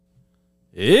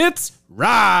It's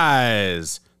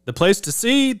Rise, the place to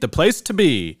see, the place to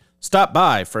be. Stop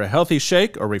by for a healthy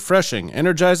shake or refreshing,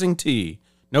 energizing tea.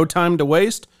 No time to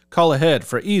waste. Call ahead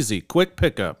for easy, quick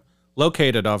pickup.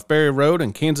 Located off Berry Road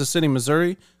in Kansas City,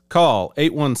 Missouri, call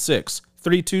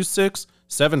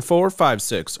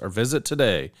 816-326-7456 or visit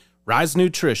today. Rise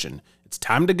Nutrition. It's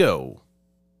time to go.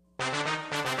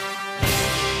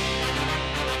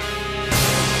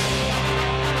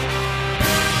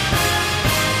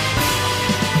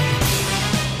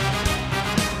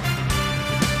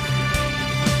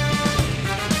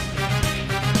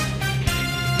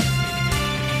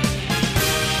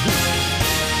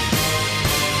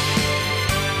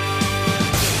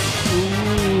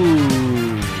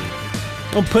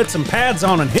 Gonna put some pads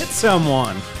on and hit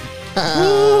someone.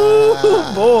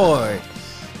 Ooh, boy.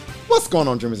 What's going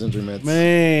on, Dreamers and Dreamettes?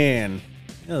 Man,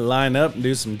 gotta line up and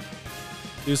do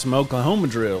some Oklahoma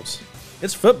drills.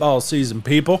 It's football season,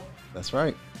 people. That's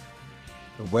right.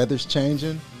 The weather's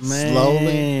changing Man,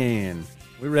 slowly.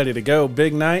 we ready to go.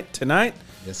 Big night tonight.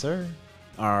 Yes, sir.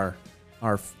 Our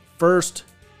first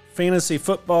fantasy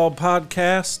football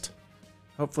podcast.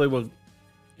 Hopefully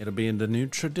it'll be in the new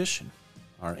tradition.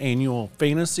 Our annual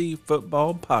fantasy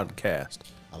football podcast.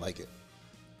 I like it.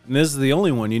 And this is the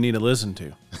only one you need to listen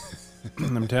to.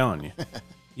 I'm telling you.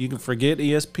 You can forget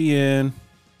ESPN.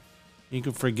 You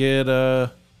can forget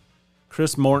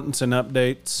Chris Mortensen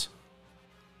updates.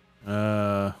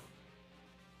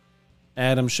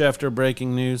 Adam Schefter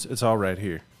breaking news. It's all right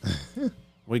here.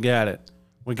 We got it.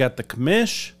 We got the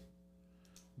Commish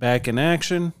back in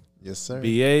action. Yes, sir. BA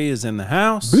is in the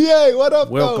house. BA, what up,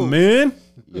 Welcome though? in.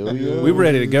 Yo. We're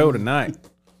ready to go tonight.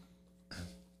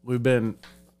 BA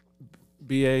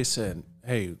said,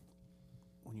 hey,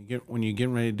 when you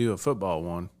getting ready to do a football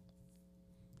one,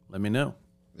 let me know.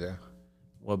 Yeah.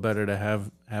 What better to have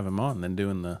him on than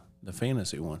doing the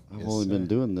fantasy one? I've only been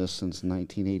doing this since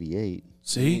 1988.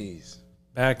 See? Jeez.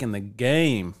 Back in the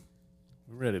game.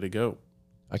 We're ready to go.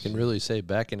 I can really say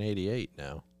back in 88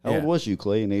 now. How Yeah. old was you,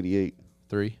 Clay, in 88?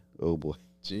 3 Oh, boy.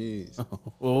 Jeez.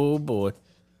 Oh, boy.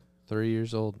 3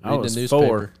 years old. I Reading was the newspaper.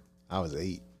 4. I was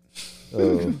 8.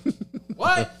 Oh,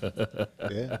 What?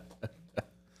 Yeah.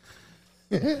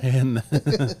 And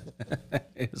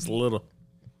it's a little tight.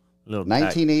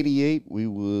 1988, we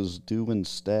was doing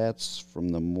stats from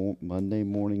the Monday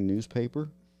morning newspaper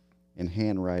and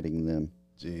handwriting them.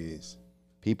 Jeez.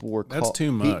 People were That's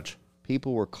too much.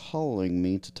 People were calling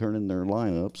me to turn in their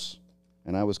lineups,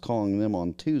 and I was calling them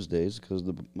on Tuesdays because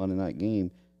of the Monday night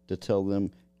game to tell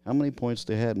them how many points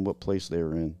they had and what place they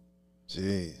were in.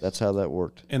 Jeez. That's how that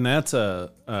worked. And that's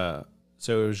so it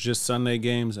was just Sunday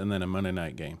games and then a Monday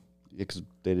night game. Because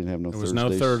they didn't have no There was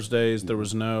Thursdays. no Thursdays. There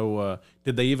was no.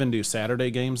 Did they even do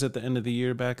Saturday games at the end of the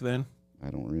year back then?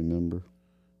 I don't remember.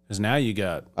 Because now you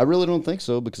got. I really don't think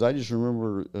so because I just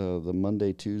remember the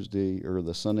Monday, Tuesday, or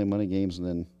the Sunday, Monday games, and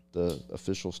then the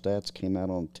official stats came out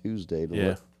on Tuesday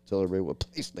to tell everybody what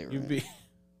place they were in.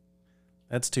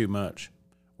 That's too much.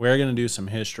 We're going to do some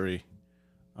history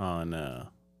on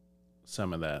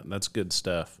some of that. That's good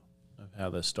stuff of how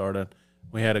this started.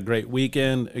 We had a great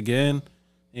weekend again,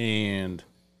 and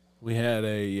we had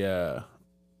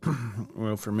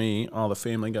well, for me, all the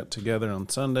family got together on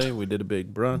Sunday. We did a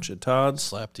big brunch at Todd's.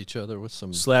 Slapped each other with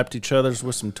some. Slapped each other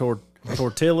with some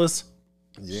tortillas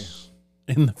Yeah.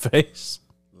 in the face.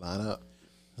 Line up.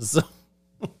 So,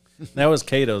 that was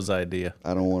Cato's idea.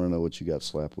 I don't want to know what you got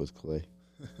slapped with, Clay.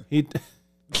 He.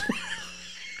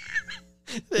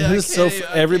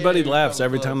 Everybody laughs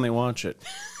every time they watch it.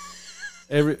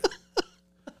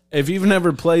 If you've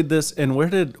never played this, and where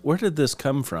did this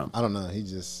come from? I don't know. He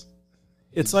just.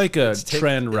 It's like a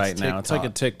trend it's right now. It's like a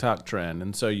TikTok trend,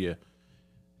 and so you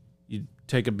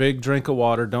take a big drink of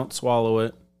water, don't swallow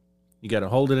it. You got to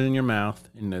hold it in your mouth,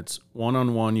 and it's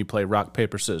 1-on-1. You play rock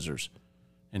paper scissors,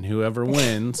 and whoever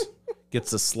wins gets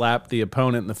to slap the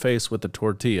opponent in the face with a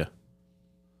tortilla.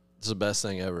 It's the best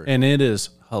thing ever. And it is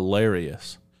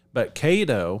hilarious. But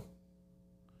Cato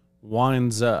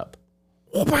winds up,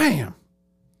 bam,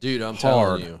 Dude, I'm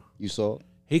hard. telling you. You saw it?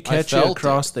 He catch you felt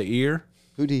across the ear.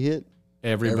 Who'd he hit?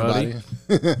 Everybody.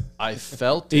 I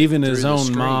felt it. Even through his the own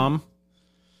screen. mom.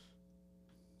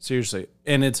 Seriously.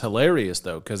 And it's hilarious,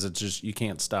 though, because it's just, you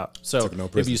can't stop. So Took no if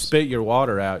you prisoners. spit your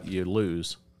water out, you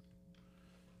lose.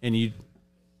 And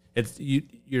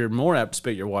you're more apt to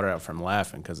spit your water out from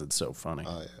laughing because it's so funny.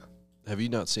 Oh, yeah. Have you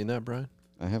not seen that, Brian?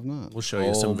 I have not. We'll show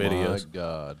you some videos.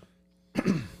 Oh,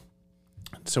 my God.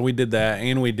 So we did that,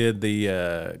 and we did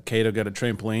the Cato got a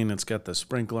trampoline. It's got the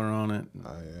sprinkler on it.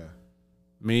 Oh, yeah.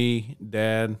 Me,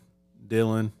 Dad,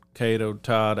 Dylan, Cato,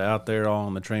 Todd out there all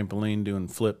on the trampoline doing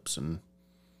flips and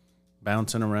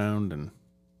bouncing around, and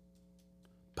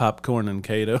popcorn and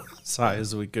Kato as high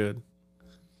as we could.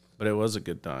 But it was a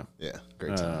good time. Yeah,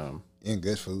 great time. And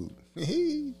good food.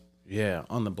 Yeah,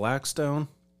 on the Blackstone.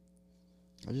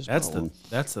 I just That's bought the one.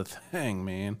 that's the thing,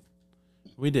 man.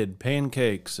 We did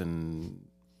pancakes and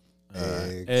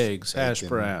eggs, hash bacon,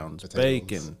 browns,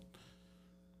 potatoes.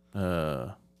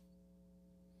 bacon,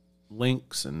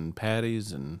 links and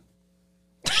patties and.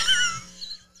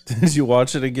 Did you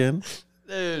watch it again?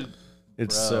 Dude.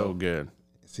 It's Bro. so good.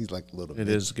 He's like a little. It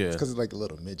is good. It's because he's like a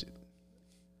little midget.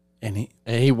 And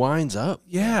he winds up.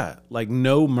 yeah, like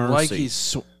no mercy. Like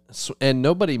he's and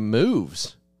nobody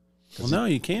moves. well, no,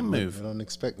 you can't We move. don't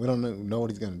expect. We don't know what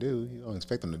he's gonna do. You don't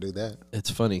expect him to do that. It's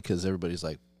funny because everybody's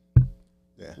like,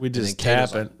 Yeah. We just then tap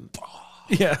Kato's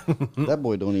it. Yeah, That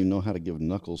boy don't even know how to give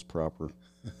knuckles proper.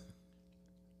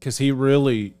 because he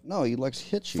really No, he likes to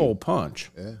hit you. full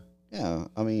punch. Yeah. Yeah,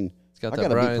 I mean, he's got I that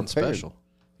gotta be Brian prepared. special.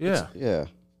 Yeah, Yeah,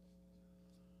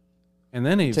 and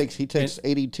then he takes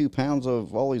 82 pounds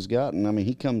of all he's got, and I mean,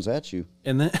 he comes at you.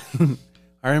 and then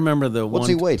I remember the What's one.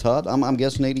 he weigh, Todd? I'm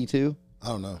guessing 82. I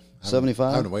don't know.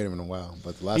 75? I haven't weighed him in a while,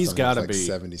 but the last He's time gotta he was like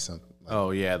be- 70 something. Like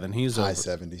Oh yeah, then he's high over.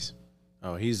 70s.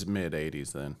 Oh, he's mid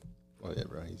 80s then. Oh yeah,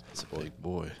 bro. He's It's a big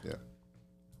boy. yeah.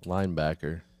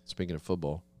 Linebacker. Speaking of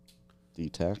football. D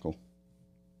tackle.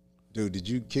 Dude, did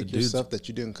you kick dude's- yourself that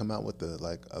you didn't come out with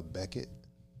a Beckett?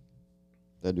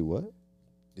 That do what?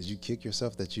 Did you kick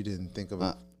yourself that you didn't think of?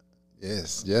 Uh,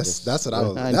 Yes. yes. That's what I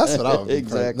was. I That's know. what I was.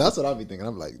 Exactly. That's what I'll be thinking.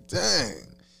 I'm like, dang,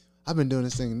 I've been doing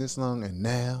this thing this long, and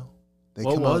now they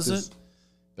What come out was with this, it?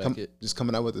 Beckett. just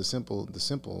coming out with the simple,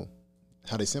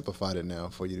 how they simplified it now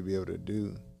for you to be able to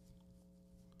do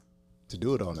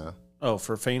it all now. Oh,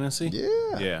 for fantasy?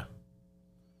 Yeah. Yeah.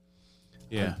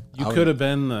 Yeah. I You would- could have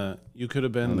been the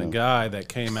know. guy that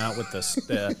came out with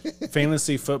the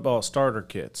fantasy football starter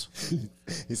kits.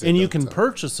 He said And you that can time.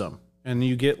 purchase them and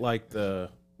you get like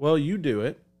you do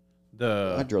it.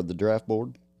 I drew the draft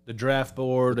board, The draft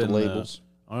board the and labels.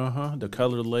 the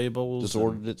colored labels. Just and-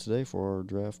 ordered it today for our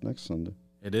draft next Sunday,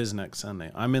 It is next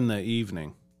Sunday. I'm in the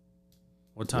evening.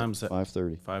 What time's that?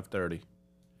 5:30. 5:30.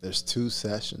 There's 2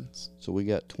 sessions. So we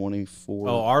got 24.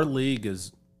 Oh, our league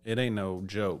it ain't no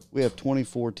joke. We have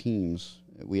 24 teams.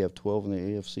 We have 12 in the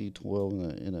AFC, 12 in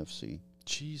the NFC.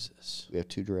 Jesus. We have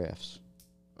 2 drafts.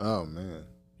 Oh man.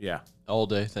 Yeah. All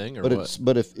day thing or But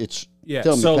what? if it's Yeah.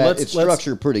 tell me, So Pat, it's let's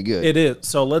structured pretty good. It is.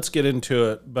 So let's get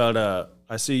into it. But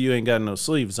I see you ain't got no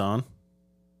sleeves on.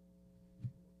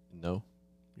 No.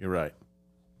 You're right.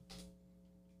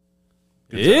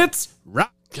 It's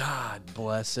God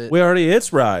bless it.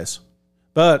 it's rise,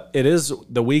 but it is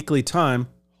the weekly time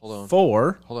Hold on.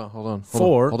 for Hold on.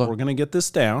 We're Hold gonna get this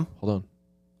down. on.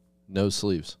 No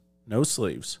sleeves. No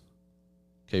sleeves.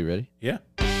 Okay, you ready? Yeah.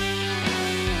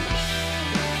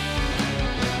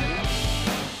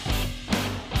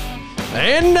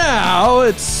 And now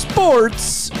it's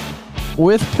sports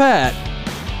with Pat.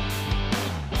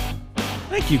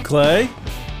 Thank you, Clay.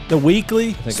 The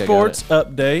weekly think I got sports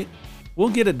update. We'll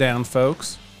get it down,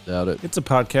 folks. Doubt it. It's a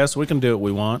podcast. We can do what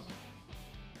we want.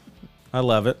 I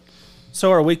love it. So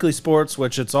our weekly sports,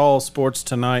 which it's all sports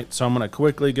tonight, so I'm going to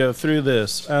quickly go through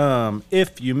this.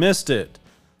 If you missed it,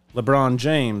 LeBron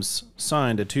James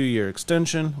signed a 2-year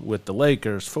extension with the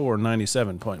Lakers for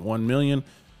 $97.1 million,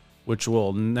 which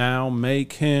will now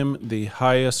make him the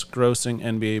highest grossing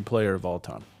NBA player of all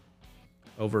time.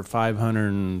 Over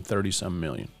 530-some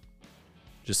million.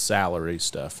 Just salary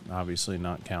stuff. Obviously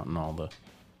not counting all the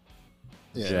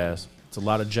Yeah. jazz. It's a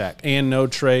lot of jack. And no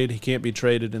trade. He can't be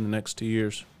traded in the next 2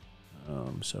 years.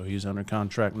 So he's under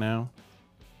contract now,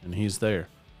 and he's there.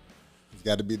 He's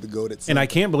got to be the goat at And I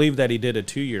can't believe that he did a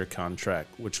 2-year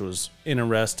contract, which was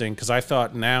interesting because I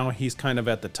thought now he's kind of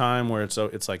at the time where it's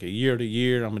like a year to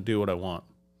year. I'm going to do what I want.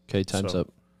 Okay, time's So- up.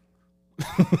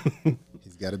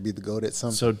 He's got to be the goat at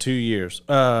something. So 2 years.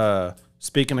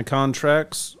 Speaking of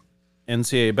contracts,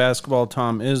 NCAA basketball,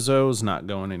 Tom Izzo is not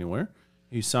going anywhere.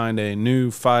 He signed a new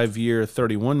 5-year,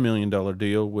 $31 million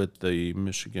deal with the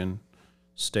Michigan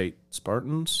State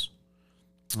Spartans.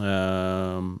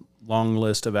 Long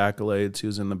list of accolades. He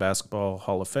was in the Basketball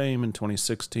Hall of Fame in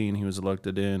 2016. He was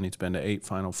elected in. He's been to 8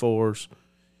 Final Fours.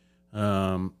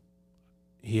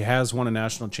 He has won a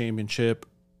national championship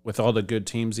with all the good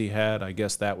teams he had. I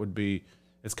guess that would be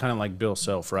 – it's kind of like Bill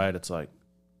Self, right? It's like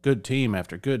good team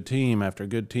after good team after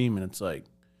good team, and it's like,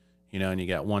 and you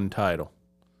got one title,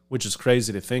 which is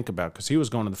crazy to think about because he was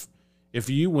going to the – if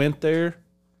you went there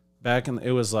back in –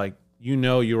 it was like, you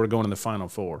were going to the Final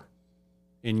Four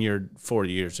in your 4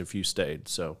 years if you stayed.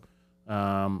 So,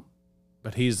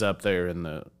 but he's up there in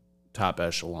the top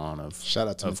echelon of Shout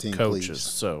out to Mateen coaches. Cleaves.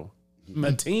 So,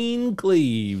 Mateen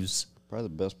Cleaves. Probably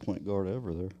the best point guard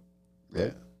ever there.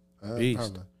 Yeah. Beast.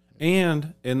 Probably.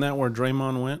 And isn't that where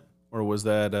Draymond went? Or was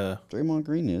that Draymond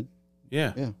Green did.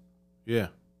 Yeah. Yeah. Yeah.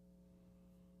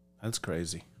 That's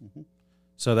crazy. Mhm.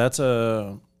 So that's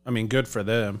good for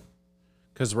them.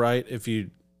 Because, right,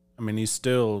 he's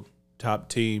still top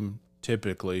team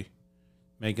typically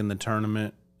making the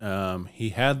tournament.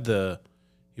 He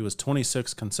was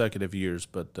 26 consecutive years,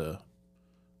 but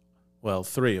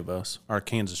 3 of us, our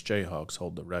Kansas Jayhawks,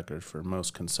 hold the record for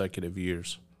most consecutive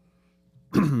years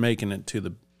making it to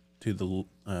the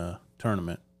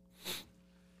tournament.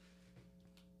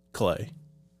 Clay.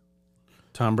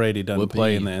 Tom Brady doesn't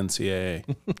play in the NCAA.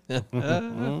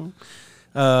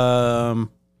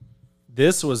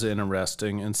 This was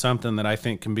interesting and something that I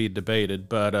think can be debated,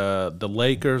 but the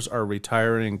Lakers are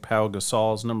retiring Pau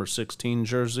Gasol's number 16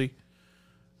 jersey.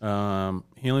 He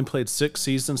only played 6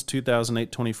 seasons,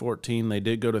 2008, 2014. They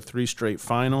did go to 3 straight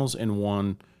finals and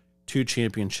won 2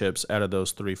 championships out of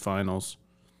those 3 finals.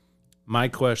 My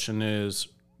question is,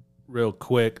 real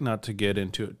quick, not to get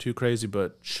into it too crazy,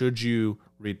 but should you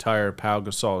retire Pau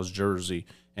Gasol's jersey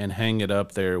and hang it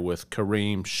up there with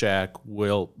Kareem, Shaq,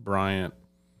 Wilt, Bryant,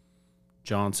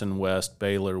 Johnson, West,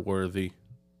 Baylor, Worthy?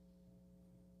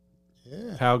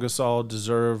 Yeah. Pau Gasol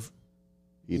deserve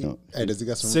Hey, does he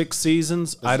got some 6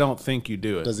 seasons? I don't think you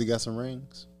do it. Does he got some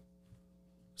rings?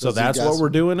 So that's what we're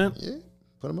doing it? Yeah.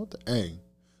 Put him up there. Hey,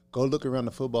 go look around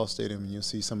the football stadium and you'll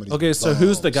see some of these. Okay, so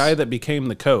who's the guy that became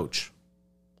the coach?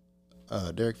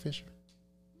 Derek Fisher.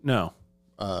 No,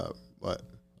 What?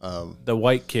 the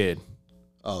white kid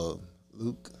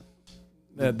Luke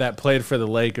that played for the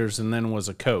Lakers and then was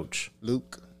a coach.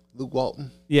 Luke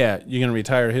Walton. Yeah, you gonna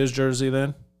retire his jersey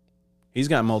then? He's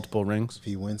got multiple rings. If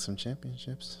he wins some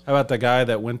championships. How about the guy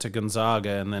that went to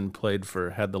Gonzaga and then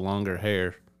had the longer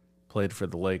hair, played for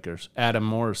the Lakers? Adam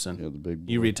Morrison. Yeah, the big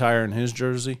boy. You retiring his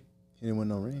jersey? He didn't win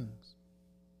no rings.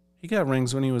 He got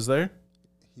rings when he was there.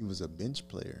 He was a bench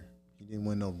player. He didn't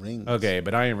win no rings. Okay,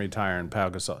 but I ain't retiring Pau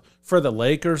Gasol. For the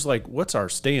Lakers, like, what's our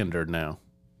standard now?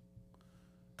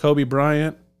 Kobe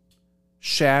Bryant,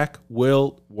 Shaq,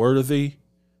 Wilt, Worthy,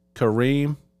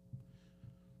 Kareem.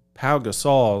 Pau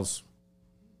Gasol's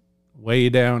way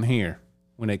down here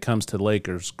when it comes to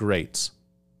Lakers greats.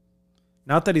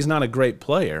 Not that he's not a great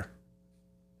player.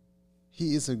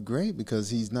 He is a great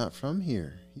because he's not from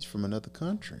here. He's from another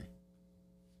country.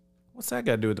 What's that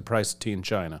got to do with the price of tea in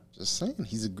China? Just saying,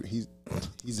 he's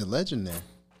a legend there.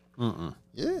 Mm-mm.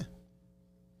 Yeah.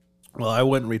 Well, I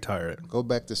wouldn't retire it. Go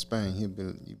back to Spain.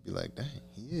 You'd be like, dang,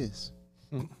 he is.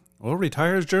 Well,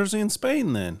 retire his jersey in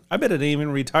Spain then. I bet it ain't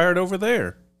even retired over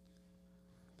there.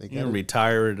 They You can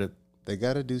retire it. They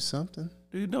got to do something.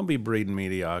 Dude, don't be breeding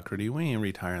mediocrity. We ain't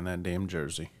retiring that damn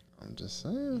jersey. I'm just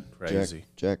saying. Crazy.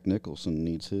 Jack Nicholson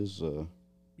needs his.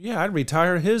 Yeah, I'd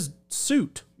retire his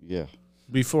suit Yeah.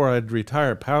 before I'd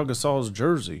retire Pau Gasol's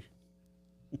jersey.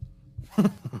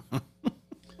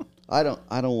 I don't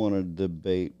want to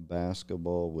debate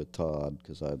basketball with Todd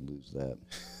because I'd lose that.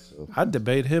 So I'd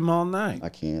debate him all night. I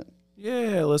can't.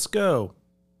 Yeah, let's go.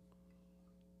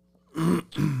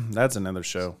 That's another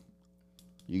show.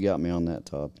 You got me on that,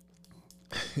 Todd.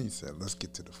 He said, let's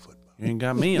get to the football. You ain't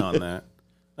got me on that.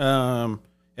 And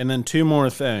then 2 more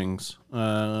things.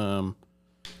 NBA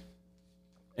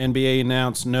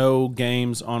announced no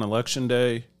games on Election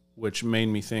Day, which made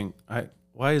me think,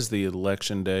 why is the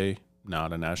Election Day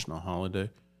not a national holiday?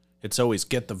 It's always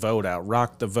get the vote out,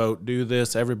 rock the vote, do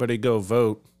this, everybody go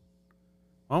vote.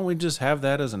 Why don't we just have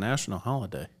that as a national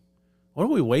holiday? What are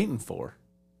we waiting for?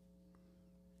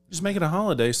 Just make it a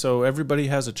holiday so everybody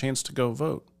has a chance to go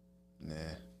vote. Nah.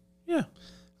 Yeah.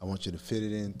 I want you to fit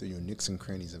it in through your nooks and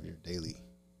crannies of your daily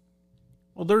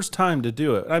Well, there's time to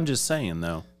do it. I'm just saying,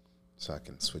 though. so I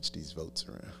can switch these votes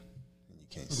around. And you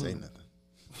can't say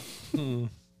nothing.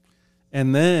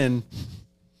 And then,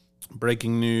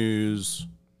 breaking news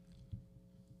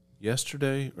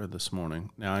yesterday or this morning.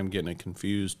 Now I'm getting it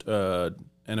confused.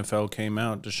 NFL came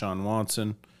out, Deshaun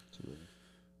Watson.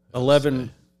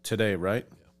 11 today, right?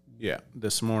 Yeah,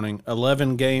 this morning.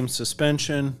 11-game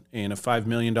suspension and a $5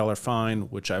 million fine,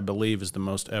 which I believe is the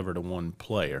most ever to one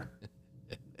player.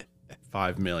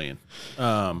 $5 million.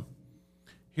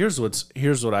 Here's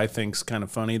what I think's kind of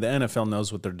funny. The NFL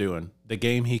knows what they're doing. The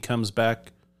game he comes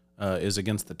back is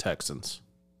against the Texans.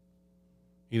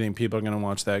 You think people are going to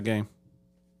watch that game?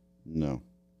 No.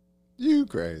 You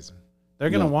crazy. They're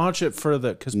going to watch it for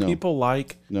because people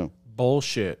like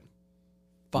bullshit.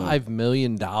 $5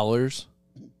 million?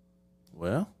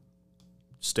 Well,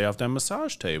 stay off that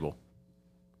massage table.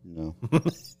 No.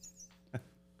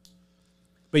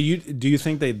 But do you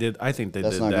think they did? I think they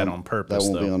did that on purpose.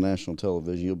 That won't though. be on national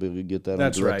television. You'll be able to get that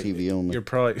That's on right. DirecTV only. You're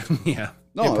probably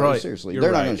No, seriously, You're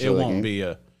they're not right. going to show It that won't game.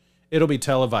 be it'll be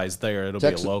televised there. It'll be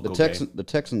a local game. The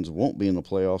Texans won't be in the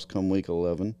playoffs come week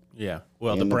 11. Yeah.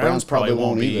 Well, And the Browns probably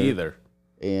won't be either.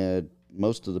 And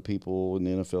most of the people in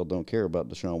the NFL don't care about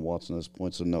Deshaun Watson at this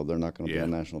point, so no, they're not going to be on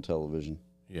national television.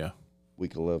 Yeah.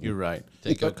 Week 11. You're right.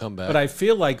 Think he'll come back. But I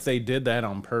feel like they did that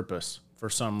on purpose for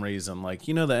some reason. Like,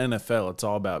 the NFL, it's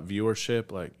all about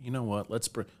viewership. Like, you know what? Let's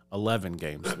bring 11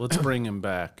 games. Let's bring him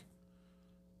back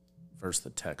versus the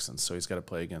Texans. So he's got to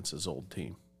play against his old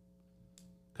team.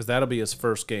 Because that'll be his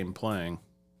first game playing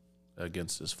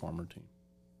against his former team.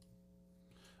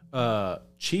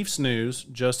 Chiefs news,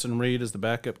 Justin Reed is the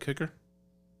backup kicker.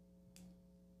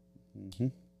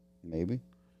 Maybe.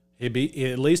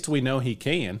 At least we know he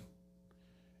can.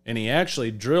 And he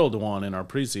actually drilled one in our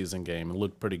preseason game and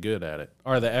looked pretty good at it.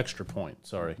 Or the extra point,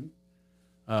 sorry.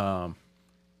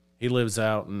 He lives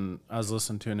out in, I was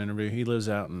listening to an interview, he lives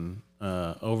out in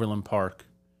Overland Park.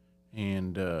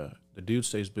 And the dude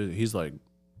stays busy. He's like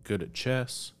good at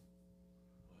chess.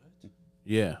 What?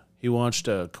 Yeah. He watched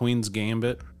Queen's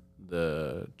Gambit,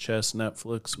 the chess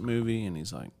Netflix movie, and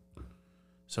he's like,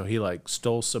 so he like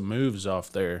stole some moves off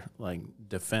their like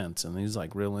defense, and he's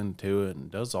like real into it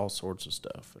and does all sorts of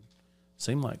stuff. And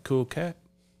seemed like a cool cat.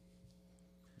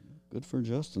 Good for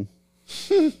Justin.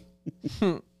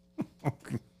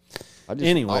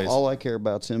 Anyways, all I care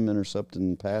about is him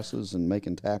intercepting passes and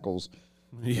making tackles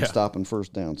and stopping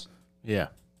first downs. Yeah.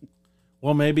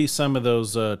 Well, maybe some of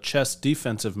those chess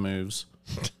defensive moves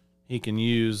he can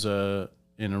use in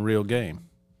a real game.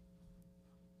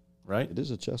 Right? It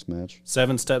is a chess match.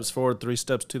 7 steps forward, 3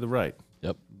 steps to the right.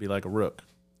 Yep. Be like a rook.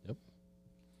 Yep.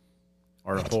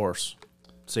 Or a horse.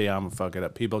 See, I'm going to fuck it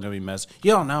up. People are going to be messing.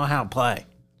 You don't know how to play.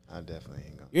 I definitely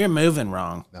ain't going. You're moving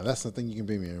wrong. Now, that's something you can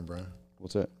beat me in, Brian.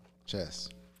 What's that? Chess.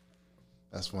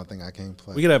 That's one thing I can't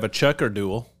play. We could have a checker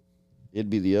duel. It'd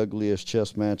be the ugliest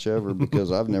chess match ever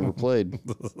because I've never played.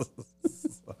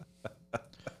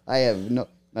 I have not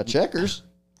checkers.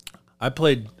 I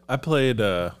played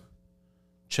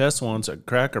chess once at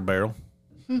Cracker Barrel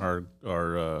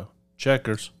or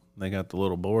checkers. They got the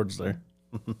little boards there.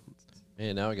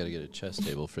 Man, now I got to get a chess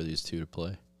table for these two to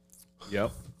play.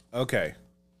 Yep. Okay.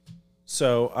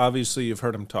 So obviously you've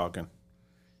heard him talking,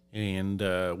 and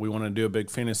we want to do a big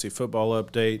fantasy football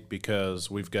update because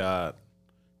we've got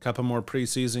a couple more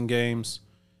preseason games.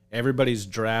 Everybody's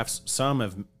drafts, some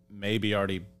have maybe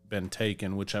already been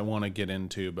taken, which I want to get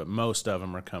into, but most of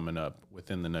them are coming up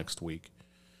within the next week.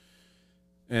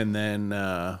 And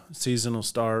then season will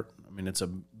start. I mean, it's a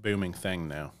booming thing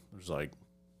now. There's like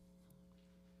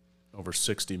over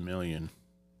 60 million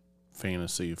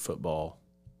fantasy football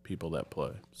people that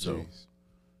play. So Jeez.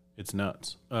 It's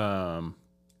nuts. So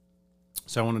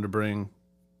I wanted to bring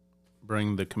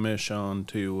the commish on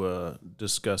to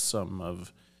discuss some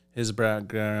of his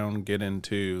background, get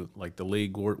into like the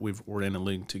league. We're in a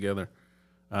league together.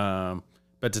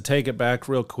 But to take it back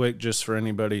real quick, just for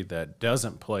anybody that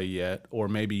doesn't play yet, or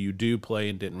maybe you do play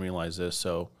and didn't realize this.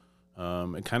 So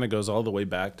it kind of goes all the way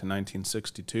back to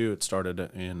 1962. It started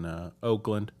in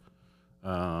Oakland.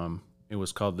 It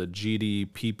was called the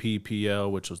GDPPPL,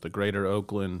 which was the Greater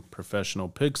Oakland Professional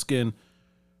Pigskin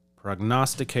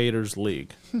Prognosticators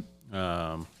League.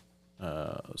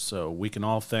 So we can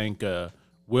all thank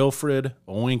Wilfred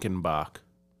Winkenbach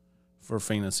for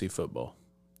fantasy football.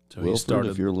 So Wilfred, he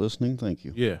started. if you're listening, thank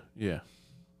you. Yeah.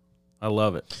 I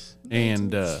love it.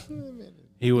 And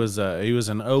he was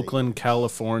an Oakland,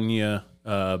 California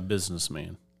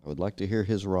businessman. I would like to hear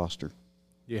his roster.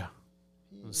 Yeah.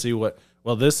 Let's see what.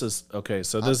 Well, this is okay.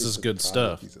 So this is good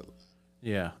stuff.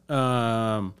 Yeah.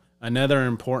 Another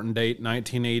important date,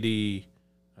 1980.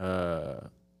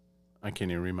 I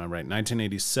can't even read my right.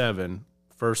 1987,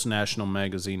 first national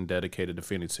magazine dedicated to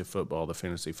fantasy football, the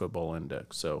Fantasy Football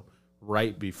Index. So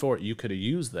right before you could have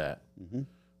used that,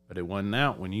 but it wasn't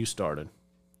out when you started.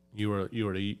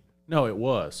 No, it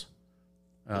was.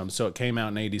 So it came out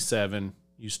in 87.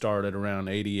 You started around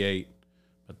 88,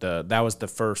 but that was the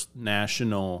first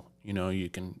national. You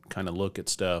can kind of look at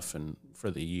stuff and for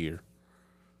the year.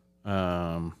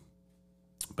 But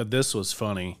this was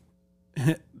funny.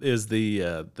 Is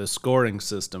the scoring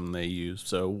system they use.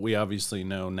 So we obviously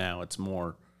know now it's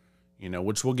more,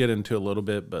 which we'll get into a little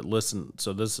bit, but listen,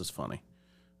 so this is funny.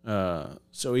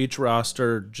 So each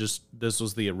roster, this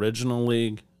was the original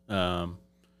league,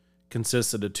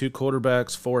 consisted of 2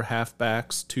 quarterbacks, 4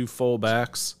 halfbacks, 2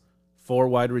 fullbacks, 4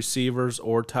 wide receivers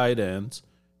or tight ends,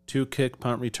 2 kick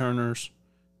punt returners,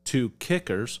 2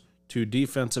 kickers, 2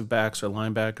 defensive backs or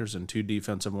linebackers, and 2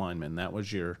 defensive linemen. That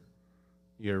was your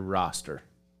your roster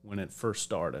when it first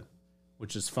started,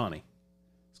 which is funny.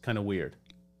 It's kind of weird.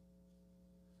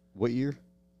 What year?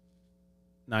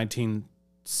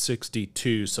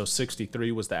 1962. So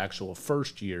 63 was the actual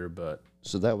first year, but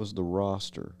So that was the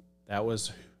roster. that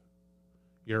was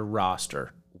your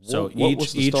roster. So What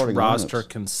was the each starting roster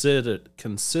lineups?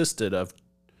 consisted of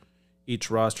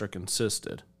each roster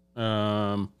consisted.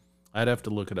 I'd have to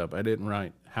look it up. I didn't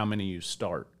write how many you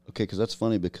start. Okay, because that's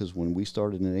funny because when we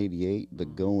started in '88, the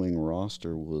going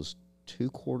roster was 2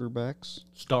 quarterbacks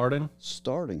Starting?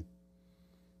 starting.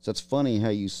 So that's funny how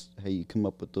you come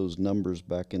up with those numbers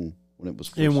back in when it was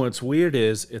first. And what's weird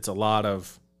is it's a lot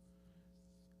of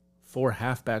 4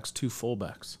 halfbacks, 2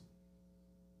 fullbacks.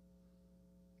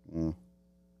 Oh,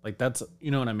 Like that's,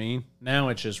 you know what I mean? Now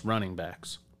it's just running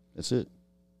backs. that's it.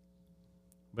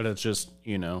 But it's just,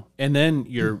 and then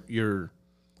you're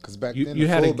Because back You- then, you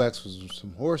the had a- fullbacks was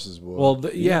some horses, boy. well,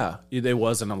 there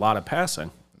wasn't a lot of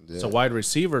passing. So Yeah. wide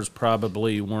receivers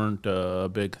probably weren't a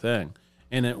big thing.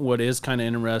 And what is kind of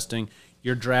interesting,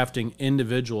 you're drafting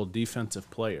individual defensive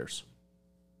players.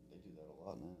 They do that a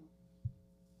lot now.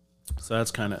 So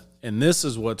that's kind of, and this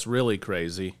is what's really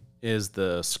crazy is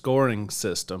the scoring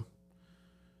system.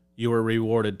 You were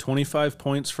rewarded 25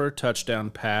 points for a touchdown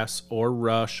pass or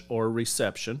rush or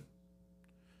reception,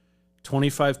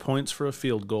 25 points for a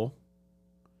field goal,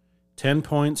 10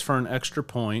 points for an extra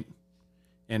point,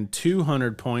 and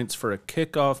 200 points for a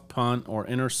kickoff, punt, or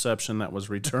interception that was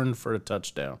returned for a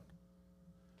touchdown.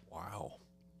 Wow.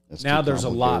 That's Now too there's a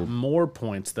lot complicated. more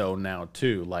points though now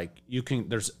too. Like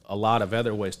there's a lot of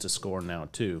other ways to score now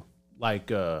too.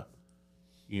 Like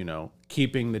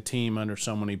keeping the team under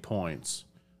so many points.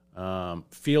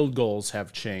 Field goals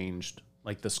have changed.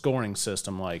 Like the scoring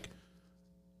system, like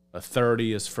a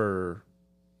 30 is for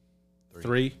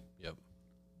 3. Yep.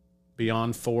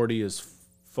 Beyond 40 is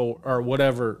 4 or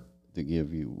whatever we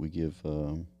give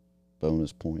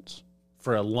bonus points.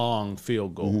 for a long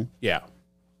field goal. Mhm. Yeah.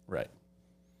 Right.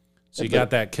 So you But- got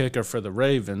that kicker for the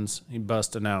Ravens. He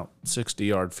busting out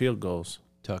 60-yard field goals.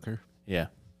 Tucker. Yeah.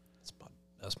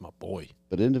 That's my boy.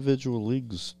 But individual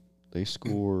leagues, they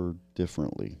score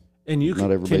differently. And you can,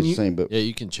 Not everybody's the same, but Yeah,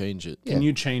 you can change it. Can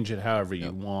you change it however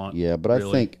you want? yeah. But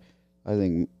really? I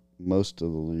think most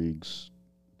of the leagues,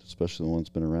 especially the ones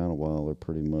been around a while, are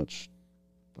pretty much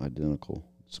identical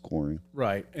scoring.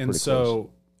 Right. And Pretty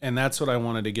so, and that's what I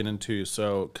wanted to get into.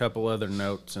 So, a couple other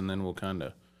notes, and then we'll kind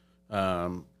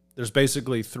of, there's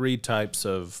basically 3 types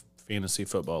of fantasy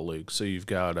football leagues. So, you've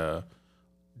got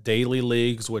daily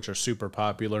leagues, which are super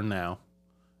popular now.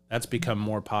 That's become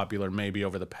more popular maybe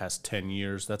over the past 10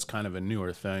 years. That's kind of a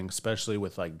newer thing, especially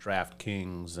with like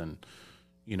DraftKings and,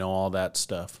 all that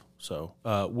stuff. So,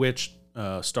 which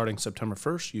starting September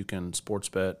 1st, you can sports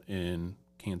bet in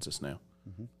Kansas now,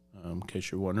 in case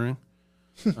you're wondering.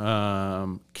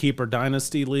 Keeper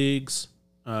dynasty leagues.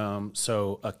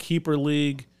 So a keeper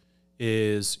league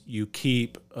is you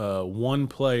keep one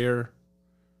player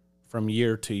from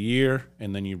year to year,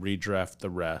 and then you redraft the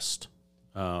rest.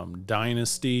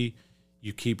 Dynasty,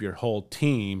 you keep your whole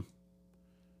team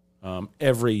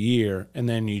every year, and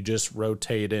then you just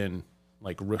rotate in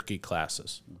like rookie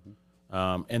classes.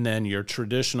 And then your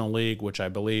traditional league, which I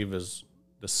believe is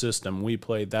the system we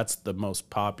played, that's the most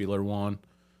popular one.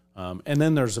 And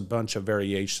then there's a bunch of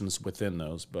variations within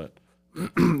those. But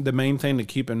the main thing to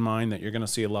keep in mind that you're going to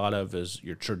see a lot of is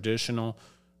your traditional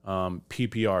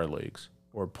PPR leagues,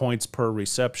 or points per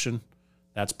reception.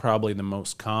 That's probably the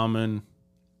most common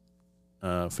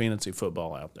fantasy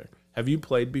football out there. Have you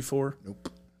played before? Nope.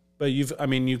 But you've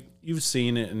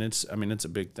seen it, and it's a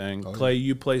big thing. Oh, Clay,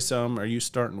 you play some. Are you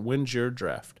starting? When's your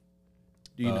draft?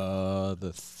 Do you know?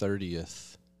 The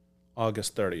 30th.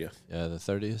 August 30th. Yeah, the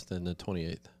 30th and the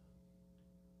 28th.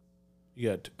 You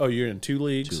got. Oh, you're in 2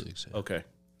 leagues. 2 leagues. Yeah. Okay,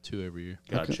 2 every year.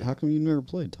 gotcha. How come you never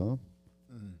played, Tom?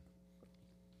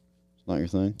 It's not your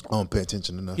thing. I don't pay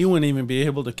attention enough. He wouldn't even be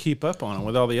able to keep up on it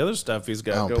with all the other stuff he's I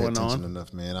got don't pay going attention on.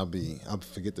 enough, man. I'll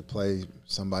forget to play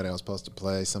somebody I was supposed to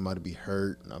play. Somebody be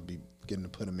hurt, and I'll be getting to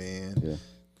put them in. Yeah.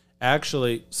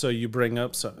 Actually, so you bring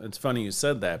up some. It's funny you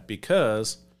said that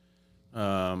because,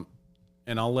 and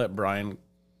I'll let Brian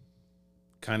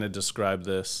kind of describe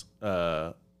this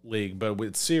league, but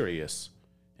it's serious,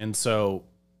 and so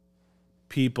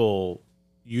people,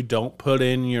 you don't put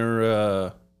in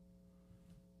your,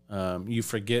 you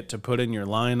forget to put in your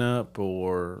lineup,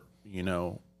 or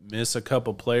miss a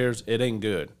couple players, it ain't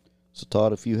good. So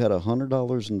Todd, if you had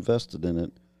 $100 invested in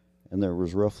it, and there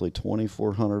was roughly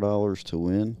 $2,400 to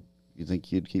win, you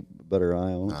think you'd keep a better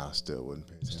eye on it? Nah, I still wouldn't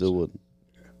pay attention. Still wouldn't.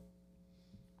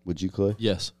 Would you, Clay?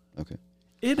 Yes. Okay.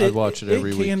 I'd watch it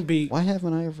every It can week. be. Why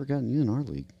haven't I ever gotten you in our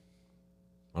league?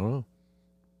 I don't know.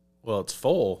 Well, it's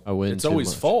full. I win It's too always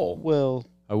much. full. Well,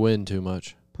 I win too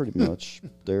much. pretty much.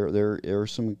 There are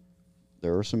some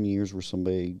years where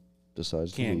somebody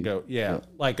decides to Can't leave. go. Yeah. Yeah.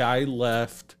 Like I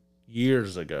left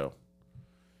years ago.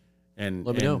 And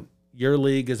Let me know. Your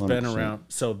league has been 100%. around.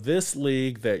 So this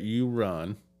league that you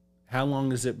run, how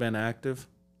long has it been active?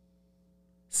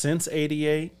 Since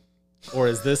 88? Or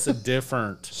is this a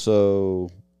different? So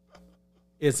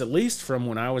It's at least from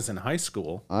when I was in high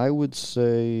school. I would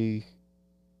say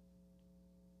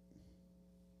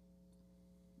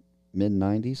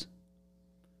mid-90s.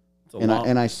 It's a And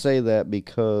long, I say that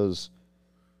because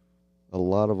a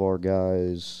lot of our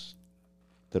guys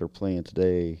that are playing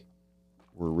today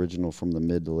were original from the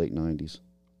mid to late 90s.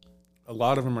 a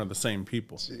lot of them are the same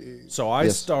people. Jeez. So I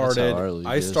Yes. That's how our league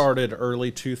is. started early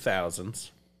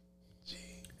 2000s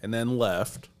and then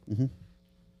left.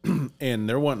 And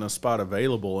there wasn't a spot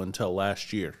available until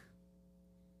last year.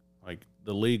 Like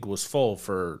the league was full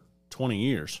for 20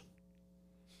 years.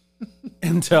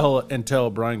 until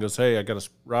Brian goes, "Hey, I got a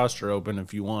roster open.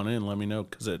 If you want in, let me know,"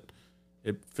 because it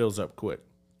fills up quick.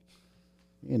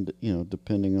 And,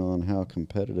 depending on how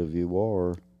competitive you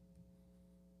are,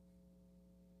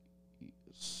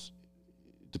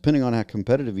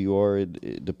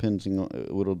 it depends on,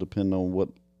 it'll depend on what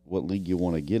league you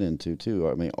want to get into too.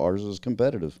 I mean, ours is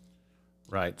competitive.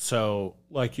 Right. So,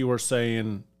 like you were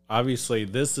saying, obviously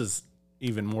this is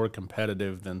even more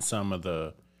competitive than some of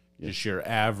the just your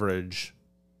average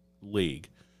league.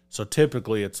 So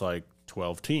typically it's like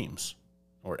 12 teams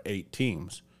or 8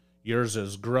 teams. Yours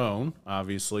has grown,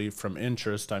 obviously, from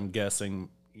interest. I'm guessing,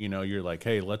 you're like,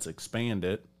 hey, let's expand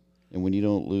it. And when you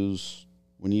lose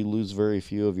very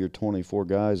few of your 24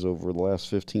 guys over the last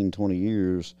 15, 20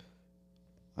 years,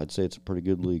 I'd say it's a pretty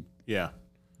good league. Yeah.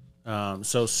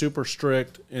 So super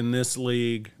strict in this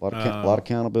league. A lot of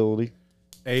accountability.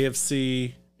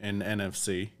 AFC and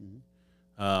NFC.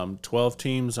 12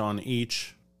 teams on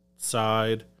each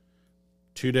side,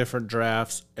 2 different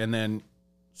drafts, and then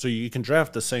so you can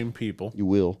draft the same people. You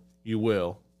will. You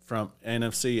will. From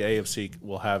NFC, AFC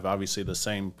will have obviously the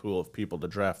same pool of people to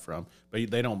draft from, but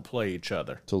they don't play each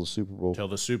other Till the Super Bowl. till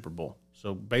the Super Bowl.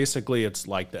 So basically it's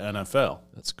like the NFL,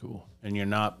 That's cool. and you're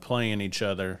not playing each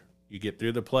other. You get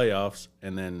through the playoffs,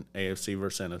 and then AFC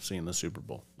versus NFC in the Super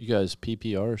Bowl. You guys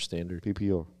PPR standard,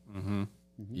 PPR.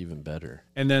 even better.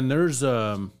 And then there's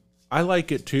I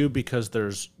like it too because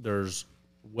there's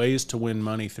ways to win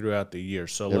money throughout the year.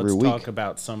 So Every let's week. talk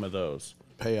about some of those.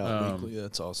 Payout weekly.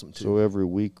 That's awesome too. So every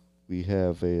week we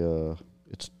have the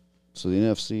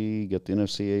NFC, get the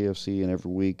NFC, AFC, and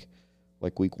every week,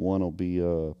 like week 1 will be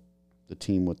the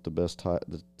team with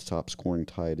the top scoring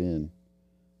tight end.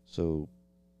 So,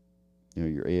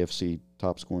 your AFC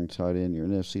top scoring tight end, your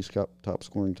NFC top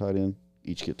scoring tight end,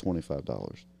 each get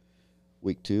 $25.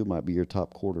 Week 2 might be your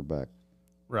top quarterback.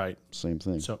 Right. Same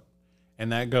thing. So,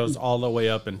 and that goes all the way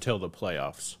up until the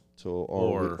playoffs. So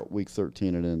or- week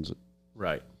 13 it ends.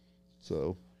 Right.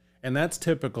 So, And that's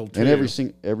typical too. and every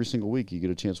single week you get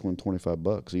a chance to win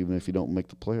 $25. Even if you don't make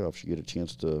the playoffs, you get a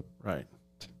chance to. Right.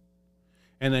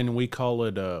 And then we call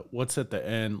it what's at the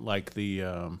end, like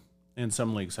the and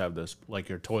some leagues have this, like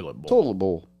your toilet bowl. Toilet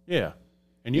bowl. Yeah.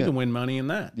 And you Yeah. can win money in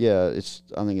that. Yeah,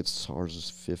 I think ours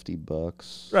is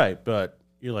 $50. Right, but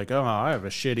you're like, "Oh, I have a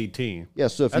shitty team." Yeah,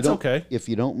 so That's okay. if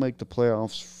you don't make the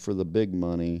playoffs for the big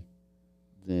money,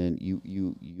 then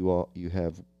you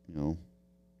have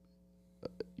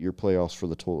your playoffs for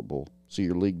the toilet bowl. So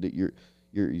your league that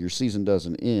your season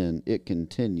doesn't end, it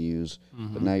continues,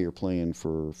 but now you're playing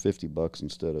for $50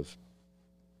 instead of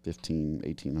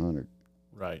 $1,800.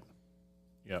 Right.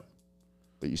 Yep.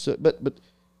 But you said but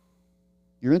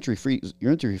your entry fee is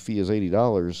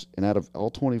 $80, and out of all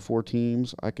 24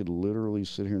 teams, I could literally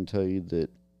sit here and tell you that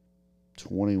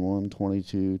 21,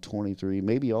 22, 23,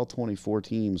 maybe all 24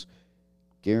 teams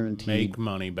guaranteed Make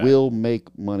money back. will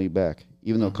make money back.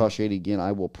 Even though it costs you 80 again,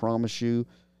 I will promise you,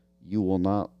 you will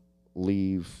not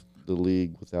leave the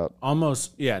league without.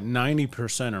 Almost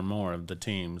 90% or more of the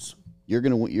teams You're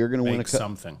gonna win make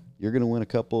something. You're gonna win a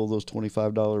couple of those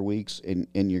 $25 weeks, and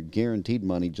you're guaranteed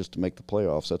money just to make the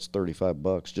playoffs. That's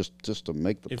 $35 just to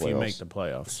make the playoffs. If you make the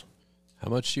playoffs. How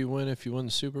much do you win if you win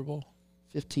the Super Bowl?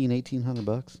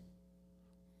 $1,800.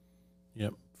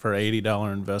 Yep. For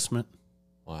 $80 investment.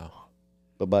 Wow.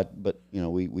 But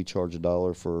we charge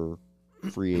 $1 for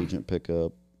free agent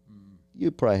pickup.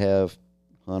 You probably have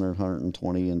 100,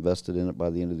 120 invested in it by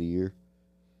the end of the year.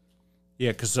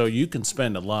 Yeah, because so you can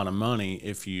spend a lot of money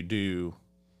if you do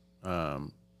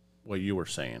what you were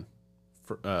saying.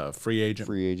 Free agents.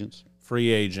 Free agents. Free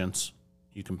agents.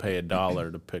 you can pay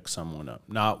 $1 to pick someone up.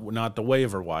 Not the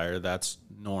waiver wire. That's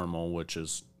normal, which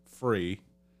is free.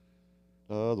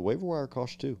 The waiver wire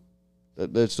costs too.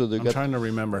 I'm trying to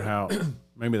remember how.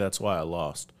 Maybe that's why I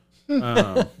lost.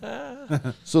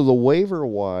 So the waiver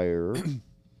wire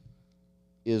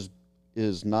is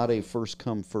not a first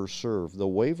come first serve. The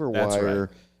waiver That's wire, right.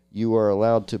 you are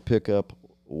allowed to pick up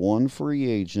one free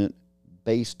agent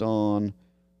based on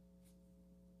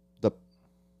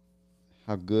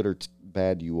how good or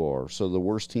bad you are. So the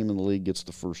worst team in the league gets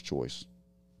the first choice.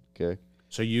 Okay.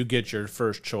 So you get your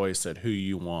first choice at who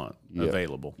you want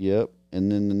available. Yep. And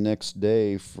then the next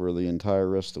day for the entire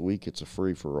rest of the week, it's a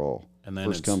free for all. And then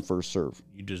first come, first serve.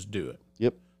 You just do it.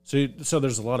 Yep. So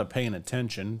there's a lot of paying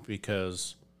attention,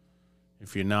 because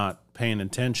if you're not paying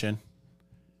attention,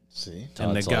 See,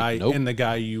 and Todd's like, nope. the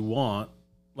guy you want,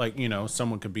 like,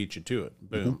 someone could beat you to it.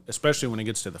 Boom. Especially when it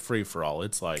gets to the free for all,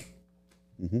 it's like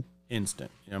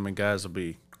instant. Guys will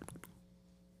be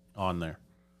on there.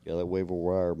 Yeah, that waiver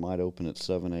wire might open at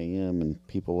 7 a.m. and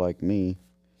people like me,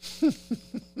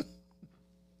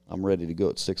 I'm ready to go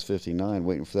at 6:59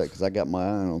 waiting for that because I got my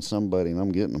eye on somebody and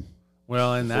I'm getting them.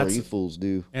 Well, and Before that's you fools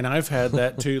do. And I've had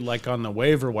that too, like on the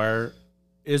waiver wire,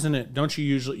 isn't it? Don't you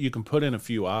usually, you can put in a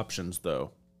few options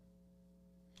though.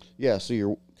 Yeah,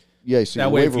 so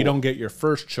That way, if you don't get your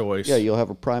first choice, you'll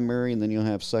have a primary and then you'll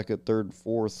have second, third,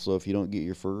 fourth. So if you don't get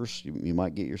your first, you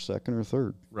might get your second or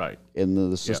third. right, And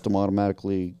the system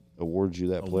automatically awards you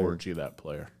that player. award you that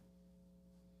player.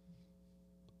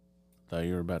 Thought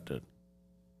you were about to.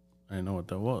 I didn't know what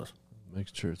that was. Make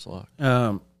sure it's locked.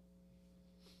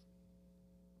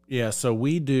 Yeah, so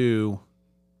we do.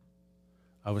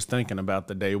 I was thinking about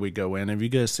the day we go in. Have you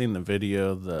guys seen the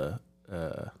video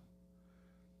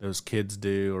those kids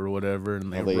do or whatever,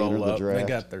 and they How they enter roll the up? They draft?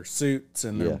 got their suits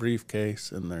and their Yeah.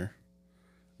 briefcase and their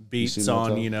beats seen that, on.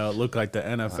 Tom? It looked like the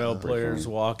NFL players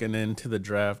funny. walking into the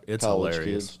draft. It's College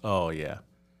hilarious. kids. Oh yeah,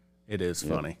 it is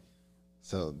funny.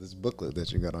 so this booklet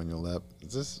that you got on your lap,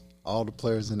 is this all the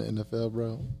players in the NFL,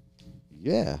 bro?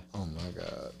 Yeah. Oh my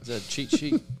God. Is that a cheat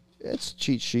sheet? It's a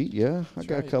cheat sheet, yeah. I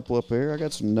got a couple up there. I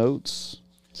got some notes.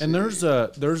 And there's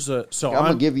a so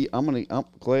I'm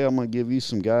gonna give you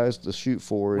some guys to shoot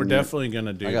for. we're and definitely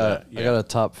gonna do I that. got a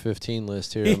top 15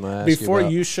 list here. I'm gonna ask Before you,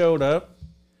 about. you showed up,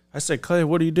 I said, Clay,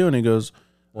 what are you doing? He goes,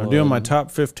 I'm doing my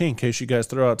top 15 in case you guys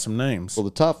throw out some names. Well,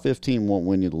 the top 15 won't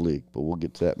win you the league, but we'll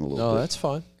get to that in a little No, bit. that's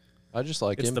fine. I just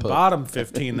like It's input. the bottom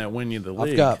 15 that win you the league.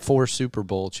 I've got 4 Super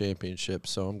Bowl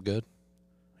championships, so I'm good.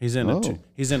 He's in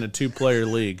a two-player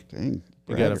league. Dang,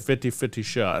 You got a bragger. 50-50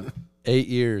 shot. 8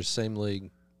 years, same league,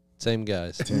 same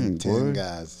guys. 10 boy.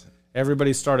 guys.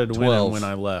 Everybody started 12. winning when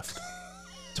I left.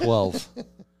 12.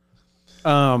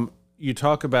 You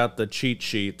talk about the cheat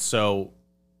sheet. So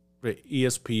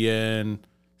ESPN,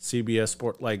 CBS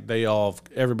Sport, like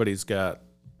everybody's got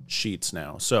sheets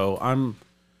now. So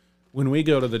when we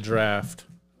go to the draft,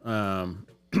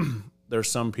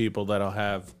 there's some people that'll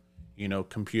have,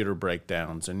 computer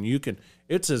breakdowns, and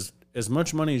it's as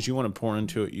much money as you want to pour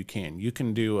into it, you can. You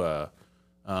can do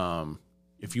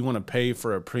if you want to pay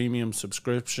for a premium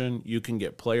subscription, you can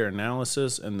get player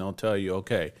analysis, and they'll tell you,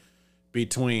 okay,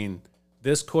 between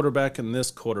this quarterback and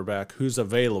this quarterback, who's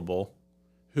available,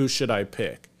 who should I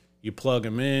pick? You plug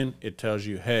them in, it tells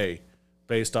you, hey,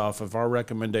 based off of our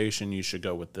recommendation, you should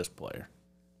go with this player.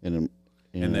 And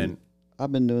then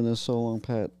I've been doing this so long,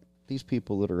 Pat. These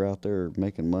people that are out there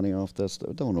making money off that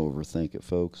stuff, don't overthink it,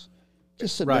 folks.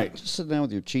 Just sit down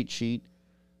with your cheat sheet.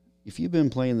 If you've been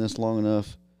playing this long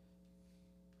enough,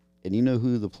 and you know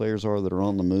who the players are that are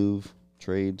on the move,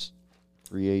 trades,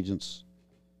 free agents,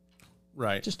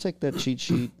 right, just take that cheat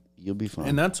sheet. You'll be fine.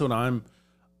 and that's what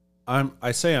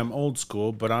I say I'm old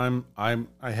school, but I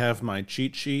have my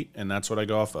cheat sheet, and that's what I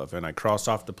go off of, and I cross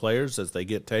off the players as they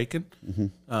get taken.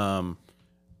 Mm-hmm.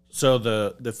 So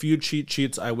the few cheat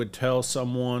sheets I would tell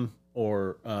someone,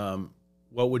 or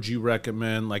what would you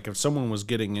recommend? Like if someone was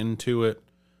getting into it,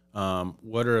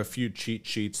 what are a few cheat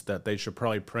sheets that they should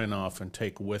probably print off and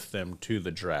take with them to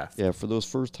the draft? Yeah, for those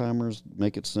first timers,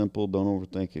 make it simple. Don't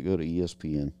overthink it. Go to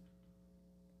ESPN.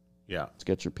 Yeah. It's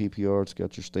got your PPR. It's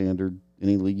got your standard.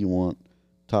 Any league you want.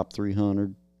 Top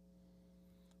 300.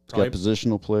 It's got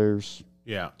positional players.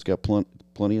 Yeah. It's got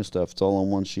plenty of stuff. It's all on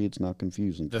one sheet. It's not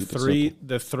confusing. The Keep it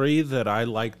simple. three that I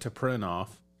like to print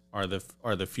off are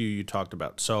the few you talked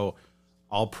about. So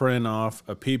I'll print off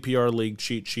a PPR league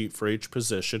cheat sheet for each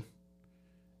position,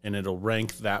 and it'll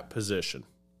rank that position.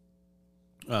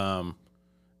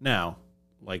 Now,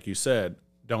 like you said,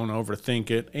 don't overthink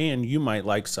it, and you might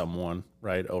like someone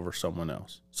right over someone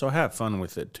else. So have fun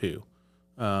with it too.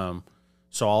 So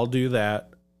I'll do that.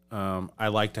 I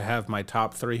like to have my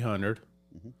top 300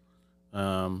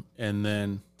 And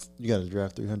then You got to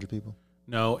draft 300 people.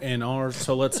 no, in ours.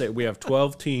 So let's say we have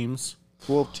 12 teams.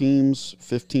 12 teams,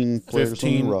 15 players on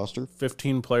the roster.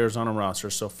 15 players on a roster,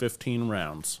 so 15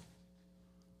 rounds.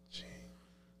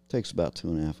 Takes about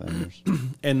 2.5 hours.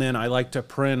 And then I like to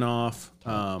print off.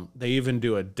 They even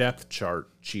do a depth chart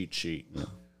cheat sheet,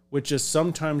 which is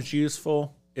sometimes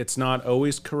useful. It's not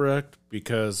always correct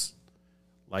because,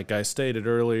 like I stated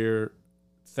earlier,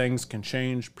 things can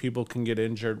change. People can get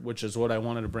injured, which is what I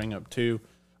wanted to bring up too.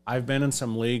 I've been in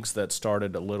some leagues that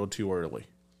started a little too early.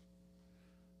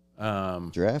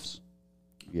 Drafts?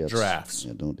 Yes. Drafts.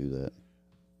 Yeah, don't do that.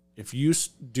 If you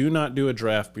do not do a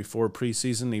draft before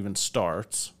preseason even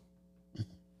starts,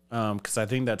 because I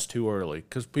think that's too early,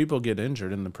 because people get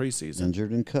injured in the preseason.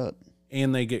 Injured and cut.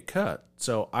 And they get cut.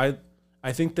 So I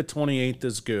think the 28th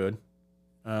is good.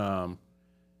 I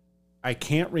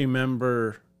can't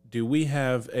remember, do we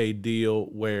have a deal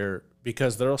where,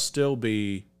 because there'll still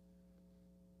be,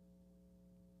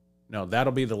 no,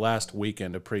 that'll be the last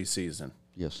weekend of preseason.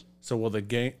 Yes. So will the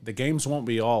games won't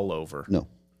be all over. No.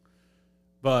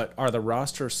 But are the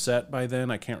rosters set by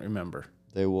then? I can't remember.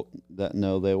 They will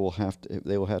have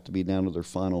to be down to their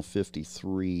final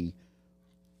 53.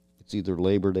 It's either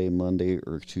Labor Day, Monday,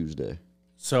 or Tuesday.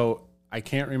 So I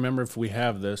can't remember if we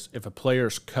have this, if a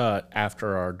player's cut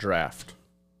after our draft.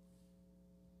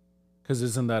 Because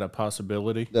isn't that a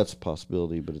possibility? That's a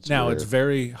possibility, but it's now rare. it's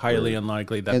very highly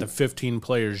unlikely that the 15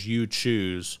 players you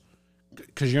choose,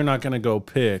 because you're not going to go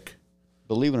pick.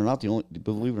 Believe it or not, the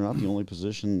only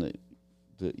position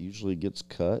that usually gets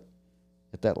cut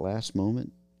at that last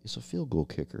moment is a field goal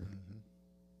kicker.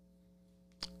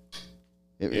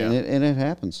 And it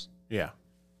happens. Yeah.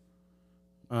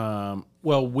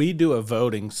 Well, we do a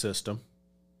voting system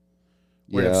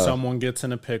where if someone gets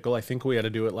in a pickle, I think we had to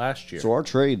do it last year. So our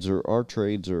trades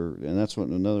are, and that's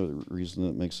another reason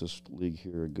that makes this league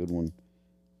here a good one.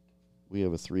 We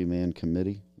have a 3-man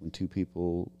committee. When 2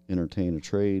 people entertain a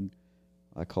trade,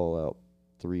 I call out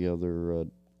 3 other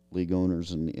league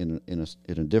owners in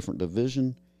a different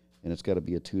division, and it's got to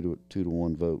be a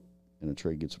 2-to-1 vote, and a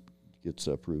trade gets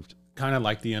approved. Kind of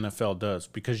like the NFL does,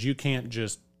 because you can't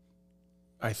just.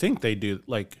 I think they do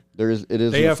like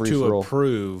they have to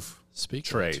approve. Speaking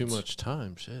trades. of too much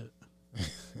time, shit.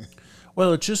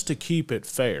 Well, it's just to keep it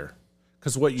fair,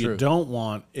 because what you don't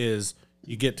want is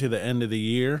you get to the end of the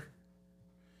year,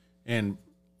 and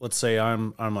let's say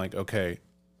I'm like, okay,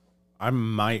 I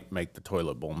might make the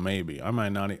toilet bowl, maybe I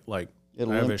might not. Like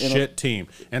I have a shit team,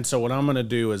 and so what I'm going to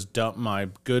do is dump my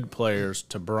good players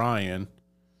to Brian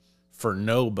for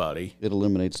nobody. It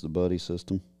eliminates the buddy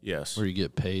system. Yes, Where you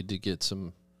get paid to get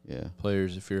some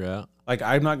players if you're out. like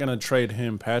I'm not going to trade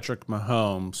him Patrick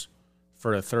Mahomes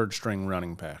for a 3rd-string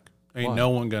running back. Ain't no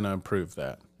one going to approve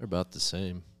that. They're about the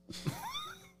same.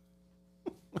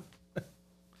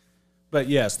 But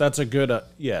yes, that's a good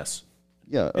yes.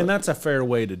 Yeah, And that's a fair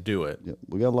way to do it. yeah,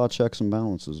 we got a lot of checks and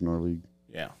balances in our league.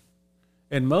 Yeah.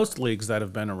 And most leagues that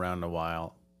have been around a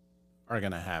while are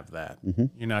going to have that. Mm-hmm.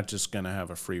 You're not just going to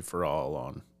have a free-for-all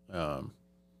on.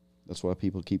 That's why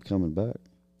people keep coming back.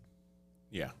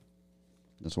 Yeah.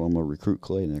 That's why I'm going to recruit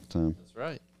Clay next time. That's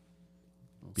right.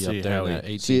 Be See up there how in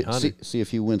that See 1800. if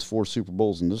he wins 4 Super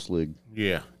Bowls in this league.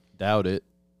 Yeah. Doubt it.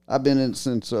 I've been in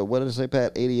since, what did I say,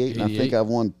 Pat? 88, and I think 88. I've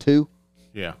won 2.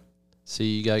 Yeah.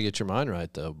 See, you got to get your mind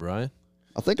right, though, Brian.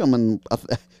 I think I'm in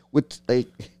with a.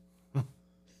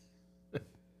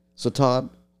 So Todd,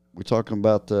 we're talking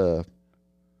about the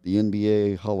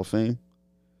NBA Hall of Fame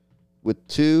with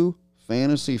 2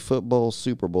 fantasy football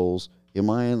Super Bowls. Am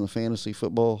I in the fantasy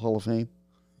football Hall of Fame?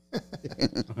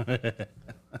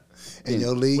 In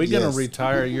your league, We're going to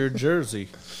retire your jersey.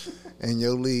 In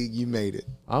your league, you made it.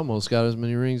 I almost got as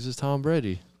many rings as Tom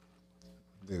Brady.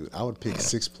 Dude, I would pick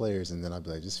 6 players, and then I'd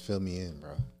be like, just fill me in,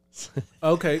 bro.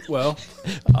 Okay, well,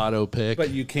 Auto pick. but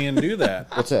you can do that.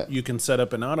 What's that? You can set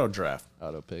up an auto draft.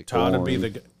 Auto pick. Todd would be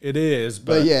it is,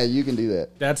 but But yeah, you can do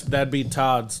that. that'd be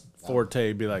Todd's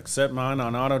forte. Be like, set mine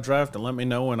on auto draft and let me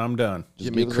know when I'm done.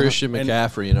 Give me give it Christian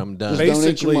McCaffrey and I'm done. Just donate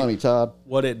Basically- your money, Todd.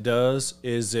 What it does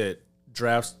is it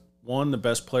drafts the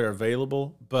best player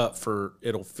available, but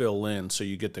it'll fill in so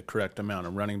you get the correct amount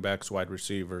of running backs, wide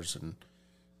receivers, and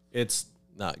it's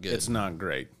Not good. it's not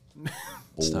great.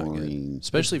 It's not Boring. good.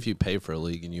 Especially if you pay for a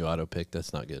league and you auto pick,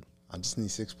 that's not good. I just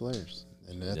need 6 players.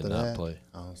 And after Did not that, play.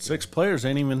 I don't care. 6 players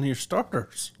ain't even your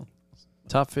starters.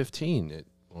 Top 15, it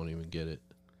won't even get it.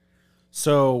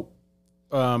 So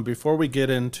before we get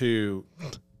into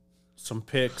some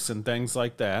picks and things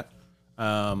like that,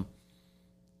 I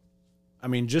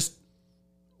mean, just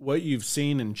what you've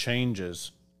seen in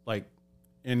changes, like,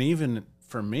 and even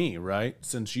for me, right,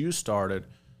 since you started,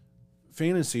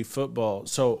 fantasy football.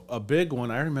 So a big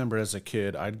one, I remember as a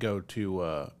kid, I'd go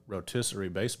to rotisserie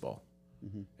baseball,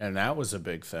 and that was a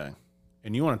big thing.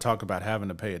 And you want to talk about having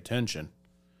to pay attention.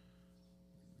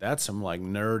 That's some like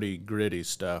nerdy, gritty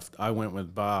stuff. I went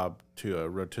with Bob to a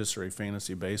rotisserie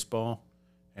fantasy baseball,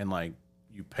 and like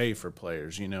you pay for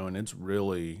players, you know, and it's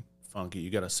really funky. You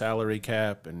got a salary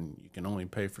cap, and you can only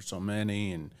pay for so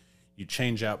many, and you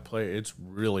change out players. It's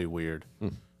really weird.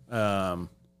 But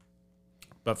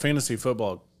fantasy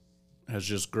football has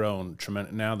just grown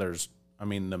tremendous. Now there's, I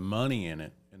mean, the money in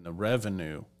it, and the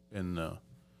revenue, and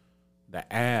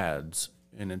the ads,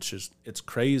 and it's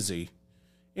crazy.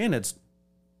 And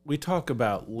we talk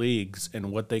about leagues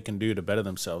and what they can do to better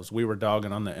themselves. We were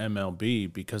dogging on the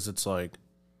MLB because it's like,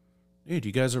 dude,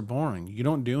 you guys are boring. You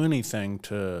don't do anything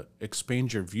to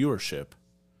expand your viewership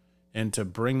and to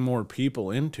bring more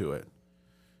people into it.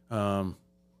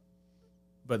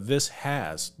 But this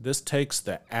takes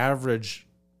the average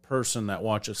person that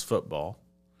watches football,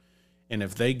 and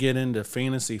if they get into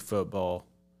fantasy football,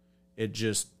 it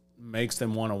just makes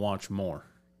them want to watch more,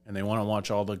 and they want to watch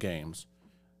all the games.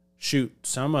 Shoot,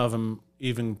 some of them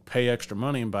even pay extra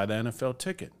money and buy the NFL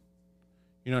ticket.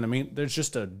 You know what I mean? There's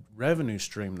just a revenue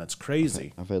stream that's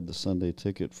crazy. I've had the Sunday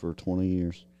ticket for 20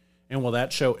 years. And will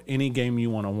that show any game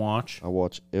you want to watch? I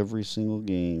watch every single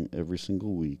game, every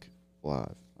single week,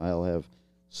 live. I'll have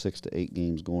 6 to 8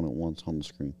 games going at once on the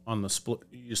screen. On the split,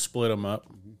 you split them up.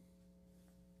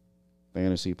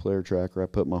 Fantasy player tracker. I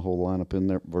put my whole lineup in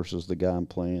there versus the guy I'm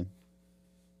playing.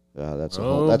 That's a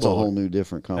whole new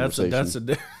different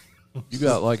conversation. You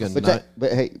got like a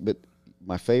but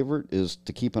my favorite is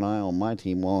to keep an eye on my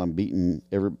team while I'm beating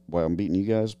you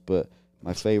guys. But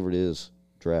my favorite is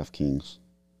DraftKings.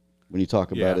 When you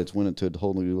talk about it, it's went into a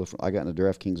whole new level. I got into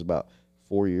DraftKings about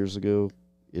 4 years ago.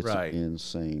 It's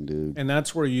insane, dude. And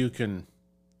that's where you can.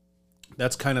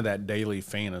 That's kind of that daily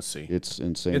fantasy. It's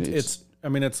insane. It's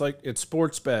it's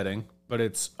sports betting, but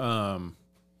it's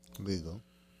legal.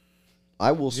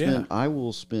 I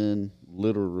will spend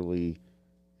literally.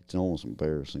 It's almost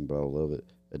embarrassing, but I love it.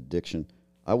 Addiction.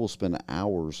 I will spend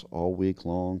hours all week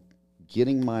long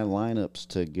getting my lineups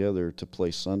together to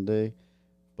play Sunday,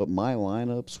 but my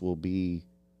lineups will be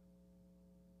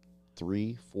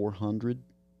 300-400.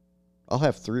 I'll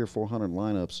have 300 or 400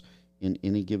 lineups in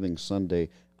any given Sunday.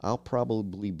 I'll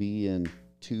probably be in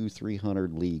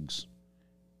 200-300 leagues.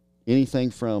 Anything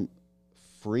from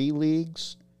free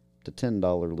leagues to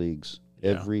 $10 leagues.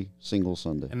 Every single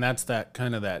Sunday. And that's that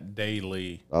kind of that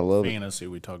daily fantasy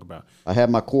we talk about. I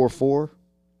have my core 4.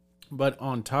 But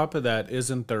on top of that,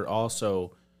 isn't there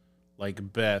also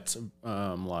like bets,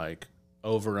 like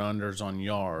over-unders on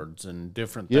yards and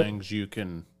different things you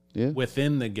can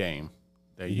within the game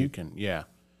that you can,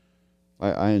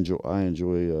 I enjoy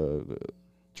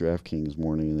DraftKings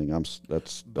more than anything.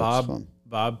 That's fun.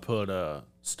 Bob put a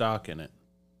stock in it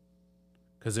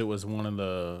because it was one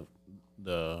of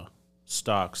the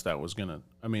stocks that was gonna.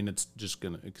 I mean, it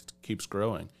keeps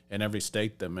growing, and every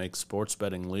state that makes sports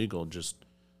betting legal just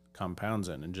compounds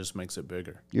it and just makes it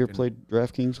bigger. You ever played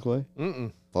DraftKings, Clay?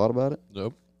 Thought about it?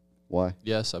 Nope. Why?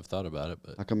 Yes, I've thought about it,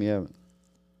 but how come you haven't?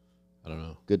 I don't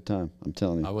know. Good time, I'm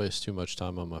telling you. I waste too much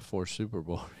time on my 4 Super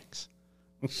Bowl rings.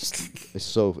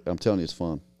 I'm telling you, it's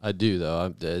fun. I do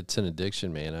though. It's an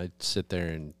addiction, man. I sit there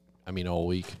and all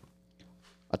week.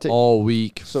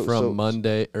 From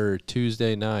Monday or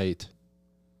Tuesday night.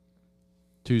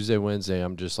 Tuesday, Wednesday,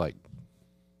 I'm just like.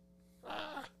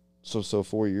 So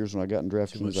 4 years when I got in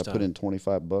DraftKings, I put in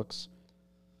 $25.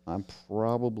 I'm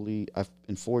probably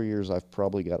in 4 years I've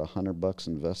probably got $100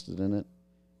 invested in it.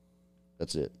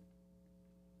 That's it.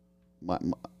 That's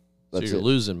so you're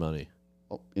losing money.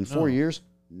 In 4 years?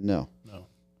 No.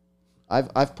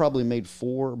 I've probably made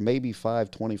 4, maybe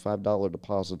 5 $25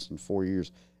 deposits in 4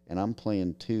 years, and I'm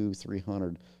playing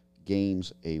 200-300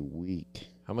 games a week.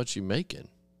 How much you making?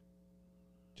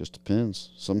 Just depends.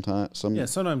 Sometimes some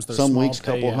weeks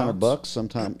couple $100,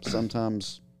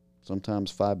 sometimes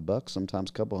 $5,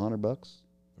 sometimes couple $100.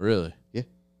 Really? Yeah.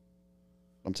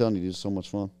 I'm telling you, it's so much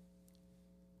fun.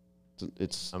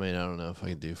 It's. I mean, I don't know if I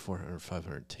can do 400,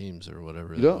 500 teams or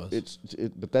whatever.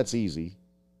 But that's easy.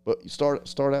 But you start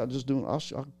out just doing. I'll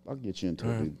get you into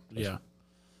it, dude. Yeah.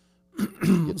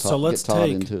 So let's get Todd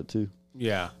into it too.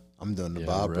 Yeah. I'm doing the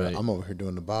Bob route. I'm over here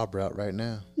doing the Bob route right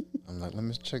now. I'm like, let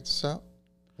me check this out.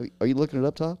 Are you looking it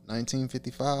up, Todd?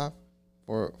 1955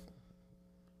 for.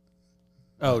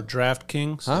 Oh,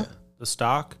 DraftKings? Huh? The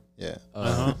stock? Yeah.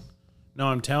 No,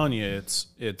 I'm telling you,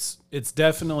 it's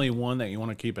definitely one that you want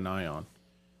to keep an eye on.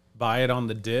 Buy it on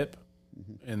the dip,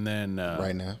 and then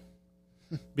right now.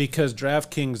 because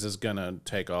DraftKings is going to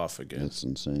take off again. It's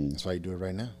insane. That's why you do it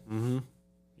right now. Mm-hmm.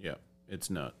 Yeah, it's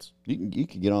nuts. You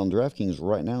could get on DraftKings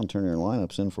right now and turn your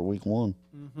lineups in for week 1.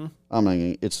 Mm-hmm. I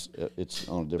mean, it's on a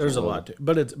different. There's a level. lot to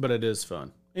but it is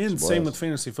fun. And It's a same blast. with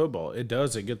fantasy football. It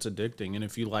gets addicting. And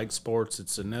if you like sports,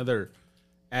 it's another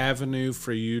avenue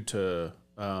for you to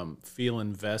feel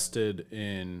invested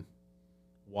in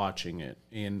watching it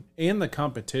and the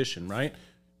competition, right?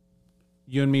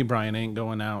 You and me, Brian, ain't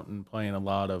going out and playing a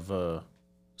lot of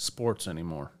sports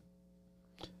anymore.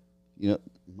 You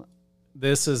know,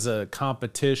 This is a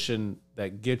competition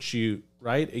that gets you,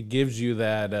 right? It gives you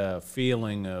that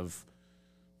feeling of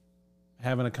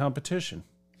having a competition.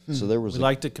 so there was We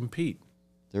like to compete.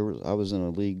 I was in a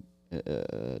league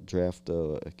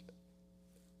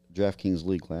DraftKings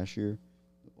league last year.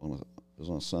 It was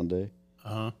on a Sunday.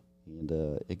 Uh-huh. And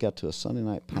it got to a Sunday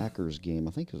night Packers game.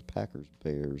 I think it was Packers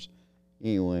Bears.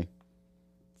 Anyway,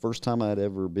 first time I'd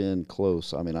ever been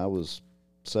close. I mean, I was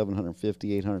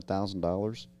 $750,000,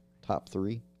 $800,000, top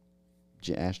 3.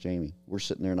 Ask Jamie. We're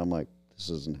sitting there, and I'm like, this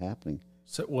isn't happening.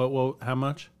 So, well, how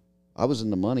much? I was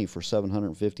in the money for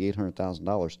 $750,000,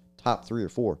 $800,000, top 3 or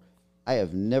 4. I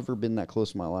have never been that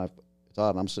close in my life. It's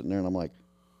odd. I'm sitting there, and I'm like,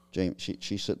 Jamie.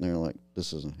 She's sitting there, like,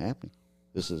 this isn't happening.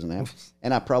 This isn't happening.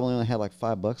 And I probably only had like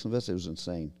 $5 invested. It was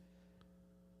insane.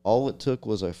 All it took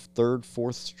was a third,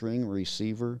 fourth string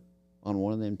receiver on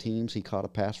one of them teams. He caught a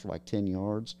pass for like 10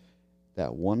 yards.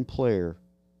 That one player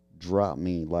dropped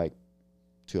me like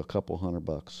to a couple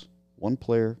 $100. One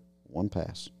player, one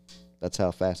pass. That's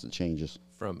how fast it changes.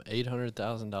 From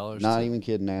 $800,000. Not even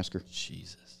kidding, Asker.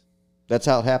 Jesus. That's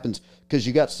how it happens. Because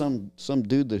you got some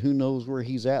dude that who knows where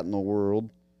he's at in the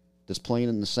world that's playing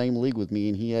in the same league with me,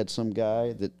 and he had some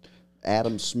guy that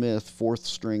Adam Smith, fourth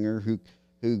stringer,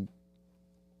 who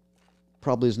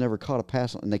probably has never caught a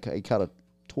pass, and he caught a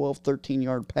 12,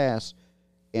 13-yard pass,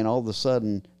 and all of a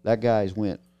sudden that guy's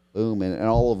went boom, and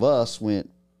all of us went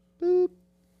boop.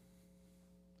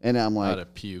 And I'm like, I'd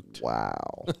have puked.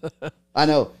 wow. I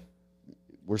know.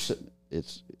 We're sitting.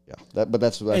 It's but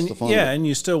that's the fun. Yeah, and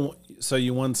you still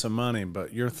you won some money,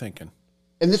 but you're thinking.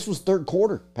 And this was third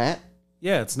quarter, Pat.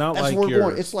 Yeah, it's not That's like where we're you're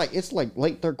going. It's like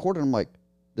late third quarter. And I'm like,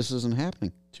 this isn't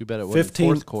happening. Too bad it wasn't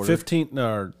fourth quarter. 15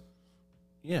 more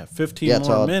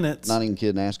Todd, minutes. Not even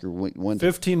kidding. Ask her when.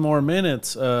 15 more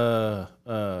minutes. It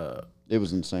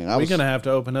was insane. We're gonna have to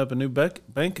open up a new bank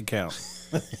account.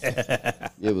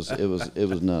 It was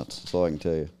nuts. That's all I can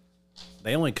tell you.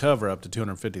 They only cover up to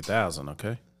 250,000.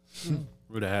 Okay,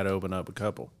 would have had to open up a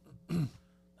couple.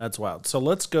 That's wild. So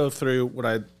let's go through what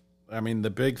I mean, the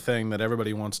big thing that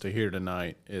everybody wants to hear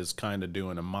tonight is kind of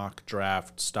doing a mock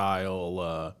draft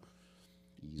style.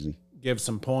 Easy. Give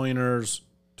some pointers.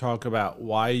 Talk about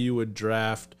why you would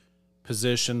draft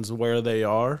positions where they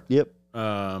are. Yep.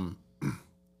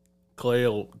 Clay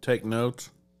will take notes.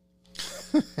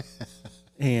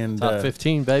 And Top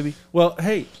 15, baby. well,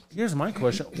 hey, here's my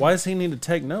question: why does he need to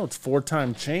take notes?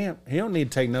 4-time champ. He don't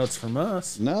need to take notes from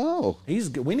us. No. We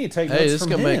need to take Hey, notes this is from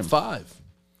going him. to make 5.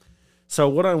 So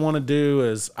what I want to do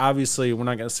is, obviously, we're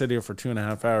not going to sit here for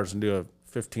 2.5 hours and do a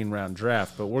 15-round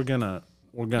draft, but we're gonna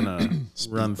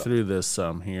run through this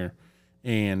some here,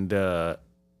 and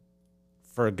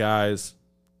for guys.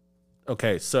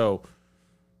 Okay, so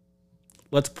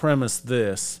let's premise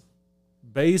this.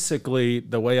 Basically,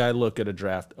 the way I look at a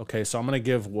draft. Okay, so I'm going to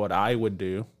give what I would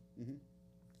do,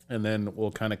 and then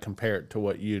we'll kind of compare it to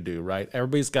what you do. Right?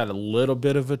 Everybody's got a little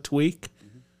bit of a tweak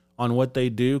on what they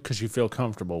do because you feel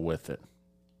comfortable with it.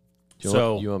 You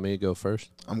want me to go first?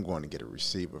 I'm going to get a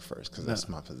receiver first because that's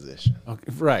my position.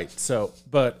 Okay, right. So,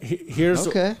 but here's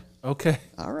Okay. Okay.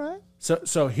 All right.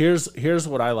 So here's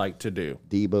what I like to do.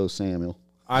 Debo Samuel.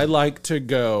 I like to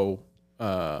go.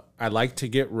 I like to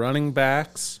get running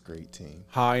backs Great team.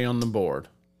 high on the board.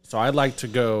 So I'd like to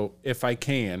go if I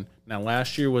can. Now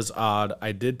last year was odd.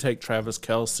 I did take Travis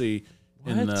Kelce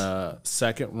in the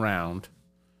second round,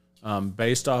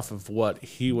 based off of what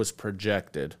he was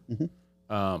projected.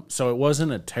 So it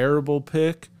wasn't a terrible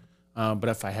pick, but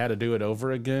if I had to do it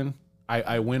over again,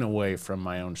 I went away from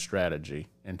my own strategy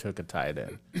and took a tight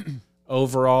end.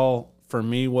 Overall, for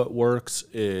me, what works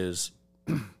is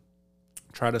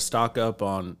try to stock up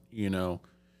on,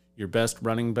 your best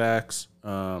running backs.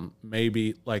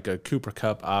 Maybe like a Cooper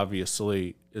Kupp,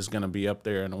 obviously, is going to be up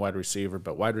there in a wide receiver,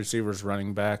 but wide receivers,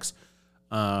 running backs.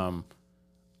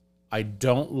 I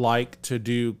don't like to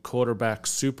do quarterbacks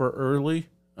super early.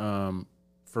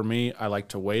 For me, I like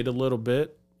to wait a little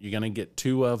bit. You're going to get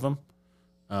 2 of them.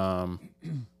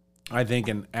 I think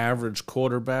an average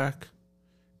quarterback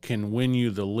can win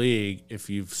you the league if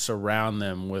you surround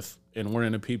them with, and we're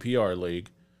in a PPR league,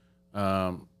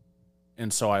 and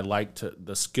And so I like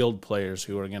the skilled players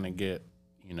who are going to get,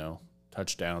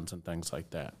 touchdowns and things like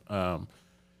that.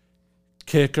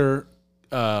 Kicker,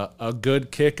 a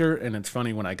good kicker, and it's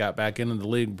funny, when I got back into the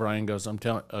league, Brian goes, I'm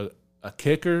telling a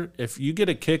kicker, if you get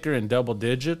a kicker in double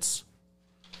digits,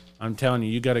 I'm telling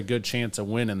you, you got a good chance of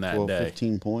winning that 12, day.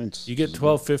 15 points. You get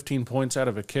 12, 15 points out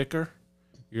of a kicker,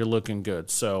 you're looking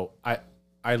good. So but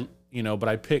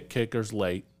I pick kickers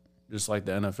late, just like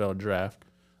the NFL draft.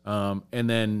 And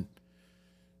then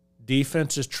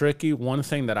defense is tricky. One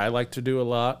thing that I like to do a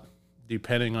lot,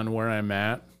 depending on where I'm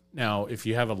at. Now, if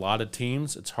you have a lot of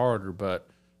teams, it's harder, but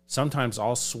sometimes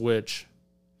I'll switch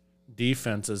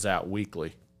defenses out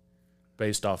weekly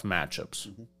based off matchups.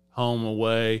 Mm-hmm. Home,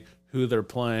 away, who they're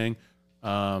playing.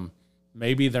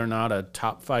 Maybe they're not a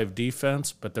top 5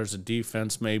 defense, but there's a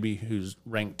defense maybe who's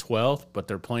ranked 12th, but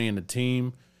they're playing a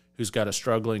team who's got a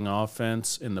struggling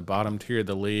offense in the bottom tier of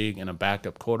the league and a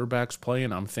backup quarterback's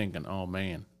playing. I'm thinking, oh,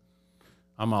 man,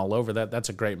 I'm all over that. That's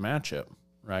a great matchup,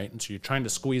 right? And so you're trying to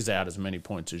squeeze out as many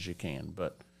points as you can.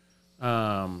 But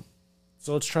so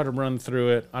let's try to run through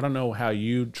it. I don't know how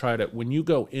you try to – when you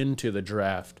go into the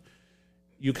draft,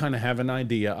 you kind of have an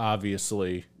idea,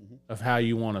 obviously, of how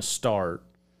you want to start.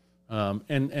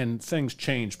 And things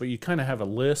change, but you kind of have a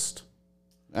list.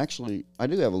 Actually, I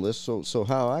do have a list. So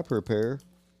how I prepare,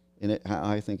 and how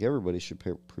I think everybody should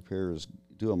prepare, is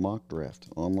do a mock draft,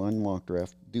 online mock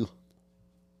draft. Do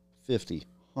 50,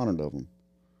 100 of them.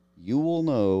 You will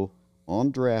know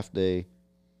on draft day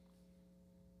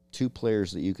 2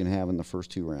 players that you can have in the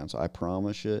first 2 rounds. I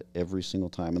promise you, every single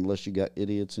time, unless you got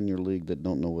idiots in your league that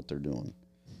don't know what they're doing.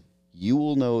 You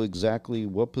will know exactly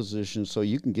what position, so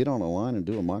you can get on a line and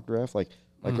do a mock draft. Like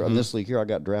on this league here, I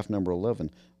got draft number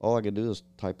 11. All I can do is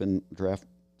type in draft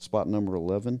spot number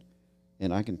 11,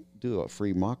 and I can do a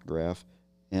free mock draft,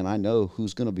 and I know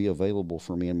who's going to be available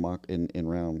for me in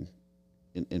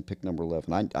pick number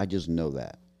 11. I just know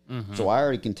that. Mm-hmm. So I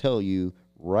already can tell you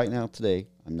right now today,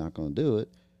 I'm not going to do it,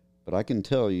 but I can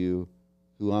tell you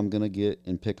who I'm going to get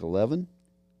in pick 11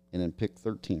 and in pick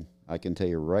 13. I can tell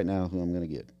you right now who I'm going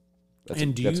to get.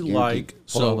 And do you like?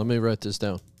 Hold on, let me write this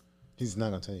down. He's not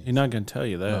going to tell you. He's not going to tell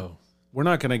you that. No. We're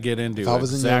not going to get into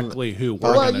exactly who we're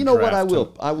going to draft. Well, you know what? I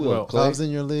will. Well, if I was in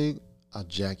your league, I'll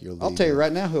jack your league. I'll tell you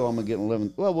right now who I'm going to get in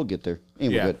 11. Well, we'll get there.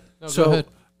 Anyway, yeah. Good. No, so go ahead.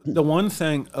 The one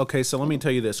thing, okay, so let me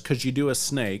tell you this, because you do a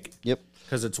snake. Yep.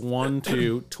 Because it's 1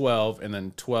 to 12 and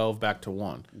then 12 back to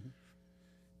 1. Mm-hmm.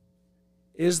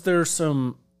 Is there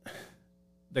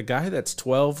the guy that's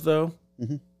 12 though?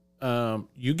 Mm-hmm.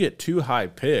 You get 2 high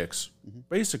picks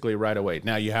basically right away.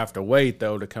 Now you have to wait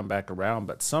though to come back around,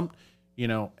 but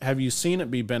have you seen it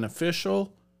be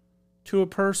beneficial to a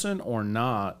person or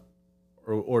not?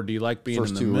 Or do you like being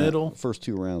in the middle? First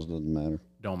 2 rounds doesn't matter.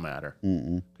 Don't matter.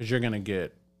 Because you're going to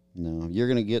get. No, you're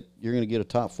going to get a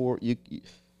top 4.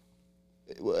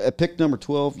 At pick number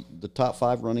 12, the top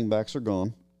 5 running backs are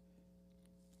gone,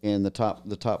 and the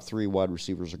top 3 wide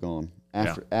receivers are gone.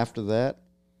 After that,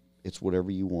 it's whatever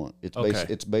you want.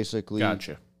 It's basically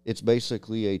gotcha. It's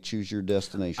basically a choose your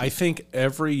destination. I think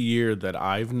every year that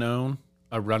I've known,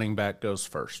 a running back goes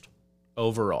first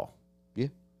overall. Yeah.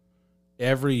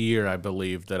 Every year, I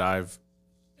believe that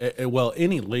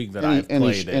any league that I've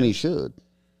played in, and he should.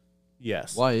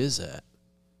 Yes. Why is that?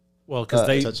 Well, because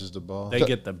they touches the ball. They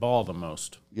get the ball the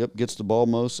most. Yep, gets the ball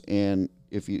most, and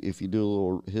if you do a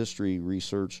little history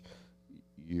research,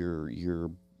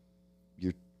 your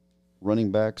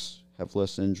running backs have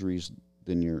less injuries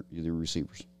than your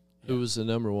receivers. Who was the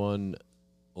number 1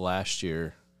 last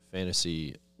year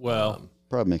fantasy? Well,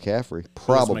 probably McCaffrey.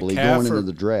 Probably going into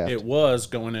the draft. It was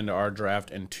going into our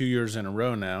draft, and 2 years in a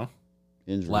row now.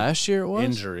 Injury. Last year it was?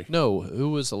 Injury. No,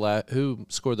 who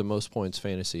scored the most points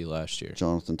fantasy last year?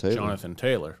 Jonathan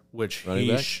Taylor, which running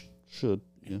he back? Should.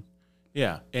 Yeah.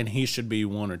 Yeah, and he should be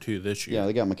 1 or 2 this year. Yeah,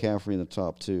 they got McCaffrey in the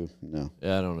top 2. No.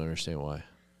 Yeah, I don't understand why.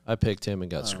 I picked him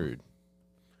and got screwed.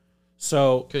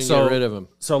 So Couldn't get rid of him.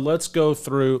 So let's go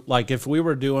through, like if we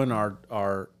were doing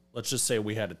our let's just say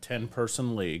we had a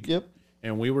 10-person league. Yep.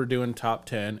 And we were doing top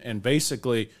 10, and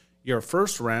basically your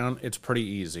first round, it's pretty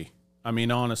easy. I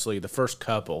mean, honestly, the first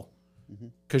couple,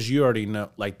 because you already know,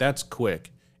 like that's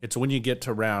quick. It's when you get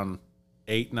to round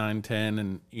 8, 9, 10,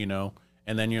 and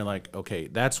and then you're like, okay,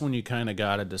 that's when you kind of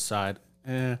got to decide.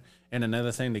 And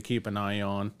another thing to keep an eye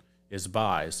on is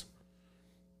buys.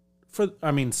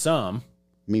 Some.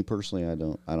 Me personally, I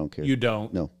don't care. You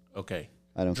don't? No. Okay.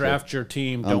 I don't draft care. your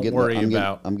team. Don't worry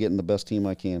about. I'm getting the best team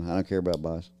I can. I don't care about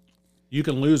buys. You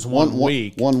can lose one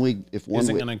week. One week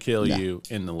isn't going to kill you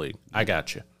in the league. I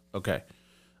got you. Okay.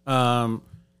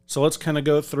 So let's kind of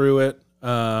go through it.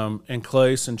 And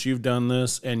Clay, since you've done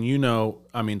this, and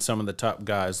some of the top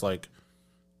guys, like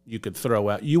you could throw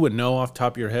out, you would know off the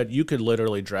top of your head, you could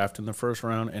literally draft in the first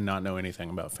round and not know anything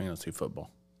about fantasy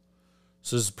football.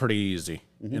 So this is pretty easy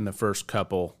in the first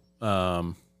couple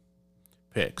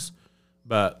picks.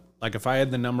 But like if I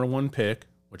had the number 1 pick,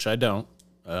 which I don't,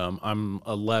 I'm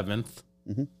 11th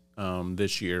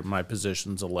this year. My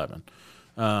position's 11.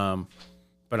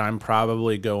 But I'm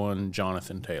probably going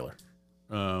Jonathan Taylor.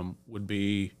 Would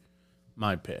be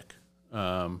my pick.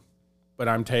 But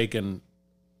I'm taking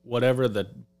whatever the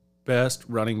best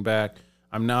running back.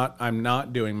 I'm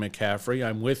not doing McCaffrey.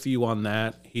 I'm with you on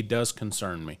that. He does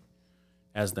concern me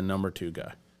as the number 2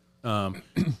 guy.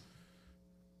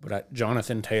 But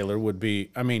Jonathan Taylor would be,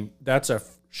 that's a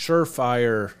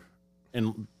surefire,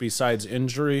 and besides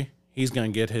injury, he's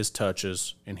going to get his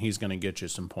touches and he's going to get you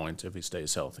some points if he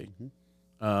stays healthy.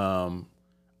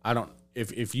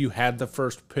 If you had the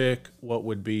first pick, what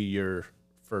would be your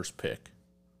first pick?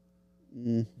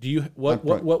 Do you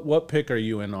what pick are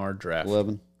you in our draft?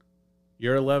 11.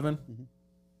 You're 11?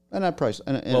 And I price.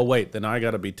 And well, wait, then I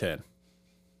got to be 10.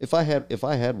 If I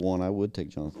had one, I would take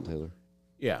Jonathan Taylor.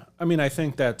 Yeah, I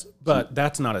think that's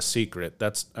not a secret.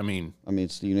 It's the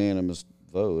unanimous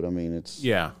vote. It's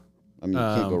yeah. you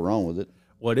can't go wrong with it.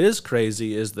 What is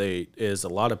crazy is a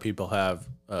lot of people have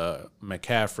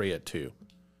McCaffrey at 2.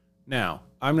 Now,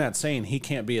 I'm not saying he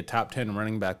can't be a top 10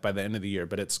 running back by the end of the year,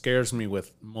 but it scares me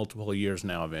with multiple years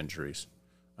now of injuries.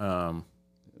 Go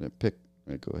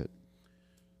ahead.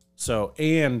 So,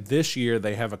 and this year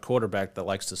they have a quarterback that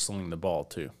likes to sling the ball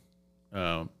too.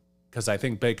 Because I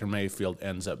think Baker Mayfield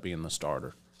ends up being the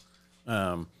starter.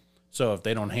 So if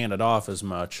they don't hand it off as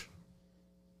much,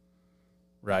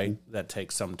 right, that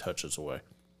takes some touches away.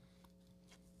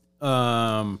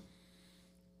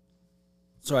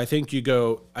 So I think you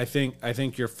go. I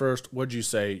think your first. What'd you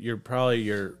say? You're probably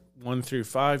your 1 through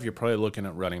 5. You're probably looking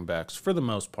at running backs for the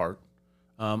most part.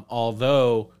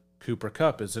 Although Cooper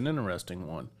Kupp is an interesting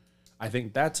one. I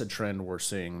think that's a trend we're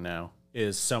seeing now.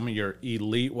 Is some of your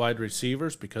elite wide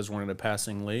receivers, because we're in a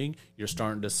passing league, you're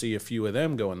starting to see a few of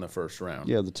them go in the first round.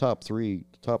 Yeah, the top three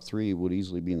would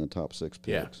easily be in the top 6 picks.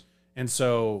 Yeah, and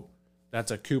so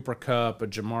that's a Cooper Kupp, a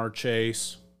Jamar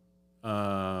Chase,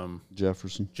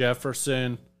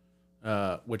 Jefferson,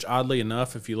 which oddly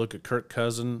enough, if you look at Kirk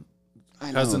Cousins'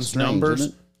 strange,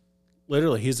 numbers,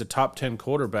 literally he's a top 10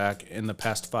 quarterback in the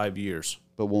past 5 years.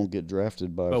 But won't get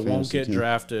drafted by. But won't get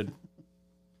drafted.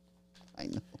 I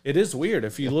know. It is weird.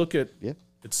 If you look at,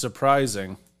 it's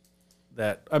surprising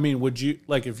that, would you,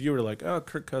 like, if you were like, oh,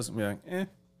 Kirk Cousins, be like,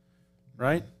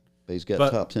 right? But he's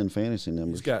got top 10 fantasy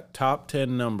numbers. He's got top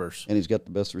 10 numbers. And he's got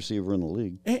the best receiver in the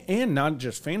league. And not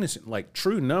just fantasy, like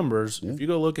true numbers. Yeah. If you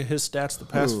go look at his stats the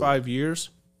past 5 years.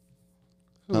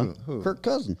 Who? Kirk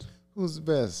Cousins. Who's the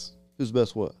best? Who's the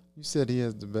best what? You said he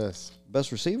has the best.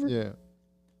 Best receiver? Yeah.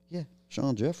 Yeah.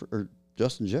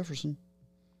 Justin Jefferson.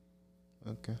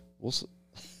 Okay. We'll see.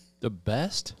 The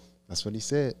best? That's what he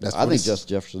said. I think Justin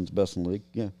Jefferson's best in the league.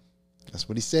 Yeah. That's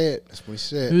what he said.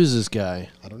 Who's this guy?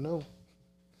 I don't know.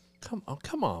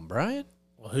 Come on, Brian.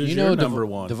 Well, who's your number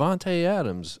one? Devontae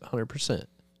Adams, 100%.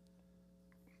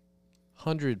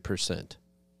 100%.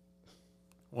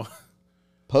 What?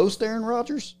 Post Aaron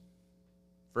Rodgers?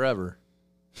 Forever.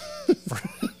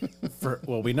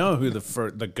 Well, we know who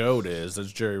the GOAT is.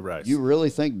 That's Jerry Rice. You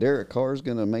really think Derek Carr's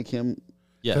going to make him?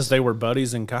 Yes. Because they were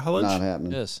buddies in college? Not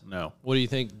happening. Yes. No. What do you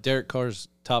think? Derek Carr's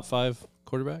top 5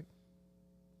 quarterback?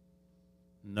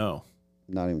 No.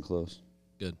 Not even close.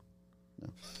 Good. No.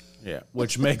 Yeah,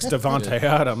 which makes Devontae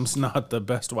Adams not the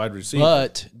best wide receiver.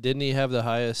 But didn't he have the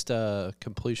highest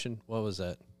completion? What was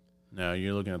that? No,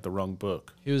 you're looking at the wrong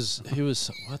book. He was.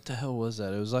 What the hell was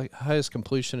that? It was like highest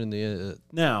completion in the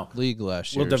league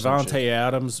last year. Will Devontae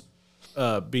Adams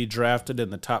be drafted in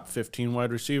the top 15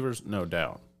 wide receivers? No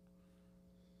doubt.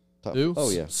 Who? Oh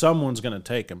yeah, someone's going to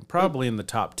take him. Probably in the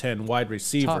top 10 wide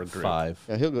receiver top group. 5.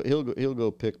 Yeah, he'll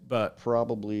go pick, but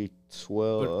probably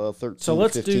 12, 13.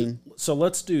 So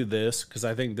let's do this because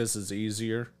I think this is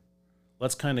easier.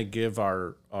 Let's kind of give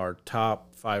our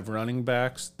top 5 running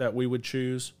backs that we would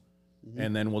choose,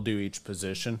 and then we'll do each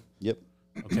position. Yep.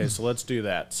 Okay, so let's do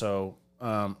that. So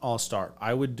I'll start.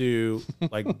 I would do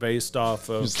like based off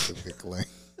of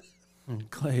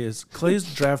Clay's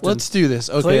drafting. Let's do this.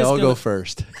 Okay, I'll go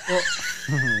first. Well,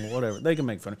 whatever. They can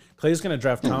make fun of me. Clay's going to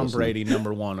draft Tom Brady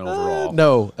number 1 overall.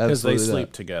 No, because they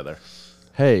sleep together.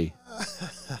 Hey,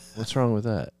 what's wrong with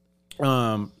that?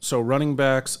 So running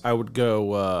backs, I would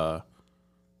go.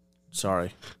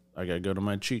 Sorry, I got to go to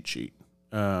my cheat sheet.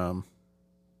 I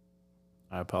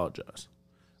apologize,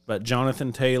 but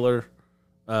Jonathan Taylor,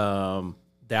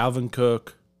 Dalvin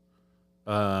Cook,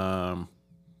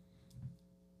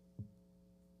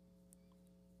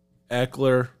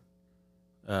 Eckler,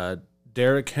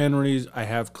 Derrick Henry. I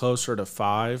have closer to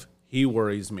 5. He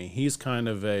worries me. He's kind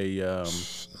of a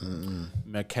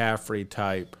McCaffrey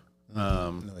type.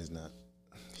 No, he's not.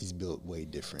 He's built way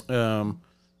different.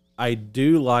 I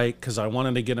do like, because I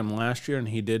wanted to get him last year, and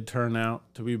he did turn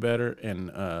out to be better, and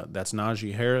that's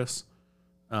Najee Harris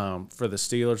for the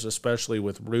Steelers, especially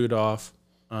with Rudolph,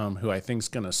 who I think is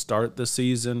going to start the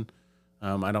season.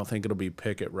 I don't think it'll be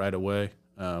Pickett right away.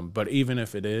 But even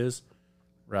if it is,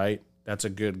 right, that's a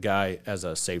good guy as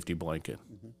a safety blanket.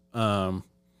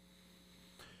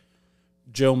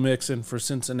 Joe Mixon for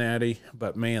Cincinnati,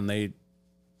 but, man, they,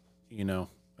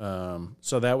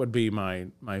 so that would be my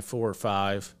 4 or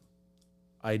 5.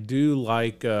 I do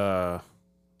like some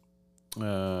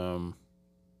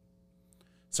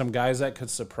guys that could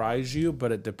surprise you,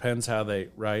 but it depends how they,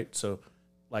 right? So,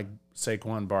 like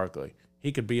Saquon Barkley.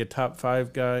 He could be a top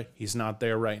 5 guy. He's not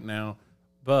there right now.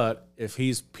 But if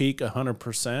he's peak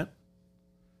 100%,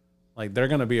 like, they're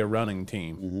going to be a running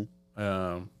team.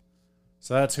 So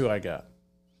that's who I got.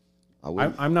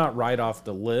 I'm not right off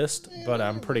the list, but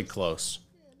I'm pretty close.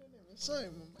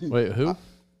 Wait, who?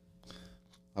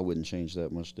 I wouldn't change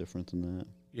that much different than that.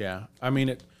 Yeah. I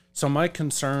mean, so my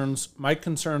concerns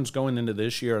going into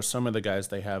this year are some of the guys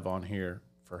they have on here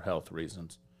for health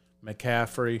reasons.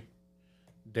 McCaffrey,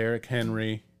 Derrick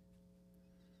Henry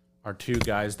are 2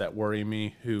 guys that worry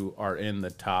me who are in the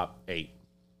top 8.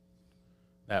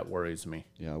 That worries me.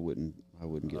 Yeah, I wouldn't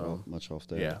get much off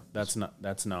that. Yeah, that's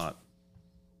not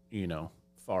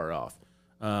far off.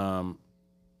 And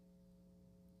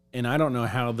I don't know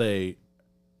how they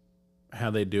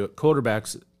do it.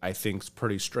 Quarterbacks, I think, is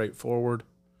pretty straightforward.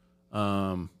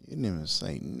 You didn't even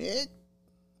say Nick.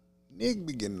 Nick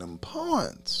be getting them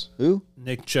points. Who?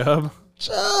 Nick Chubb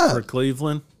for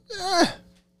Cleveland. Yeah.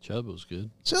 Chubb was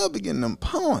good. Chubb be getting them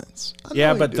points.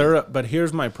 Yeah, but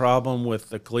here's my problem with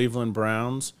the Cleveland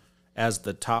Browns as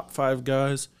the top 5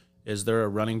 guys is they're a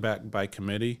running back by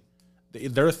committee.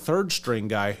 Their 3rd string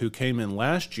guy who came in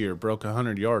last year broke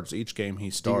 100 yards each game he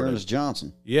started. Dearness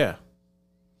Johnson. Yeah.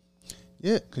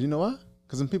 Yeah, because you know why?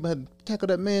 Because some people had to tackle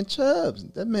that man Chubb.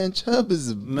 That man Chubb is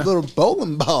a little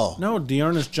bowling ball. No,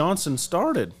 Dearness Johnson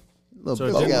started, so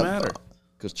it didn't matter.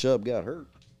 Because Chubb got hurt.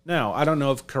 Now, I don't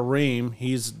know if Kareem,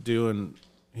 he's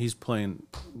playing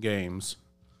games.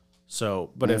 So,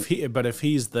 but if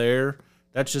he's there,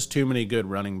 that's just too many good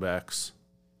running backs.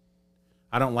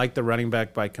 I don't like the running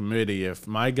back by committee. If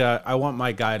I want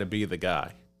my guy to be the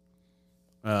guy.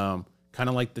 Kind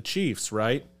of like the Chiefs,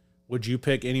 right? Would you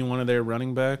pick any one of their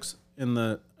running backs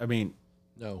no,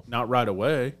 not right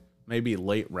away. Maybe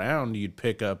late round you'd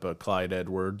pick up a Clyde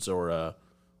Edwards or a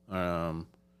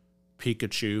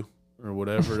Pikachu or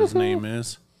whatever his name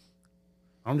is.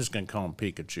 I'm just going to call him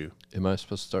Pikachu. Am I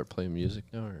supposed to start playing music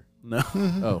now? Or?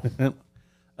 No.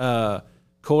 Oh.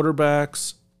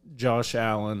 Quarterbacks, Josh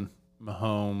Allen,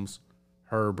 Mahomes,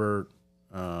 Herbert.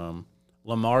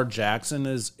 Lamar Jackson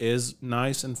is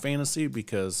nice in fantasy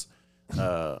because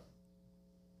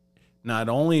not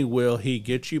only will he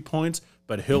get you points,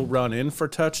 but he'll run in for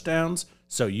touchdowns,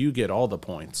 so you get all the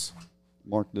points.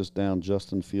 Mark this down.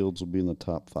 Justin Fields will be in the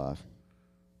top 5.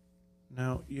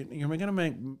 Now, you're going to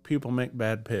make people make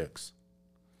bad picks.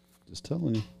 Just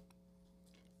telling you.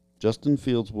 Justin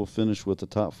Fields will finish with the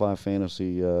top 5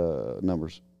 fantasy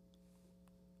numbers.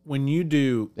 When you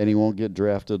do... And he won't get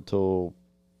drafted till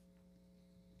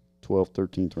 12th,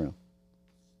 13th round.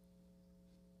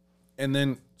 And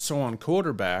then, so on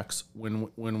quarterbacks,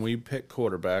 when we pick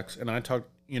quarterbacks, and I talk,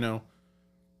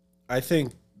 I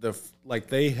think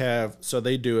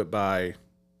they do it by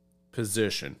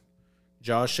position.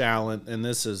 Josh Allen, and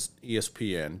this is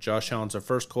ESPN. Josh Allen's the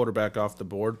first quarterback off the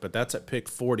board, but that's at pick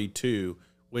 42,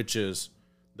 which is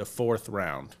the 4th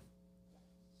round.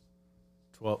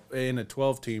 12 in a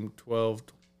 12-team, 12.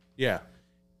 Yeah.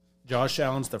 Josh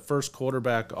Allen's the first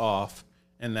quarterback off,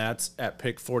 and that's at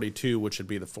pick 42, which would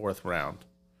be the 4th round.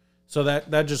 So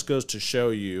that just goes to show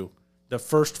you the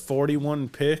first 41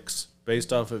 picks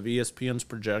based off of ESPN's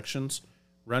projections,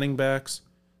 running backs,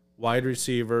 wide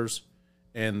receivers,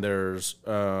 and there's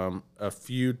a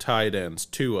few tight ends,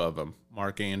 2 of them,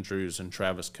 Mark Andrews and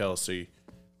Travis Kelce,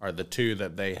 are the 2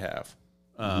 that they have.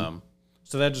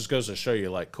 So that just goes to show you,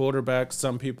 like, quarterbacks,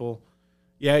 some people,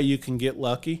 yeah, you can get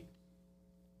lucky.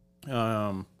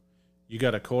 You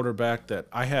got a quarterback that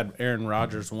I had Aaron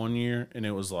Rodgers one year, and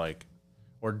it was like,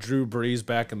 or Drew Brees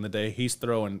back in the day, he's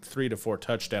throwing 3 to 4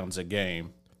 touchdowns a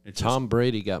game. Tom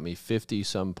Brady got me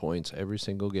 50-some points every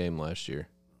single game last year.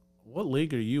 What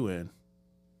league are you in?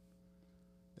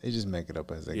 They just make it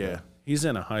up as they Yeah, go. he's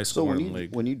in a high So scoring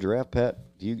league. when you draft, Pat,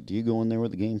 do you go in there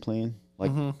with a game plan?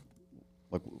 Like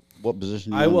what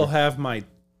position? I will have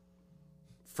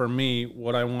for me,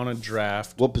 what I want to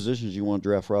draft. What positions you want to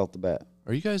draft right off the bat?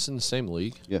 Are you guys in the same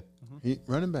league? Yeah.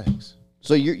 Running backs.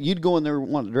 So you'd go in there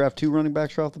wanting to draft 2 running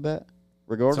backs right off the bat,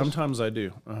 regardless. Sometimes I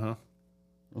do.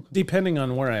 Depending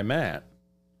on where I'm at.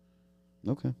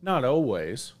 Okay. Not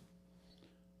always.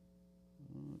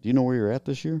 Do you know where you're at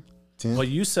this year? 10. Well,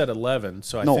 you said 11,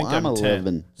 so I No, think I'm I'm 10.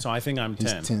 11. So I think I'm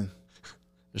He's 10. 10.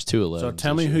 There's 2 11s. So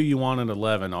tell me who you want at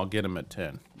 11. I'll get him at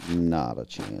 10. Not a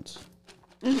chance.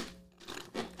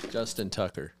 Justin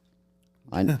Tucker.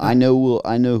 I know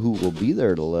who will be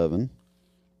there at 11.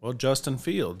 Well, Justin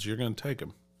Fields, you're going to take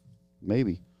him.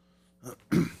 Maybe.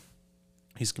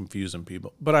 He's confusing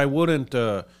people. But I wouldn't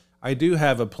I do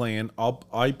have a plan.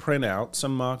 I print out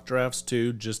some mock drafts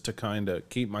too, just to kind of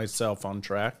keep myself on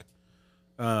track.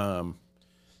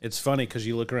 It's funny because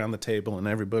you look around the table and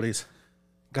everybody's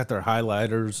got their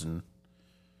highlighters, and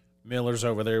Miller's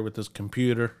over there with his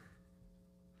computer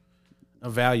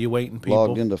evaluating people.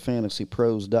 Logged into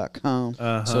fantasypros.com.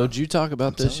 So did you talk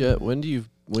about this yet? When do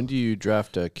you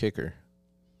draft a kicker?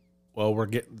 Well,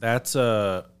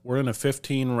 we're in a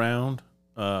 15 round.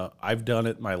 I've done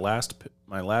it my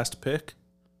last pick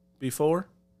before.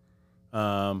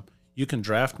 You can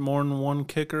draft more than one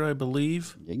kicker, I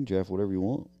believe, You can draft whatever you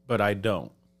want. but I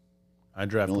don't. I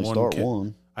draft You only one. start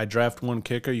one. I draft one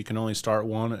kicker. You can only start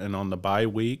one, and on the bye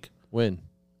week, When?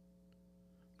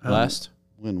 Um,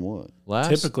 Win what? Last?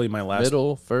 typically my last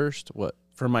Middle? First? What?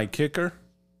 for my kicker,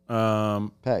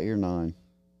 Pat, you're 9.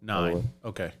 9.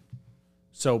 Okay,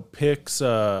 so picks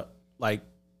like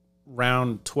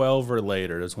round 12 or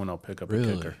later is when I'll pick up a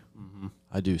Really? kicker.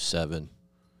 I do 7.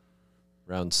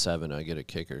 Round 7, I get a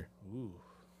kicker.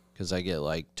 Because I get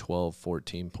like 12,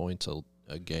 14 points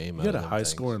a game. You had a high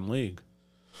scoring league.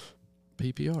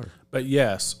 PPR. But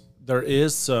yes, there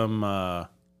is some.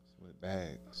 With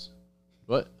bags.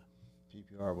 What?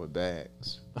 PPR with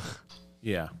bags.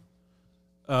 Yeah.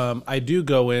 I do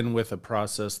go in with a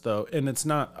process, though, and it's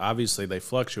not, obviously, they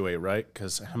fluctuate, right?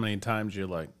 Because how many times you're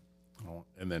like, oh,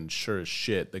 and then sure as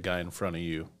shit, the guy in front of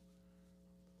you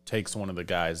takes one of the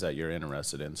guys that you're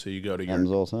interested in. So you go to Happens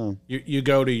all the time. you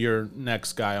go to your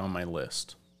next guy on my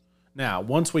list. Now,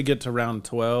 once we get to round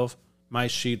 12, my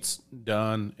sheet's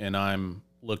done, and I'm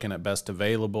looking at best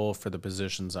available for the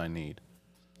positions I need.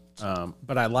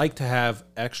 But I like to have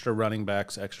extra running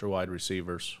backs, extra wide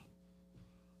receivers,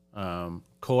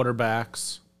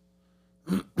 quarterbacks.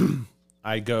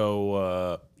 I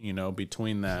go,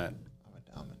 between that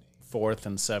 4th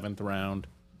and 7th round.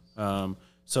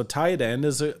 So tight end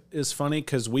is funny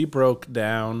because we broke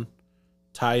down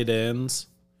tight ends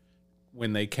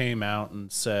when they came out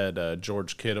and said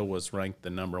George Kittle was ranked the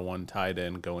number 1 tight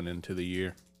end going into the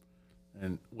year,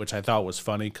 and which I thought was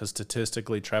funny because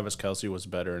statistically Travis Kelce was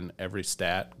better in every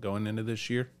stat going into this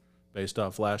year based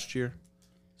off last year.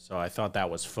 So I thought that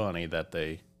was funny that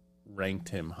they ranked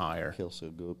him higher, Kelsey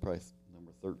will go probably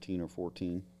number 13 or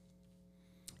 14.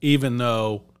 even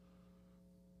though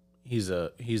he's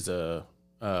a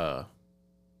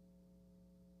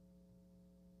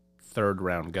 3rd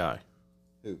round guy.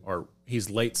 Who? Or he's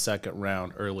late 2nd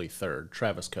round, early 3rd.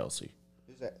 Travis Kelce,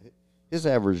 His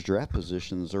average draft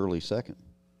position is early 2nd.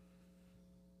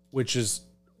 which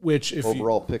if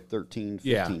Overall pick 13,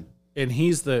 15. yeah,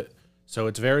 and so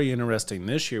it's very interesting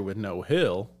this year with no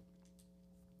Hill.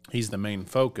 He's the main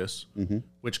focus,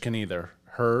 which can either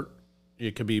hurt,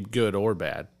 it could be good or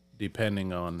bad,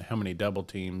 depending on how many double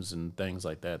teams and things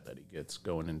like that he gets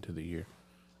going into the year.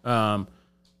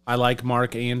 I like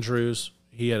Mark Andrews.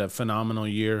 He had a phenomenal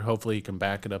year. Hopefully he can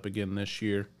back it up again this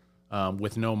year.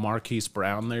 With no Marquise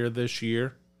Brown there this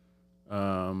year,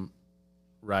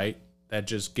 right? That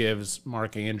just gives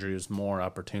Mark Andrews more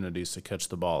opportunities to catch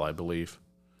the ball, I believe.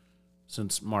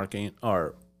 Since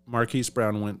Marquise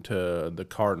Brown went to the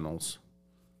Cardinals.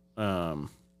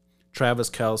 Travis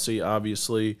Kelce,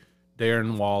 obviously.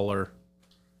 Darren Waller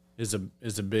is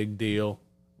a big deal.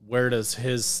 Where does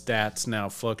his stats now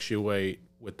fluctuate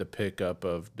with the pickup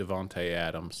of Devontae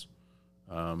Adams?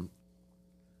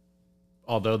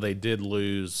 Although they did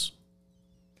lose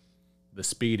the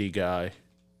speedy guy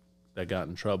that got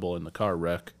in trouble in the car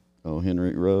wreck,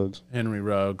 Henry Ruggs.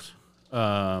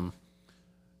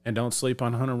 And don't sleep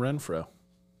on Hunter Renfrow.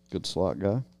 Good slot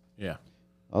guy. Yeah.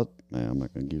 I'm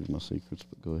not going to give you my secrets,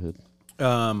 but go ahead.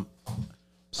 Um,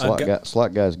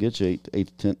 Slot guys get you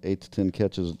 8 to 10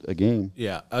 catches a game.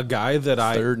 yeah, a guy that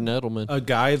Third and Edelman. a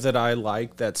guy that I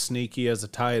like that's sneaky as a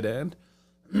tight end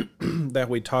that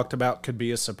we talked about could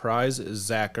be a surprise is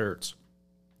Zach Ertz.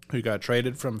 who got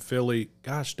traded from Philly.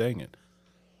 Gosh dang it.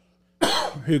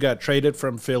 Who got traded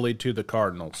from Philly to the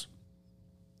Cardinals.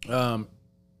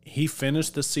 He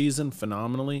finished the season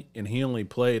phenomenally, and he only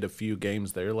played a few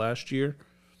games there last year.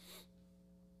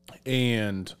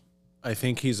 And I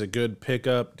think he's a good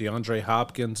pickup. DeAndre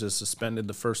Hopkins is suspended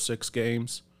the first 6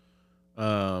 games.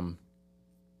 So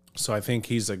I think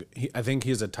he's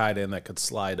a tight end that could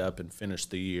slide up and finish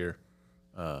the year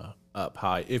up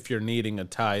high. If you're needing a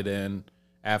tight end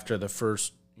after the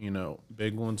first,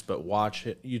 big ones, but watch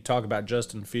it. You talk about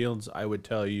Justin Fields, I would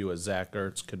tell you a Zach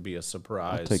Ertz could be a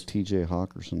surprise. I'll take T.J.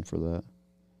 Hawkinson for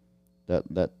that.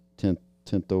 That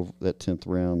 10th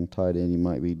round tight end you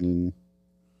might be needing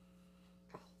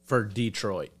for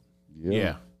Detroit.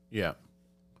 Yeah.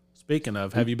 Speaking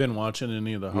of, have you been watching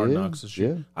any of the Hard Knocks this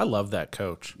year? Yeah. I love that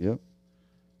coach. Yep.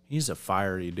 He's a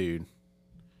fiery dude.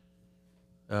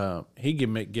 He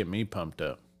can get me pumped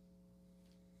up.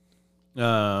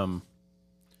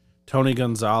 Tony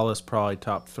Gonzalez probably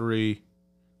top 3.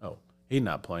 Oh, he's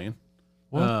not playing.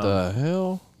 What the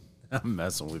hell? I'm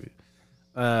messing with you.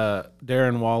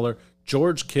 Darren Waller.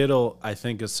 George Kittle, I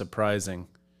think, is surprising.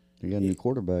 You got a new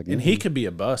quarterback. And he could be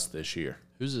a bust this year.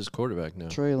 Who's his quarterback now?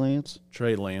 Trey Lance.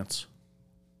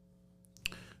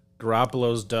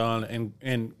 Garoppolo's done,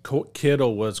 and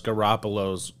Kittle was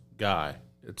Garoppolo's guy.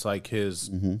 It's like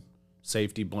his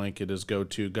safety blanket, his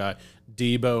go-to guy.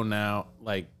 Debo now,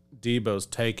 Debo's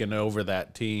taken over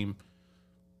that team.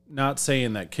 Not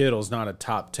saying that Kittle's not a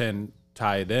top 10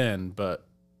 tight end, but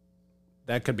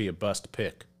that could be a bust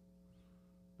pick.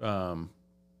 That's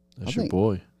your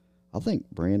boy. I think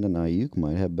Brandon Ayuk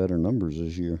might have better numbers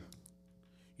this year.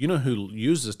 You know who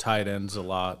uses tight ends a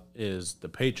lot is the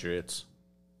Patriots.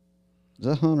 Is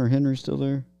that Hunter Henry still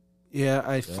there? Yeah,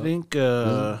 I think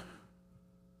Hunter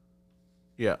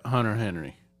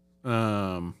Henry.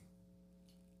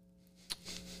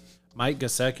 Mike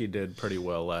Gesicki did pretty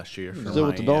well last year for Miami.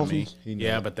 With the Dolphins?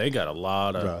 Yeah, but they got a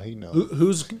lot of. Bro, he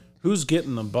knows. Who's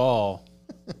getting the ball?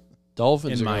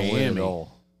 Dolphins in are going to win it Miami.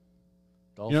 all.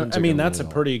 That's a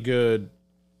pretty good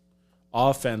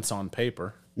offense on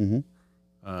paper. Mm-hmm.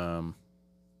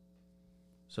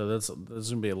 So there's going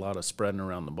to be a lot of spreading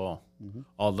around the ball. Mm-hmm.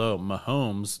 Although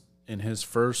Mahomes,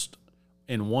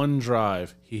 in one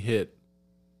drive, it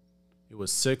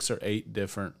was 6 or 8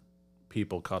 different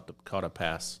people caught a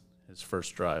pass his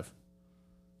first drive.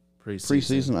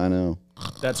 Preseason, I know.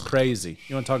 That's crazy.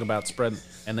 You want to talk about spreading,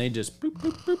 and they just boop,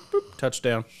 boop, boop, boop,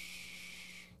 touchdown.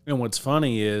 And what's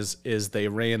funny is they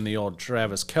ran the old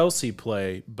Travis Kelce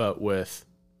play, but with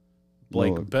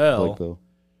Blake Bell.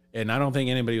 And I don't think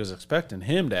anybody was expecting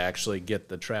him to actually get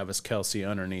the Travis Kelce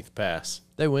underneath pass.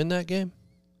 They win that game?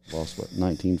 Lost,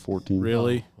 19-14?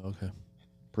 Really? Oh, okay.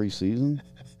 Preseason?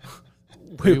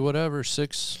 Whatever,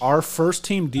 6. Our first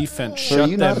team defense So shut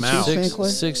you not them a out. Chiefs fan, Clay?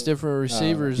 6 different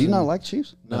receivers. Do you not like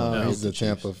Chiefs? No, he's a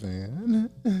Tampa fan.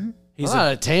 He's I'm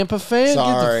not a Tampa fan.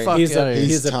 Sorry. Get the fuck he's out of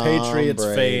here. a Tom Patriots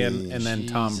Brady. fan, and then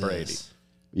Tom Brady.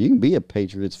 You can be a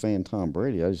Patriots fan, Tom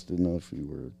Brady. I just didn't know if you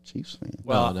were a Chiefs fan.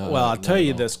 Well, No, I'll tell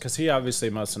you no. this because he obviously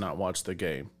must have not watched the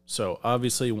game. So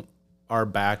obviously, our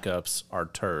backups are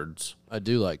turds. I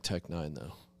do like Tech 9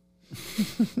 though.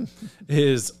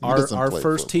 Our doesn't play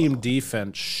first team football.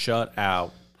 defense shut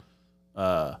out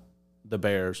the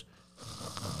Bears,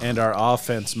 and our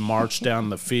offense marched down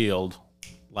the field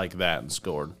like that and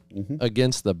scored.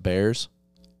 Against the Bears.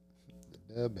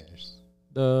 The Bears.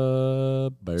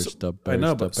 The Bears. The Bears. I know,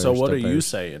 the but so Bears, what the are you Bears.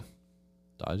 saying?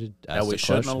 I just That asked we the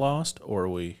shouldn't question. have lost, or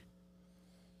we?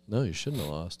 No, you shouldn't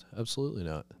have lost. Absolutely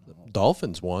not. The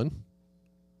Dolphins won.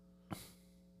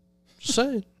 Just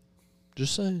saying.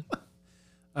 Just saying.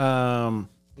 Well,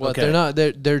 Okay. they're not.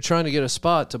 They're trying to get a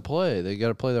spot to play. They got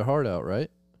to play their heart out,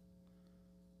 right?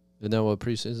 Isn't that what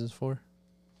preseason's for,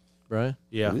 Brian?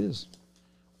 Yeah, It is.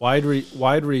 wide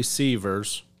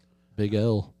receivers. Big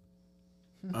L.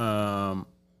 I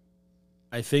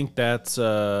think that's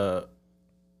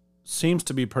seems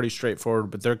to be pretty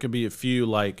straightforward, but there could be a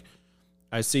few.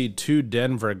 I see 2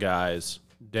 Denver guys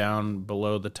down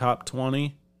below the top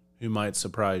 20 who might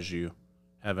surprise you,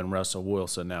 having Russell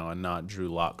Wilson now and not Drew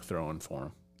Lock throwing for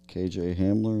him. KJ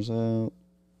Hamler's out.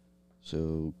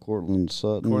 So Cortland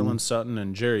Sutton.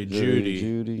 And Jerry Jerry Jeudy.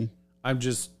 Judy.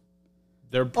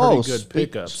 They're pretty good Speaking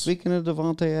pickups. of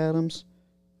Devontae Adams,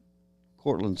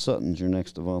 Cortland Sutton's your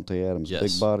next Devontae Adams. Yes.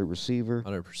 Big body receiver.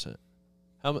 100%.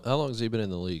 How long has he been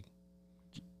in the league?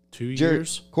 2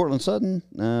 years. Cortland Sutton,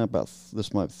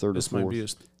 this might be third This or fourth. might be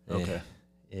his. Okay.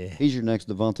 Yeah. He's your next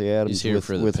Devontae Adams He's here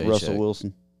for the with Russell paycheck.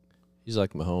 Wilson. He's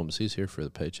like Mahomes. He's here for the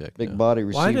paycheck. Big now. body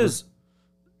receiver. Why does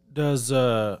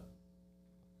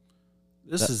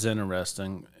This is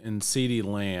interesting. In CeeDee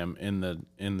Lamb in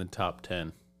the top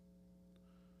 10.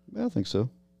 Yeah, I think so.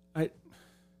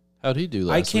 How'd he do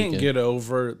last I can't weekend? get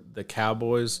over the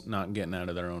Cowboys not getting out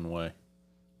of their own way.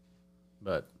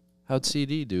 But How'd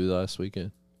CD do last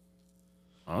weekend?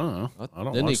 I don't know. I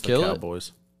don't Didn't he watch the kill it?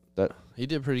 Cowboys. He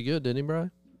did pretty good, didn't he, Brian?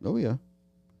 Oh yeah,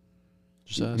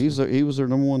 Just asking. he was their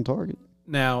number one target.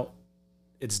 Now,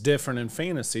 it's different in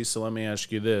fantasy, so let me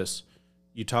ask you this.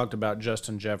 You talked about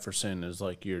Justin Jefferson as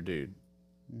like your dude.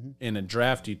 Mm-hmm. In a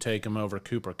draft, you take him over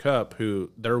Cooper Kupp, who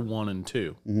they're 1 and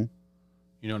 2. Mm-hmm.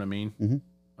 You know what I mean? Mm-hmm.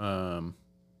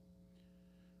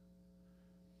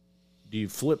 Do you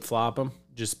flip flop them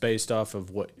just based off of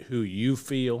who you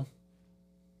feel?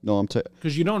 No,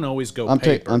 Because you don't always go I'm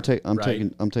paper. I'm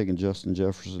taking Justin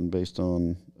Jefferson based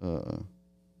on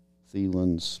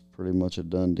Thielen's pretty much a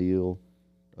done deal.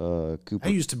 Cooper, I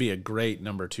used to be a great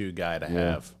number 2 guy to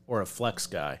have, or a flex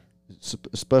guy.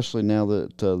 especially now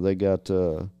that they got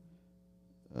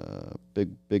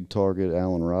big target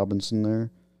Allen Robinson there.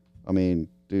 I mean,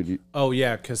 dude. Oh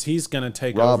yeah, because he's going to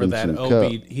take Robinson, over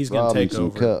that Kupp. OB. He's going to take Robinson,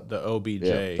 over Kupp. the OBJ.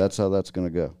 Yeah, that's how that's going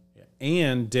to go.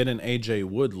 And didn't AJ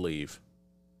Wood leave?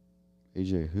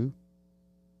 AJ who?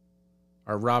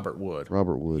 Or Robert Wood.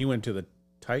 Robert Wood. He went to the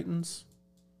Titans,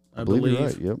 I believe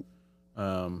believe. you're right.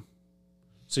 Yep.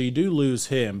 So you do lose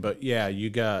him, but yeah, you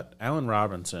got Allen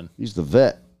Robinson. He's the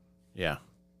vet. Yeah.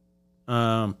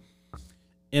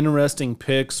 Interesting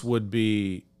picks would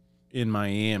be in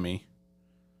Miami.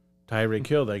 Tyreek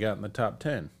Hill, they got in the top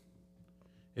 10.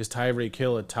 Is Tyreek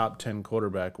Hill a top 10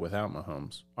 quarterback without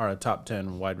Mahomes? Or a top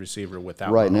 10 wide receiver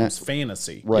without Right Mahomes? now-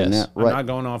 Fantasy. Right Yes. now, I'm not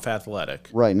going off athletic.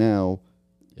 right now,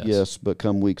 Yes. yes, but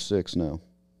come week 6, no.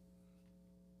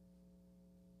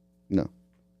 No.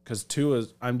 Because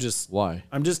Tua's, Why?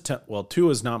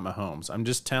 Tua's not Mahomes. I'm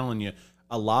just telling you,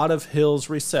 a lot of Hill's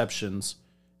receptions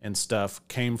and stuff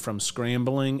came from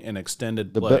scrambling and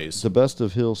extended plays. The best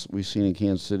of Hills we've seen in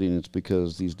Kansas City, and it's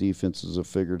because these defenses have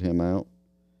figured him out.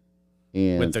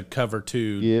 And with the cover 2.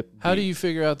 yep, How do you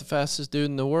figure out the fastest dude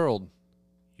in the world?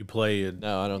 You play it.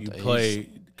 No, I don't You think play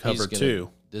cover 2.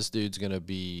 This dude's gonna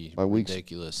be By week-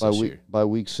 ridiculous by this week year. by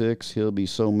week 6, he'll be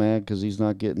so mad because he's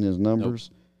not getting his numbers.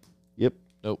 Yep.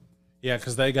 Nope. Yeah,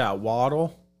 because they got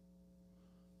Waddle.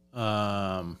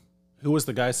 Who was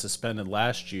the guy suspended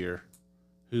last year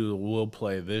who will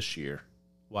play this year?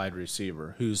 Wide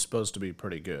receiver, who's supposed to be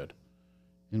pretty good.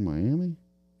 In Miami?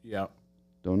 Yeah.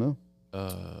 Don't know.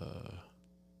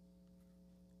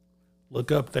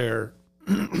 Look up there.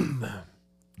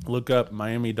 Look up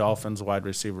Miami Dolphins wide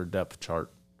receiver depth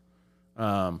chart.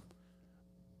 But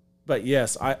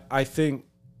yes, I think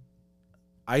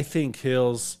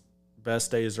Hill's best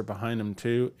days are behind him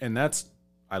too, and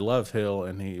I love Hill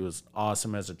and he was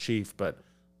awesome as a Chief, but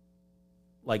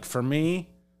like for me,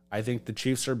 I think the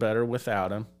Chiefs are better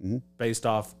without him based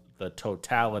off the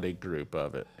totality group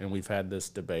of it. And we've had this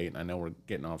debate. I know we're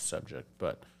getting off subject,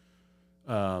 but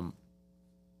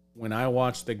when I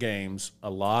watched the games, a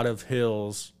lot of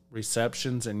Hill's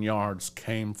receptions and yards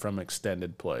came from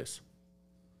extended plays.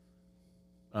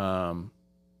 And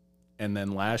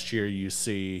then last year you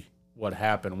see what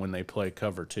happened when they play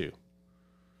cover 2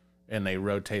 and they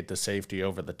rotate the safety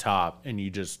over the top, and you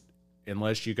just,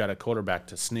 unless you got a quarterback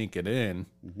to sneak it in,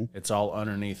 it's all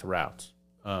underneath routes,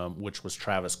 which was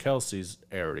Travis Kelce's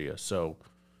area. So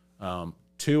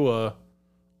Tua,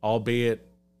 albeit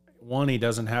he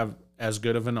doesn't have as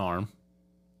good of an arm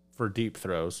for deep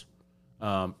throws,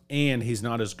 and he's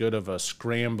not as good of a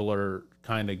scrambler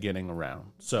kind of getting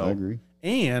around. So I agree.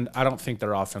 And I don't think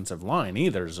their offensive line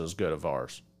either is as good of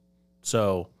ours.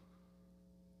 So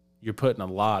you're putting a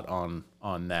lot on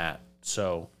that.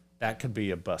 So that could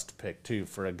be a bust pick too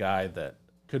for a guy that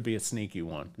could be a sneaky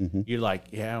one. You're like,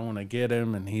 yeah, I want to get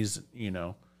him, and he's,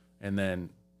 and then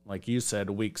like you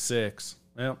said, week 6,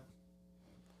 well,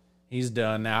 he's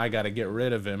done. Now I got to get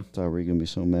rid of him. Tyree gonna be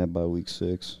so mad by week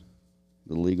 6.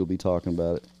 The league will be talking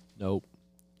about it. Nope.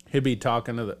 He'd be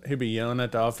yelling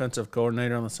at the offensive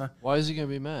coordinator on the side. Why is he gonna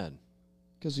be mad?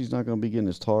 Because he's not gonna be getting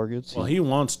his targets. Well, he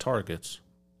wants targets.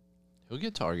 He'll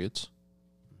get targets.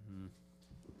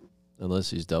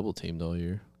 Unless he's double teamed all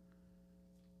year.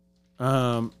 A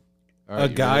All right,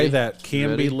 you guy ready? that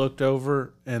can ready? be looked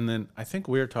over, and then I think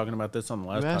we were talking about this on the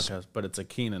last You asked- podcast, but it's a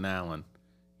Keenan Allen,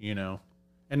 and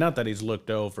not that he's looked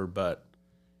over, but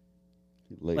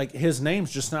like his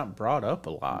name's just not brought up a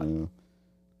lot. And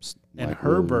Mike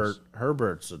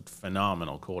Herbert's a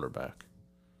phenomenal quarterback.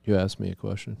 You asked me a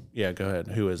question. Yeah, go ahead.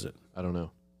 Who is it? I don't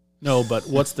know. No, but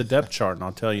what's the depth chart? And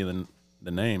I'll tell you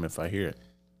the name if I hear it.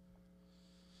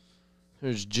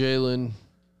 There's Jalen,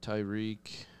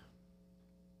 Tyreek,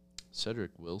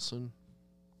 Cedric Wilson.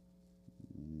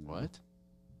 What?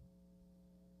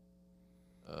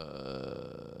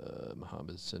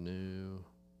 Mohamed Sanu.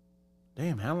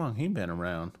 Damn, how long he been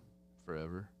around?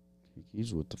 Forever.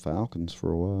 He's with the Falcons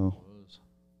for a while.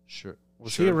 Sure.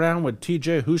 Was he around with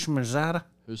T.J. Houshmandzadeh?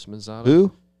 Houshmandzadeh?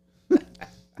 Who?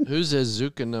 Who's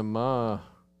Azukanama?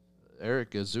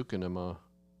 Eric Azukanama.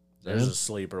 There's a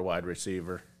sleeper wide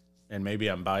receiver. And maybe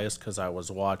I'm biased because I was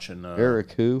watching.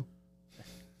 Eric who?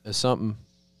 As something.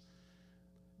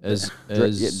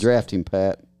 Draft him,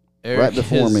 Pat. Eric right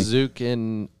before me.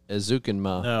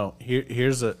 Azukanma. No,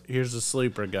 here's a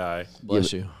sleeper guy.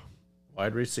 Bless you.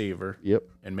 Wide receiver. Yep.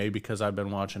 And maybe because I've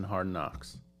been watching Hard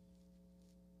Knocks.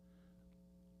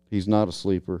 He's not a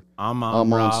sleeper.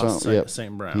 Amon-Ra Yep.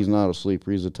 St. Brown. He's not a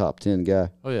sleeper. He's a top 10 guy.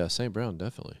 Oh, yeah, St. Brown,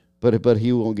 definitely. But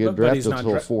he won't get drafted not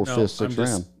until 4th, 5th, 6th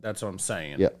round. That's what I'm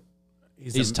saying. Yep.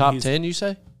 He's top 10, you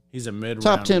say? He's a mid-round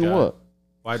Top 10 guy. what?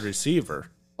 Wide receiver.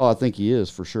 Oh, I think he is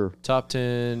for sure. Top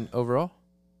 10 overall?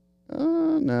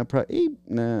 Nah, probably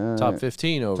nah. Top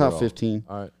 15 overall? Top 15.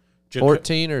 All right.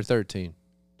 14 or 13?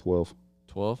 12.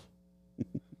 12?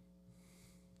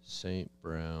 St.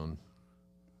 Brown.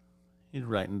 He's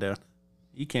writing down.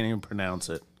 You can't even pronounce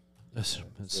it. That's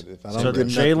If I So don't get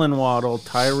nothing, Jalen Waddle,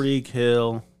 Tyreek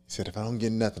Hill. he said, if I don't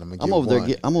get nothing, I'm gonna get I'm over one.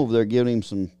 there. I'm over there giving him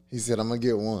some. He said, I'm gonna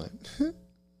get one.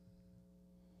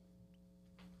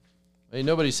 Hey,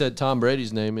 nobody said Tom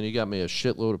Brady's name, and he got me a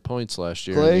shitload of points last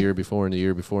year, Clay? and the year before, and the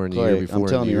year before, and the Clay, year before. I'm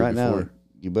telling and the you year right before. now,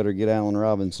 you better get Allen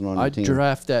Robinson on your I team.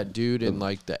 draft that dude in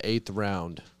like the 8th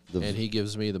round, The- and he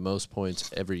gives me the most points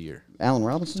every year. Allen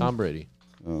Robinson. Tom Brady.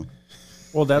 Oh.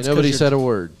 Well, that's And nobody 'cause said a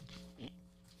word.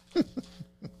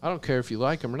 I don't care if you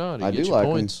like him or not. He I gets do you like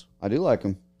points. him. I do like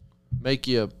him. Make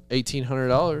you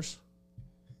 $1,800.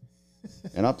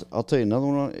 And I'll tell you another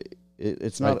one.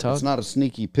 It's Right, not Todd? it's not a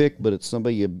sneaky pick, but it's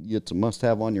somebody it's a must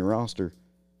have on your roster.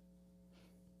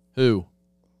 Who?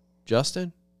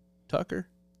 Justin Tucker?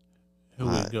 who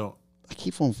would go. I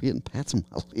keep on forgetting Pat's in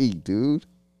my league, dude.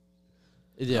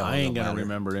 Yeah, I ain't gonna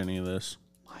remember any of this.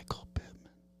 Michael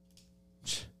Pittman.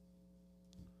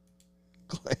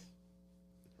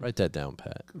 Write that down,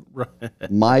 Pat. Right.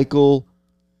 Michael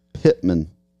Pittman.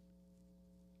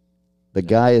 The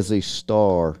guy is a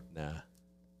star. Nah.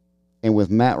 And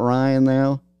with Matt Ryan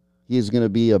now, he is going to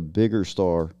be a bigger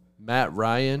star. Matt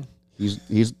Ryan. He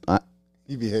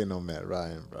be hating on Matt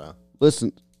Ryan, bro.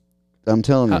 listen, I'm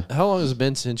telling you. How long has it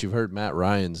been since you've heard Matt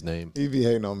Ryan's name? He be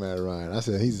hating on Matt Ryan. I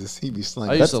said he be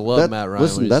slinging. I used to love Matt Ryan.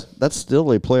 Listen, that's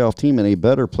still a playoff team and a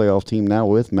better playoff team now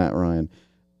with Matt Ryan.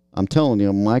 I'm telling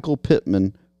you, Michael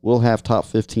Pittman will have top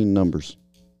 15 numbers.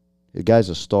 The guy's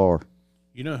a star.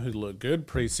 You know who looked good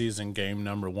preseason game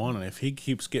number 1, and if he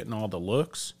keeps getting all the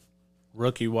looks,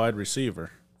 rookie wide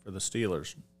receiver for the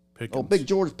Steelers. Pickens. Oh, big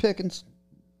George Pickens.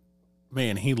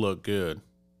 Man, he looked good.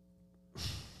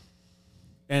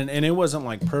 And it wasn't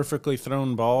like perfectly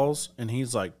thrown balls, and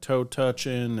he's like toe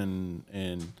touching and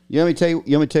You want me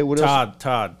to tell you what else?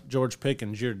 Todd, George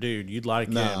Pickens, your dude. You'd like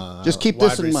him. Just keep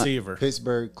Wide this in mind. receiver.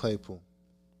 Pittsburgh Claypool.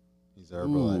 He's our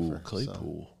lifer.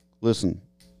 Claypool. Listen,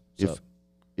 What's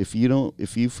if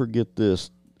you forget this,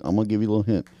 I'm gonna give you a little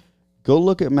hint. Go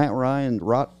look at Matt Ryan.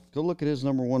 Go look at his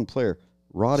number 1 player,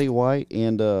 Roddy White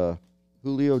and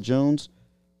Julio Jones.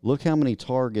 Look how many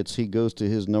targets he goes to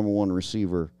his number 1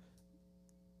 receiver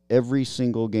every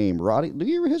single game. Look at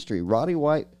your history. Roddy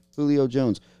White, Julio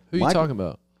Jones. Who are you talking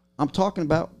about? I'm talking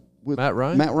about with Matt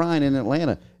Ryan? Matt Ryan in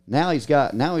Atlanta. Now he's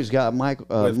got Mike.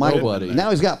 nobody. Now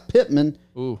he's got Pittman.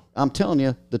 Ooh. I'm telling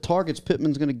you, the targets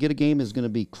Pittman's going to get a game is going to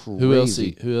be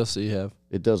crazy. Who else do you have?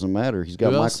 It doesn't matter. He's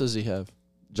got Who else does he have?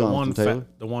 Jonathan Taylor.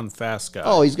 The one fast guy.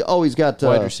 Oh, he's got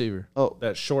Wide receiver. Oh,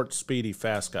 that short, speedy,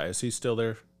 fast guy. Is he still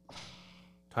there?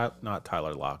 Not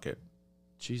Tyler Lockett.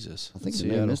 Jesus. I think his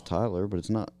Seattle. name is Tyler, but it's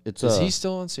not. It's Is he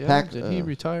still on Seattle? Pack- Did he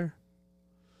retire?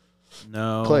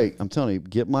 No. Clay. I'm telling you,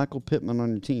 get Michael Pittman on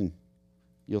your team.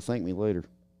 You'll thank me later.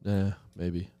 Nah,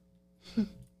 maybe.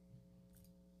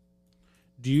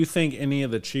 Do you think any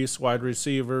of the Chiefs wide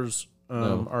receivers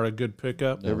No. are a good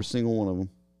pickup? No. Every single one of them.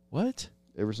 What?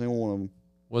 Every single one of them.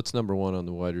 What's number 1 on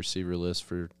the wide receiver list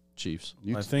for Chiefs?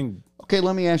 I think Okay,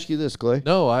 let me ask you this, Clay.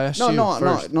 No, I asked you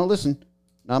first. No. Listen,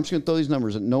 now, I'm just going to throw these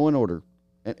numbers in no in order.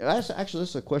 And this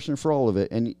is a question for all of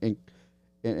it.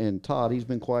 And Todd, he's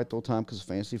been quiet the whole time because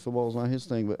fantasy football is not his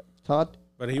thing. But Todd,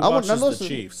 but he I want- watches now listen, the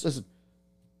Chiefs. Listen,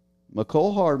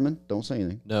 McCole Hardman, don't say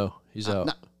anything. No, he's out.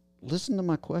 No, listen to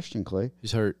my question, Clay.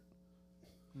 He's hurt.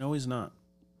 No, he's not.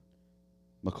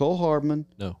 McCole Hardman,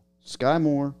 No. Sky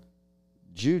Moore,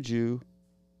 Juju,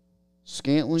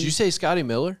 Scantling, Did you say Scotty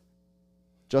Miller?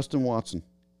 Justin Watson.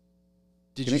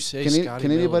 Did Can you it- say can Scotty Can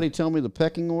Miller? anybody tell me the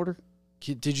pecking order?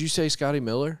 Did you say Scotty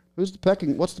Miller? What's the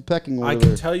pecking order I can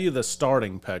there? tell you the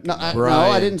starting pecking No, order.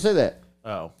 I didn't say that.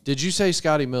 Oh, Did you say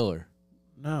Scotty Miller?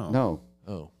 no. No.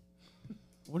 Oh,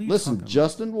 What are you Listen, talking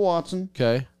Justin Watson,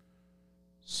 okay.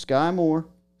 Sky Moore,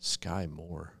 Sky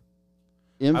Moore.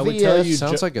 MVS, I would tell you-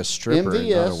 Sounds like a stripper and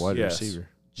not a MVS, wide yes. receiver.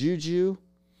 Juju,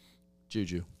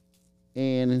 Juju.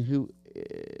 and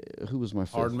who was my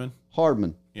fifth? Hardman?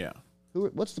 Hardman. Yeah.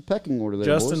 What's the pecking order there,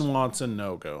 Justin boys? Watson,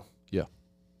 no-go. Yeah.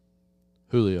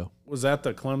 Julio. Was that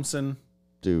the Clemson?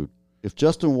 Dude, if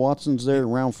Justin Watson's there in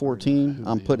round 14,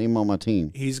 I'm putting him on my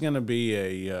team. He's going to be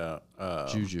a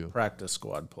Juju. practice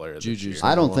squad player this Juju's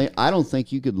year. I don't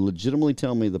think you could legitimately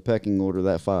tell me the pecking order of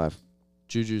that 5.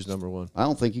 Juju's number 1. I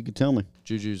don't think you could tell me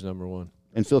Juju's number 1.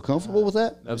 and feel comfortable with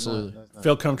that. Absolutely.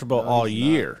 Feel comfortable all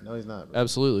year. No, he's not.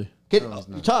 Absolutely.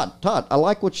 Todd, I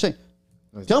like what you're saying.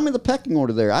 Tell me the pecking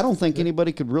order there. I don't think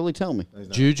anybody could really tell me.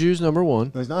 Juju's number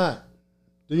 1. No, he's not.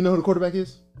 Do you know who the quarterback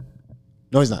is?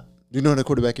 No, he's not. Do you know who the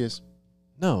quarterback is?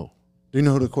 No. Do you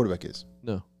know who the quarterback is?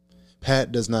 No.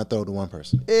 Pat does not throw to one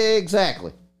person.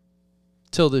 Exactly.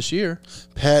 Till this year.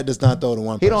 Pat does not throw to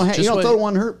one person. He don't wait. throw to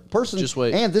one person. Just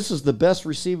wait. And this is the best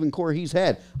receiving core he's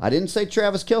had. I didn't say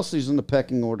Travis Kelce's in the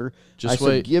pecking order. Just I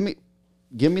wait. said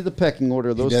give me the pecking order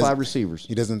of those doesn't- 5 receivers.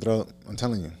 He doesn't throw. I'm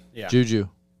telling you. Yeah. Juju.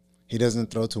 He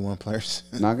doesn't throw to one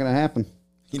person. Not going to happen.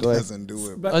 He Go ahead. doesn't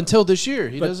do it. But- Until this year.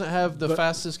 He but- doesn't have the but-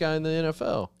 fastest guy in the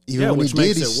NFL. Even Yeah, when which he did,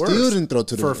 makes he it still worse. didn't throw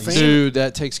to For the fan- Dude,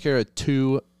 that takes care of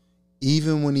 2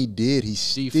 Even when he did, he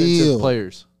defensive still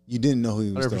players. You didn't know who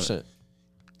he was 100%. throwing.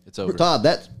 It's over. Todd,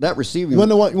 that receiving. You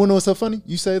want to know what's so funny?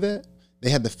 You say that they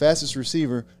had the fastest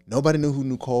receiver. Nobody knew who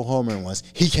Nicole Holman was.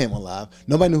 He came alive.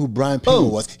 Nobody knew who Brian Pringle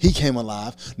was. He came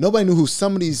alive. Nobody knew who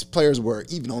some of these players were,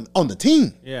 even on the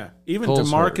team. Yeah. Even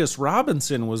Cole's DeMarcus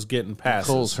Robinson was getting passes.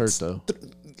 Cole's hurt, though.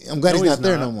 I'm glad No, he's he's not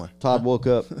there not. no more. Todd woke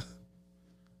up, I'm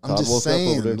Todd woke just up over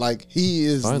there. saying, like he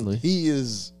is. Finally. He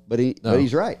is. but No.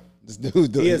 he's right. This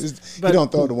dude. He He, is, he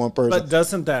don't throw to one person. But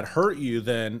doesn't that hurt you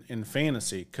then in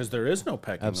fantasy? Because there is no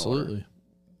pecking order. Absolutely.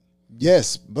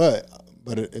 Yes, but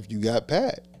if you got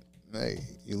Pat, hey,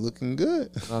 you're looking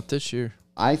good. Not this year.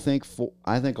 I think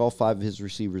all 5 of his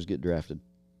receivers get drafted.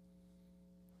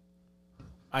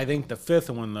 I think the 5th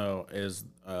one, though, is,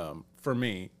 for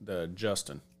me, the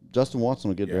Justin. Justin Watson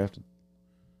will get Yeah. drafted.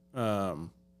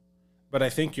 But I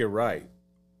think you're right.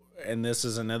 And this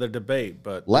is another debate.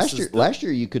 But Last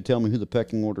year you could tell me who the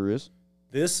pecking order is.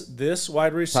 this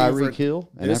wide receiver, Tyreek Hill,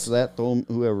 and this- after that, throw him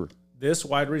whoever, this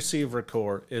wide receiver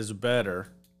core is better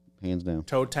hands down.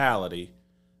 totality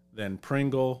than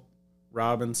Pringle,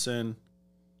 Robinson,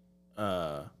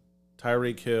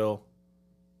 Tyreek Hill.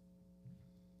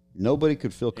 Nobody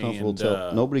could feel comfortable.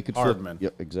 And, Nobody could Hardman. feel.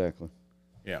 Yep, exactly.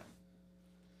 Yeah.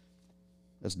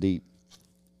 That's deep.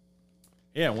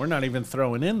 Yeah, we're not even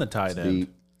throwing in the tight end.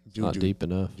 Deep. Not deep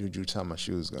enough. Juju time my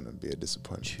shoe is going to be a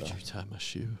disappointment. though. Juju tie my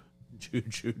shoe.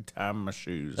 Juju tie my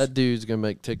shoes. That dude's going to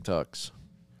make TikToks.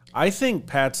 I think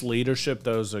Pat's leadership,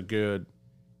 though, is a good.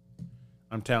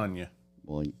 I'm telling you,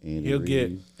 Well, Andy he'll Reid.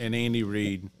 get an Andy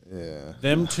Reid. Yeah.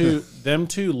 Them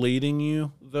two leading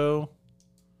you, though,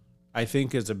 I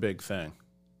think is a big thing.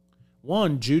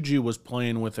 One, Juju was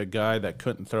playing with a guy that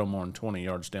couldn't throw more than 20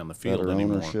 yards down the field better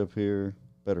anymore. ownership here,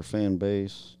 better fan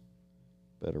base,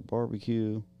 better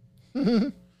barbecue.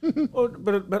 Oh,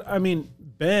 but I mean,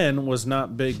 Ben was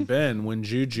not Big Ben when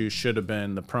Juju should have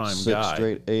been the prime 6 guy.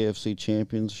 straight AFC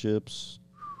championships,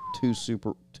 two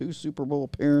Super Bowl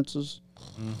appearances.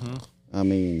 Mm-hmm. I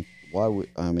mean,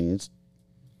 it's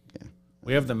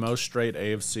We have the most straight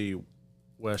AFC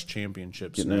West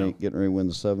championships getting now. ready to win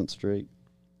the 7th straight.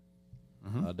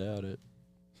 I doubt it.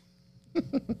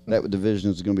 That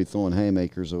division is going to be throwing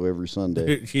haymakers every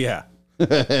Sunday. Yeah,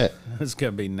 That's it's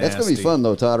gonna be nasty. going to be fun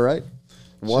though, Todd. Right?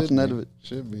 Watching that,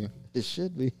 Should be. it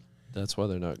should be. That's why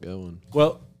they're not going.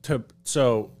 Well,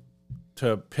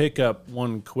 to pick up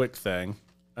one quick thing,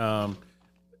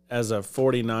 as a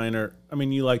 49er, I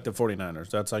mean, you like the 49ers.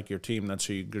 That's like your team. That's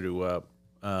who you grew up.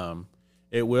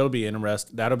 It will be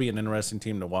interesting. That'll be an interesting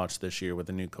team to watch this year with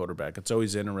the new quarterback. It's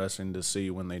always interesting to see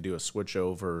when they do a switch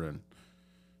over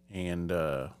and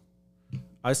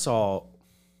I saw,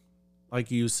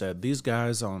 like you said, these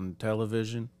guys on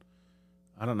television.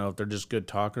 I don't know if they're just good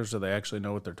talkers or they actually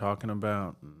know what they're talking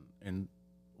about. And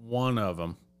one of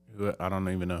them, who I don't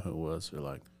even know who it was, they're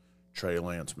like, Trey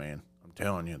Lance, man, I'm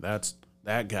telling you, that's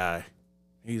that guy.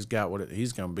 He's got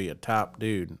he's going to be a top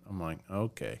dude. I'm like,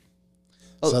 okay.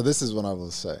 So this is what I will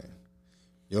say.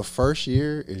 Your first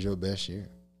year is your best year.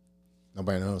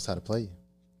 Nobody knows how to play you.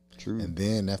 True. And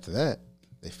then after that,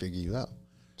 they figure you out.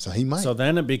 So he might. So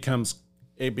then it becomes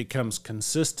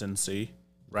consistency.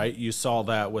 right? You saw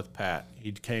that with Pat.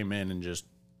 He came in and just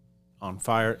on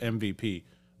fire, MVP.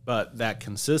 But that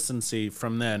consistency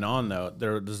from then on, though,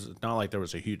 it's not like there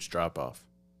was a huge drop-off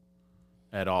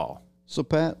at all. So,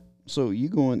 Pat, you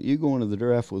go into the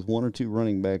draft with 1 or 2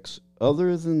 running backs.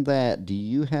 Other than that, do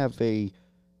you have a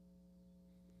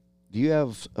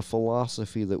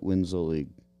philosophy that wins the league?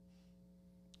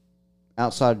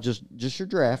 Outside of just your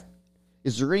draft,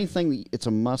 is there anything that it's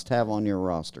a must-have on your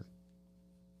roster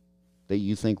that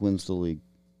you think wins the league?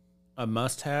 A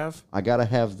must-have? I got to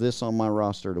have this on my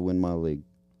roster to win my league.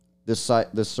 This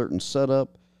certain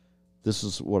setup, this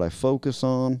is what I focus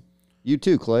on. You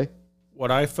too, Clay.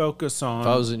 What I focus on... If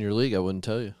I was in your league, I wouldn't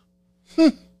tell you.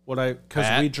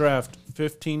 Because we draft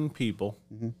 15 people,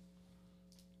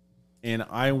 and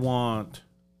I want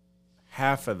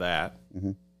half of that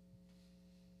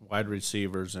wide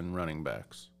receivers and running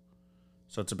backs.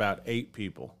 So it's about 8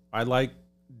 people. I like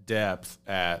depth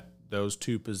at those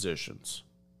 2 positions.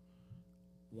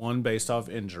 One based off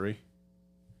injury,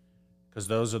 because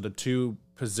those are the 2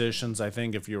 positions, I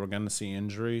think, if you were going to see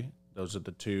injury, those are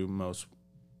the 2 most,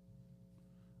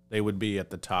 they would be at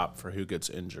the top for who gets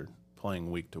injured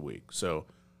playing week to week. So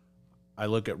I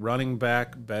look at running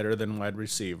back better than wide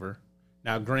receiver.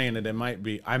 Now, granted,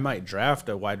 I might draft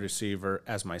a wide receiver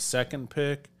as my second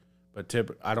pick, but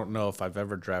I don't know if I've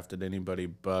ever drafted anybody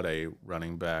but a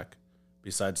running back.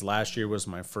 Besides, last year was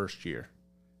my first year,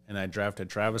 and I drafted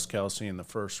Travis Kelce in the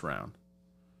first round,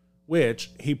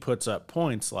 which he puts up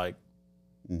points like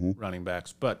running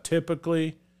backs. But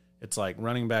typically, it's like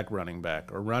running back,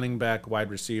 or running back, wide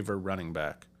receiver, running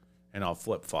back, and I'll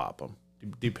flip-flop them,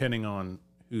 depending on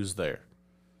who's there.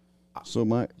 So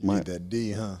my need that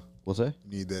D, huh? What's that?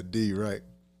 You need that D, right?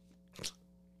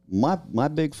 My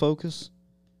big focus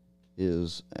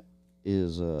is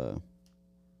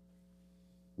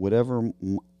whatever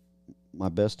my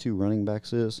best 2 running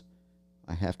backs is,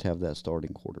 I have to have that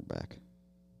starting quarterback.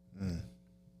 You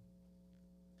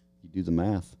do the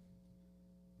math.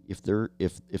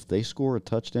 If they score a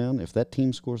touchdown, if that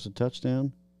team scores a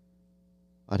touchdown,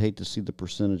 I'd hate to see the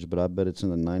percentage, but I bet it's in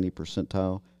the 90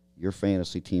 percentile. Your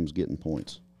fantasy team's getting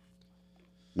points.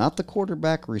 Not the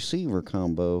quarterback-receiver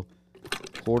combo.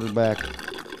 Quarterback.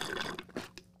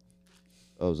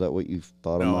 Oh, is that what you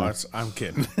thought of? No, I'm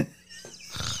kidding.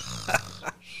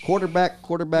 Quarterback,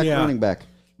 Yeah. running back.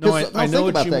 No, I know think what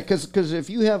about you that because if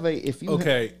you have if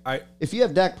you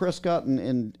have Dak Prescott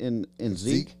and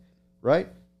Zeke, right?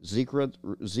 Zeke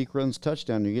runs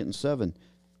touchdown, you're getting 7.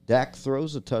 Dak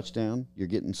throws a touchdown, you're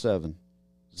getting 7.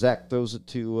 Zach throws it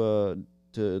to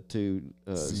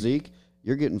Zeke,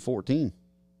 you're getting 14.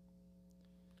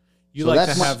 You So like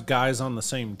that's to have guys on the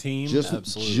same team?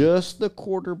 Absolutely. Just the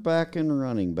quarterback and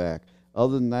running back.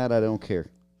 Other than that, I don't care.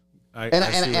 I see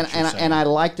what you're saying. And I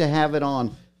like to have it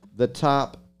on the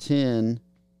top 10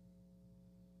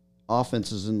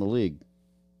 offenses in the league.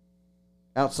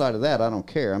 Outside of that, I don't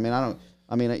care.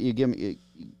 You give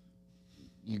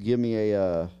me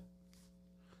a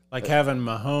like having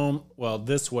Mahomes. Well,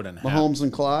 this wouldn't happen. Mahomes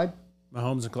and Clyde.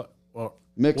 Well,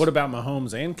 Mixed. what about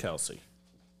Mahomes and Kelce?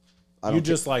 You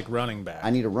just like running back. I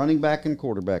need a running back and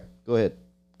quarterback. Go ahead,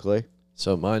 Clay.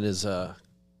 So mine is,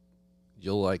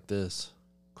 you'll like this,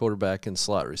 quarterback and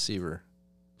slot receiver.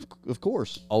 Of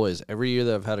course. Always. Every year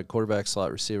that I've had a quarterback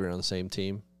slot receiver on the same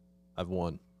team, I've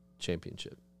won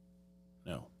championship.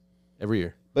 No. Every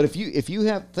year. But if you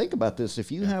have, think about this,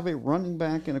 if you have a running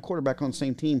back and a quarterback on the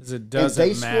same team, It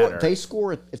doesn't matter.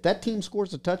 If that team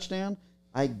scores a touchdown,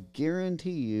 I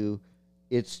guarantee you,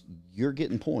 you're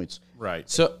getting points. Right.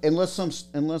 So Unless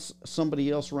somebody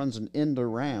else runs an end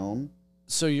around.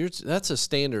 So that's a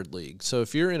standard league. So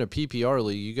if you're in a PPR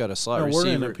league, you got a slot No, receiver.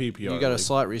 we're in a PPR You got a league.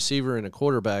 slot receiver and a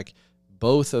quarterback.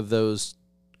 Both of those,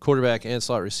 quarterback and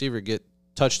slot receiver, get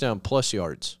touchdown plus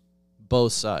yards,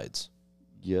 both sides.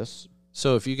 Yes.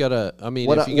 So if you got a, I mean,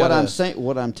 What if you got I'm a, saying,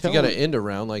 what I'm if you telling got an end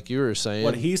around like you were saying,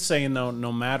 What he's saying though,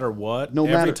 no matter what, No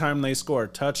every matter- time they score a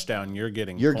touchdown, you're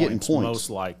getting points. most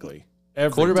likely.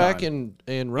 Every quarterback time.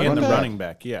 and running and the back. running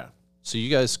back, yeah. So you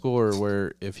guys score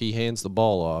where if he hands the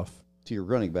ball off, to your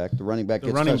running back, the running back The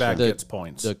gets running back touchdown. gets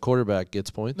points. the quarterback gets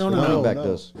points. No, The no, running no. back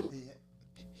does.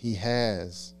 He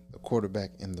has the quarterback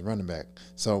and the running back.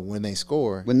 So when they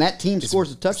score, When that team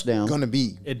scores a touchdown, it's going to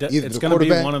be It's either the going to be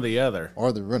quarterback one or the other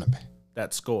or the running back.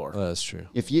 that score. That's true.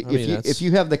 if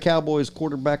you have the Cowboys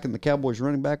quarterback and the Cowboys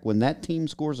running back, when that team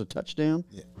scores a touchdown,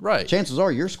 Right. chances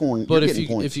are you're scoring. But you're if getting you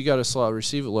points. if you got a slot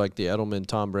receiver like the Edelman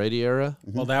Tom Brady era,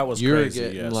 Well, that was you're crazy.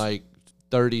 getting Yes. like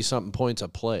 30 something points a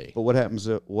play. But what happens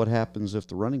if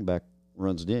the running back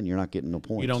runs it in, you're not getting no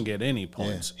points. You don't get any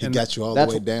points. He got you all the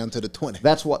way down to the 20.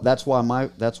 That's why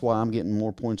I'm getting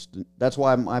more points. That's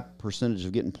why my percentage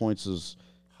of getting points is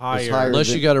higher. Unless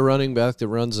you got a running back that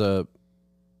runs a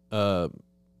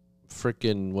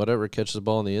freaking whatever, catches the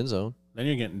ball in the end zone. Then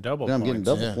you're getting double Then points. I'm getting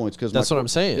double points because that's what I'm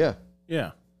saying. Yeah.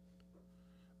 Yeah.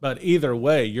 But either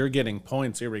way, you're getting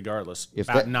points irregardless.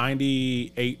 About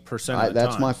 98% of the time.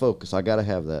 That's my focus. I got to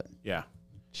have that. Yeah.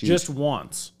 Chiefs. Just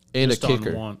once. And just a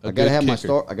kicker. I got to have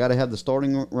I got to have the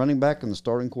starting running back and the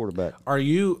starting quarterback. Are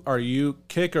you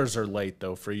kickers are late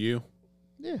though for you?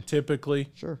 Yeah. Typically.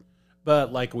 Sure.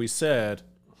 But like we said,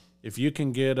 if you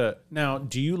can get now,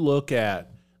 do you look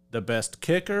at the best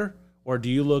kicker or do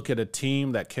you look at a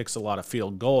team that kicks a lot of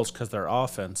field goals because their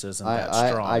offense isn't that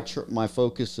strong? My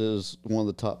focus is one of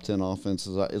the top 10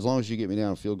 offenses. As long as you get me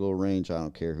down a field goal range, I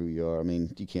don't care who you are. I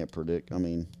mean, you can't predict. I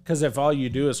mean, because if all you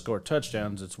do is score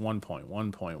touchdowns, it's 1 point,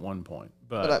 1 point, 1 point.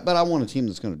 But I want a team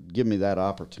that's going to give me that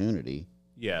opportunity.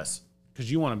 Yes,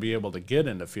 because you want to be able to get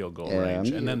into field goal range,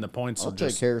 and then the points. I'll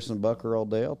take Harrison Bucker all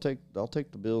day. I'll take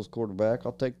the Bills quarterback.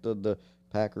 I'll take the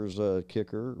Packers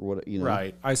kicker, or what, you know.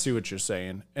 Right, I see what you're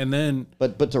saying, and then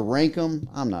but to rank them,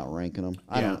 I'm not ranking them.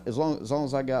 I don't. As long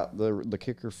as I got the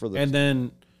kicker for the and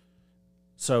then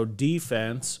so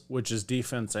defense, which is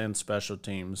defense and special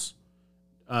teams,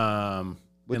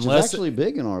 which is actually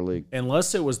big in our league.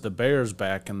 Unless it was the Bears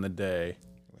back in the day,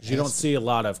 you don't see a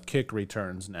lot of kick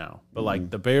returns now. But like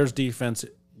the Bears defense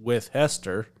with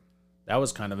Hester, that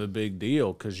was kind of a big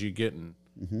deal because you're getting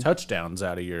touchdowns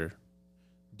out of your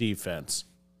defense.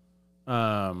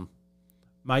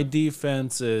 My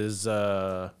defense is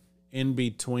in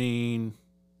between,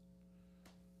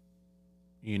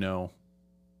 I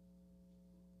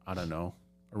don't know,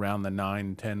 around the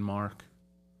 9-10 mark,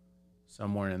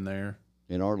 somewhere in there.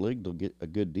 In our league, they'll get a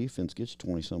good defense gets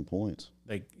you 20-some points.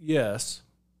 They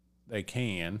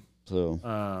can. So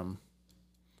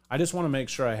I just want to make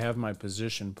sure I have my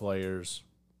position players,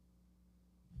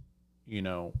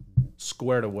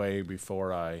 squared away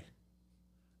before I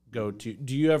go to.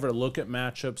 Do you ever look at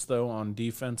matchups though on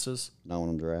defenses? Not when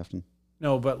I'm drafting.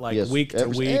 No, but like yes, week to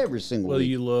week, every single will week.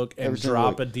 you look and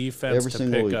drop a defense to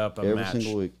pick up a match? Every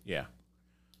single week. Yeah.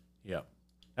 Yep.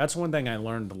 That's one thing I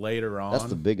learned later on. That's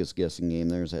the biggest guessing game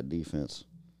there is that defense.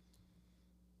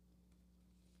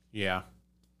 Yeah.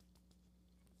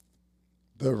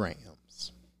 The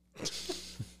Rams.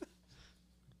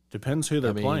 Depends who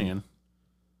they're playing.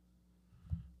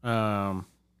 I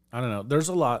don't know. There's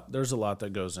a lot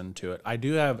that goes into it. I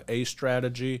do have a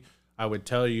strategy. I would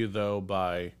tell you though,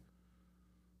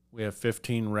 we have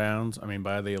 15 rounds. I mean,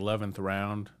 by the 11th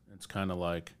round, it's kind of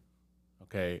like,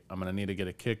 okay, I'm gonna need to get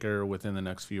a kicker within the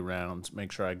next few rounds.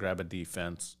 Make sure I grab a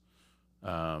defense.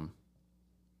 But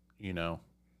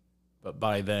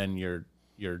by then you're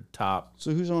top.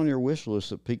 So who's on your wish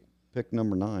list at pick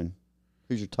number 9?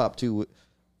 Who's your top 2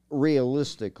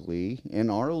 realistically in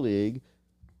our league?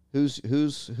 Who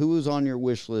is on your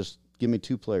wish list? Give me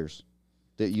 2 players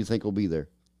that you think will be there.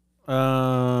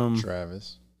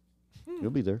 Travis. He'll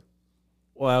be there.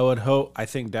 Well, I would hope. I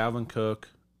think Dalvin Cook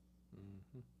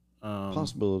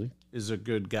Possibility is a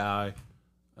good guy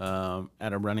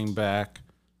at a running back.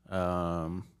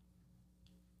 I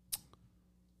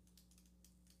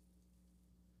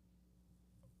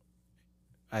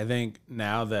think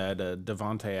now that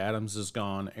Devontae Adams is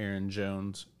gone, Aaron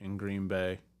Jones in Green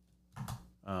Bay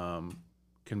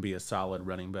can be a solid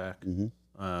running back.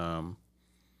 I'll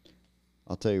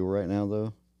tell you right now,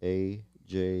 though,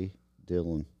 A.J.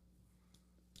 Dillon.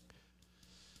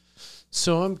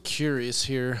 So I'm curious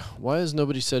here. Why has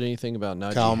nobody said anything about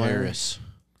Najee Harris?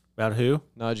 About who?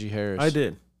 Najee Harris. I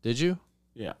did. Did you?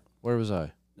 Yeah. Where was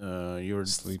I? You were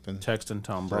sleeping, texting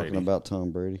Tom Brady. Talking about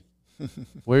Tom Brady.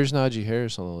 Where's Najee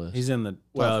Harris on the list? He's in the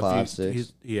Top 5,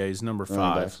 6. He's number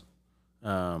 5.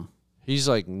 He's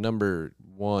like number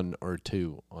 1 or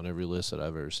 2 on every list that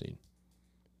I've ever seen.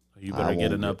 You better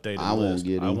get an updated list.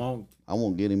 I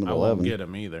won't get him at 11. I won't get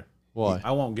him either. Why?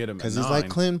 I won't get him because at 9. he's like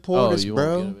Clinton Portis,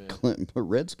 bro. Clinton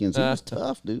Redskins. He was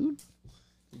tough, dude.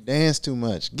 Dance too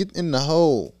much. Get in the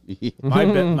hole.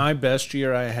 My best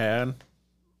year I had,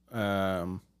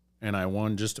 and I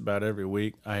won just about every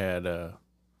week. I had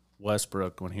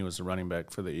Westbrook when he was a running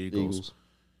back for the Eagles.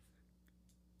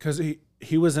 Because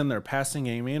he was in their passing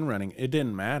game and running. It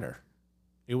didn't matter.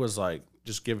 It was like,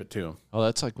 just give it to him. Oh,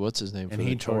 that's like, what's his name? And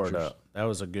he tore it up. That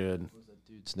was a good. What was that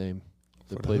dude's name?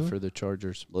 That played for the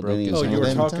Chargers. You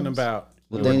were talking about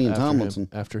LaDainian Tomlinson.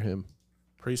 After him.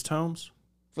 Priest Holmes?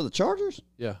 For the Chargers?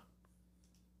 Yeah.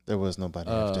 There was nobody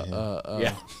after him.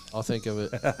 Yeah. I'll think of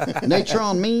it.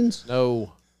 Natron Means?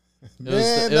 No.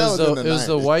 Man, that was in the It was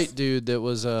the 90s. white dude that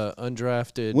was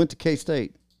undrafted. Went to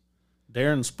K-State.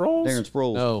 Darren Sproles? Darren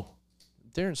Sproles. No,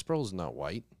 Darren Sproles is not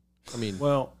white. I mean,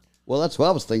 Well, Well, that's what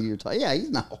I was thinking. You're talking. Yeah,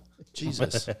 he's not.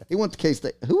 Jesus. He went to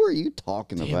K-State. Who are you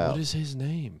talking Damn, about? what is his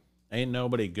name? ain't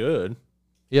nobody good.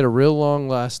 He had a real long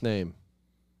last name.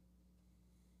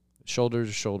 Shoulder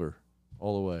to shoulder,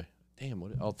 all the way. Damn,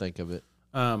 I'll think of it.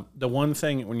 The one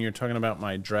thing when you're talking about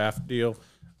my draft deal,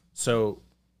 so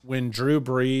when Drew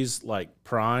Brees, like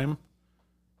prime,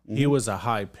 he was a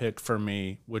high pick for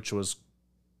me, which was,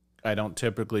 I don't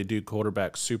typically do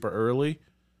quarterbacks super early,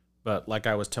 but like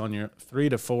I was telling you, 3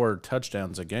 to 4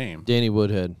 touchdowns a game. Danny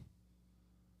Woodhead.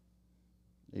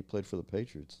 He played for the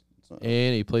Patriots. It's not-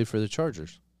 And he played for the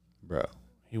Chargers. Bro,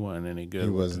 He wasn't any good. he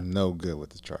with was it. no good with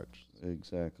the Chargers.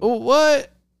 Exactly. Oh,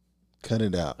 what? Cut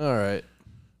it out. All right.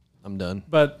 I'm done.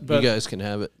 But You guys can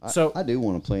have it. so I do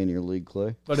want to play in your league,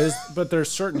 Clay. but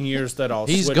there's certain years that I'll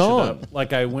He's switch gone. it up.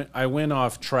 Like I went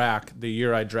off track the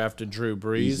year I drafted Drew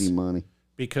Brees Easy money.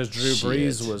 because Drew Shit.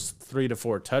 Brees was 3 to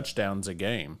 4 touchdowns a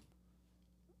game.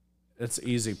 It's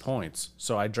easy points.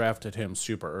 So I drafted him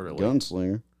super early.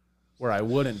 Gunslinger. Where I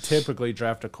wouldn't typically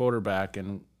draft a quarterback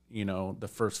in, the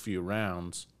first few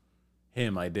rounds.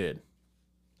 Him I did.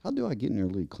 How do I get in your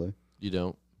league, Clay? You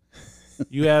don't.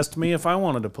 You asked me if I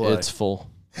wanted to play. It's full.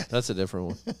 That's a different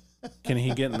one. Can he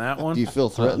get in that one? Do you feel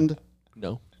threatened?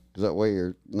 No. Is that why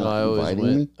you're No, not I always inviting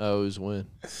win. me? I always win.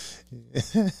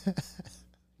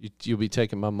 You'll be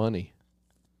taking my money.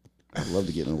 I'd love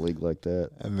to get in a league like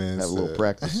that. That man Have a little said-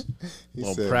 practice. He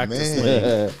Little said, practice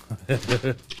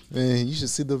man, man, you should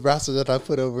see the roster that I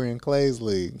put over in Clay's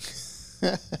league.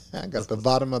 I got the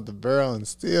bottom of the barrel and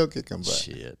still kicking butt.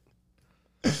 Shit.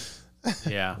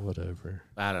 Yeah. Whatever.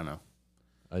 I don't know.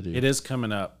 I do. It is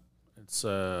coming up. It's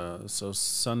so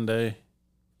Sunday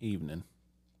evening.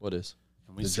 What is?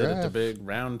 And we The sit at the draft. big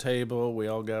round table. We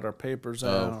all got our papers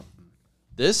out.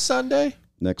 This Sunday?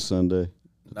 Next Sunday.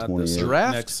 Not 28th. this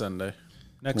Draft? next Sunday.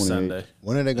 Next 28th. Sunday.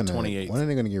 When are they gonna? 28th. When are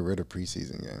they gonna get rid of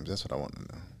preseason games? That's what I want to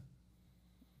know.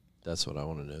 That's what I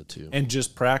want to know, too. And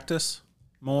just practice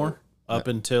more up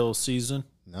until season.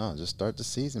 No, just start the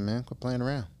season, man. Quit playing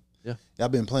around. Yeah. Y'all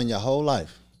been playing your whole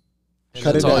life. And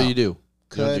Cut that's it all out. you do. You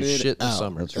don't Cut do it shit in the out.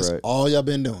 summer. That's That's right. all y'all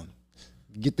been doing.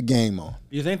 Get the game on.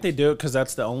 Do you think they do it because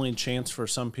that's the only chance for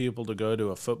some people to go to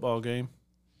a football game?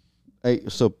 Hey,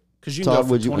 so Because you can Todd, go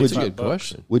for would you- That's a 25 good bucks.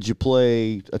 question. would you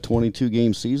play a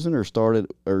 22-game season or start it,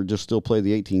 or just still play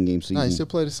the 18-game season? No, you still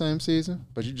play the same season,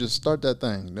 but you just start that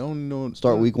thing. Don't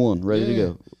Start week 1, ready to Yeah.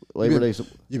 go. Labor been- Day. So,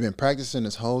 You've been practicing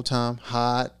this whole time,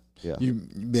 hot. yeah,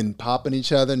 You've been popping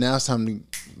each other. Now it's time to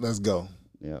let's go.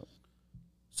 yeah.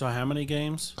 So how many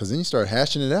games? Because then you start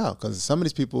hashing it out. Because some of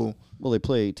these people, Well, they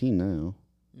play 18 now.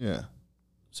 yeah,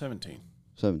 17.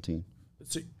 17.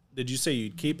 So, did you say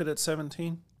you'd keep it at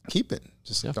 17? keep it.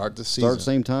 Just Yeah. start the season. Start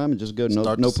same time and just go. No,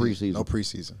 Start no the season. preseason. No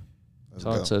preseason. Let's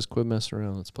Todd go. says, quit messing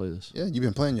around. Let's play this. Yeah, you've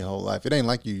been playing your whole life. It ain't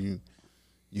like you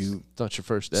It's not your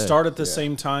first day. Start at the Yeah.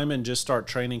 same time and just start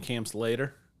training camps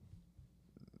later?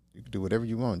 you can do whatever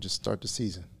you want. Just start the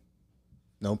season.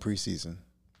 No preseason.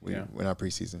 Yeah. We're not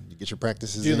preseason. You get your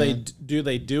practices Do in.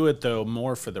 they do it though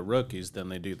more for the rookies than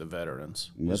they do the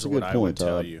veterans? That's is a what good I would point,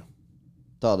 tell Todd. you.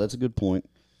 Todd, that's a good point.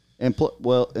 And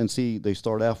and see, they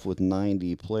start off with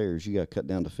 90 players. You got cut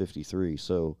down to 53.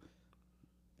 So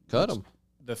Cut them.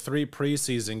 The 3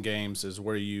 preseason games is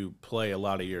where you play a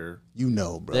lot of your. You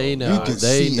know, bro. They know. You can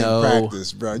They see know. in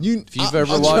practice, bro. If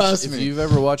you've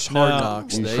ever watched, Hard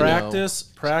Knocks, they know.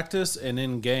 Practice, and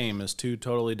in game is 2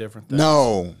 totally different things.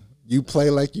 No, you play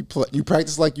like you play. You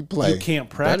practice like you play. You can't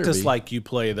Better practice be. like you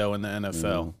play though in the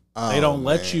NFL. Oh, They don't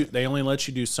let man. you. They only let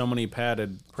you do so many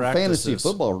padded for practices. fantasy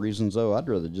football reasons, though, I'd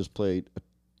rather just play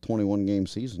a 21-game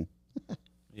season.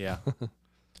 Yeah.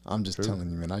 I'm just telling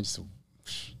you, man.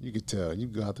 You could tell. You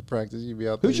go out to practice. You be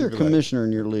out there. Who's you your be like, commissioner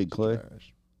in your league, Clay?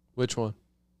 "Gosh." Which one?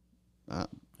 I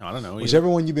don't know. Whichever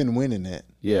one you've been winning at.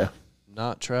 Yeah.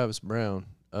 Not Travis Brown.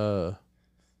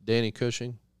 Danny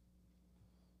Cushing.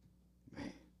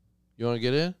 You want to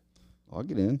get in? I'll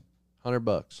get in.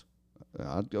 $100.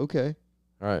 Okay.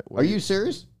 All right. Are you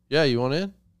serious? Yeah, you want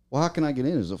in? Well, how can I get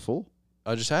in? Is it full?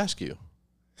 I'll just ask you.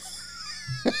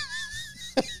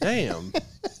 Damn.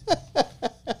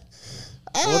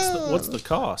 What's the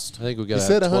cost? I think we got He to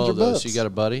said have 12 of those. $100. You got a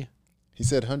buddy? He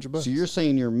said $100. So you're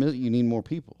saying you need more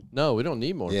people? No, we don't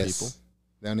need more yes. people.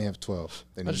 They only have 12.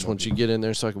 They I need just more want you people. to get in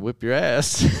there so I can whip your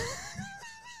ass.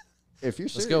 If you're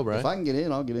serious, go, Brian. If I can get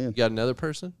in, I'll get in. You got another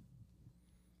person?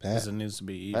 Pat. Because it needs to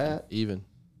be even. Pat? Even.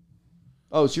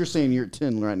 Oh, so you're saying you're at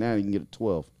 10 right now. You can get at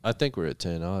 12. I think we're at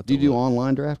 10. I'll have Do to you do look.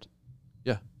 online draft?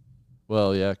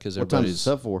 Well, yeah, because What time is it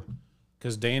everybody's set for?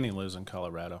 Because Danny lives in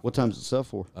Colorado. What time's it sell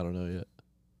for? I don't know yet.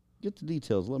 Get the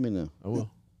details. Let me know. I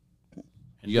will. And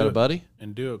You got do a it- buddy?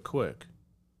 And do it quick.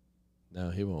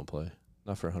 No, he won't play.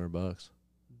 Not for $100.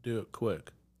 Do it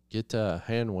quick. Get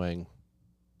hand wang.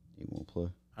 He won't play.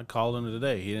 I called him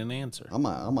today. He didn't answer. I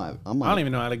might. I don't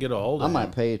even know how to get a hold I of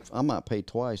him. might pay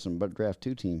twice and but draft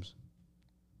 2 teams.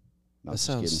 No, That just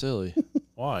sounds kidding. silly.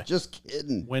 Why? Just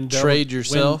kidding. Trade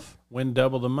yourself? Win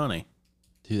double the money.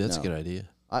 Dude, that's No. a good idea.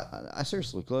 I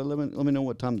seriously, let me know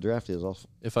what time the draft is.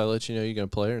 If I let you know, you going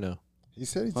to play or no? He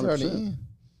said he's 100%. already in.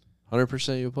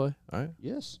 100% you'll play? All right.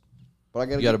 Yes, but I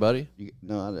got. You got a buddy?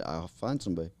 No, I'll find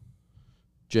somebody.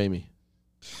 Jamie.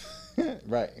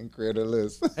 Right, and create a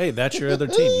list. Hey, that's your other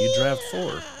team. You draft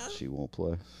 4. She won't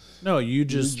play. No, you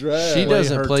just draft. She play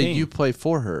doesn't her play. team. You play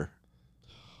for her.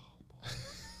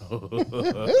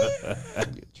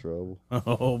 Get trouble.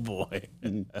 Oh boy.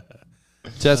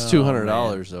 That's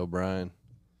 $200 though, Brian.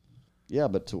 Yeah,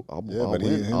 but I'll but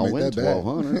win. he'll I'll make win that back.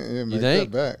 1,200. He'll make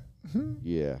think? that back.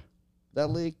 Yeah, that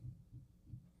league.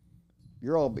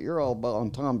 You're all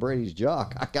on Tom Brady's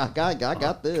jock. I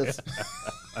got this.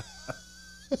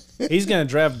 He's gonna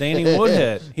draft Danny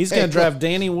Woodhead. He's gonna draft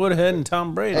Danny Woodhead and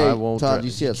Tom Brady. Hey, I won't. Todd, you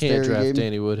see that stare can't he draft gave me?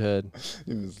 Danny Woodhead.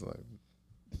 He was like,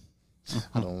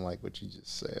 I don't like what you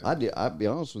just said. I'd be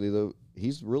honest with you though.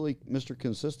 He's really Mr.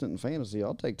 Consistent in fantasy.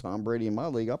 I'll take Tom Brady in my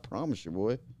league. I promise you,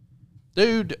 boy.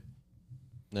 Dude.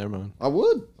 Never mind. I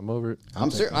would. I'm over it. I'm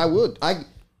serious. I would.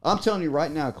 I'm telling you right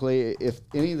now, Clay. If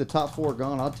any of the top 4 are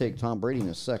gone, I'll take Tom Brady in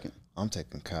a second. I'm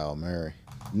taking Kyle Murray.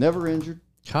 Never injured.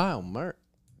 Kyle Murray.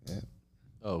 Yep.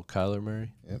 Oh, Kyler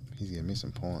Murray. Yep, he's giving me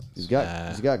some points. He's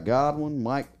got Godwin,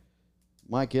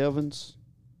 Mike Evans.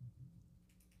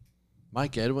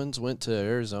 Mike Edwins went to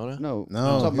Arizona. No, No, I'm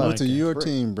he talking went about to your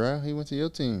team, bro. He went to your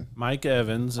team. Mike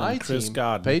Evans and My Chris team.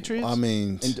 Godwin. Patriots. I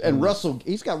mean, and Russell.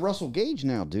 He's got Russell Gage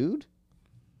now, dude.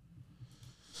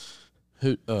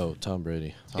 Who? Oh, Tom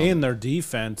Brady. And their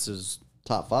defense is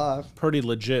Top 5. pretty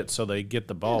legit, so they get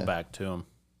the ball back to him.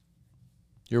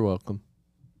 You're welcome.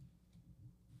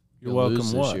 You're Gonna lose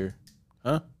welcome. this What? year.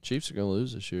 Huh? Chiefs are gonna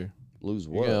lose this year. Lose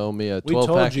You're what? gonna owe me a We 12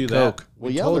 told pack you of that. Coke.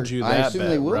 We yeah, told they're- you I that assume bet,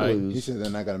 they will right? lose. he said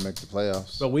they're not going to make the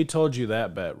playoffs. But we told you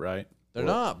that bet, right? They're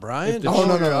not, Brian. Oh,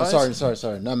 no, Open your eyes.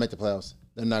 Sorry. Not make the playoffs.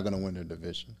 They're not going to win their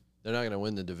division. They're not gonna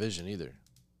win the division either.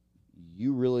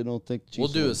 You really don't think the Chiefs We'll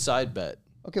do will- a side bet.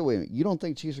 Okay, wait a minute. You don't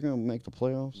think Chiefs are going to make the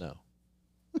playoffs? No.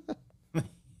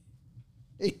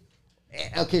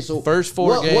 Okay, so First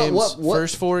four games. what-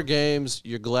 First 4 games.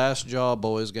 Your glass jaw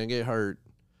boy is gonna get hurt,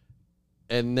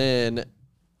 and then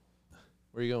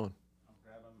where are you going?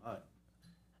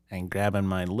 And grabbing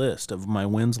my list of my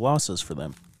wins losses for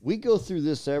them. We go through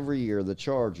this every year. The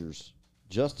Chargers,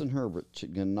 Justin Herbert,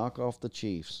 going to knock off the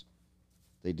Chiefs.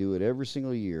 They do it every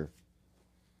single year.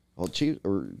 Well, Chargers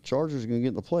are going to get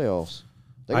in the playoffs.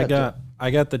 They I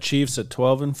got the Chiefs at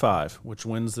 12-5, which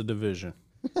wins the division.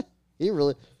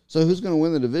 So who's going to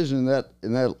win the division in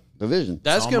that division?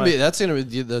 That's all gonna my-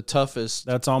 be the toughest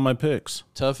That's all my picks.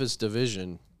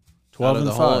 division 12 out of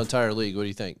and the whole 5. entire league. What do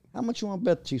you think? How much you want to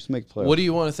bet the Chiefs make the playoffs? What do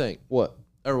you want to think? What?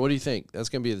 Or what do you think? That's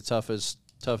gonna be the toughest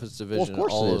division.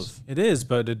 course all it of is. It is,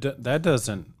 but that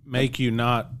doesn't make you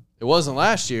not. It wasn't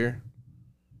last year.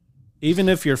 Even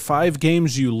if your 5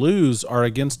 games you lose are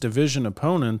against division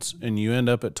opponents and you end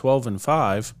up at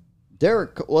 12-5,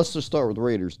 Let's just start with the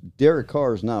Raiders. Derek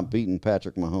Carr is not beating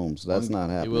Patrick Mahomes. That's not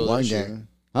happening. will. One this year. game.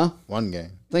 Huh? One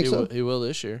game. Think so? He will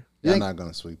this year. They're think- not going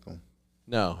to sweep them.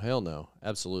 No, hell no,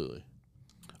 absolutely.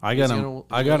 I got He's him. gonna-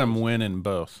 I got him winning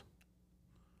both.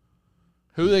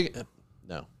 Who they?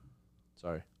 No,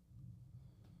 sorry.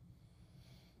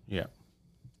 Yeah.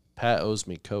 Pat owes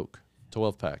me Coke,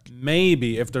 12 pack.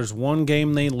 Maybe if there's one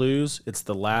game they lose, it's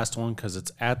the last one because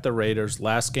it's at the Raiders,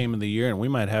 last game of the year, and we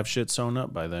might have shit sewn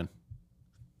up by then.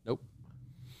 Nope.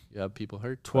 You have people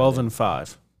hurt.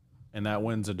 12-5, and that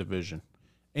wins a division.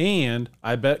 And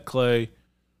I bet Clay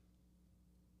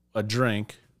a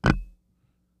drink.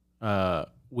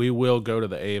 We will go to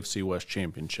the AFC West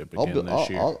Championship again this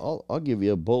year. I'll give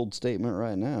you a bold statement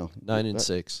right now.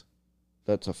 9-6.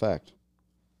 That's a fact.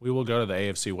 We will go to the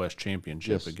AFC West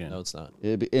Championship Yes. again. No, it's not.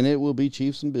 And it will be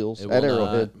Chiefs and Bills It at will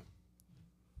Arrowhead. not.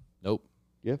 Nope.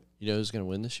 Yeah. You know who's going to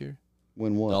win this year?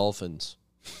 Win what? Dolphins.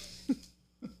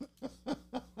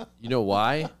 You know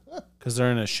why? Because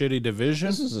they're in a shitty division.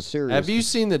 This is a serious. Have you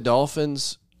seen the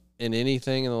Dolphins in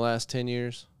anything in the last 10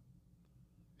 years?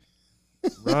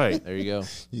 Right. There you go.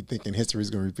 You thinking history's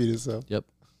going to repeat itself? Yep.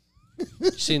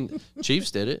 You seen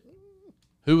Chiefs did it.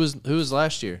 Who was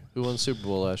last year? Who won the Super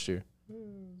Bowl last year?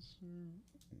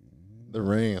 The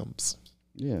Rams.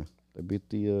 Yeah, they beat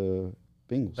the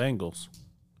Bengals. Bengals.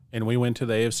 And we went to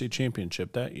the AFC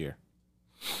Championship that year.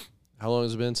 How long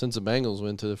has it been since the Bengals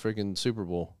went to the freaking Super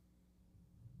Bowl?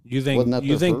 You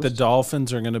think the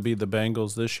Dolphins are going to be the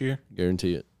Bengals this year?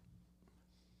 Guarantee it.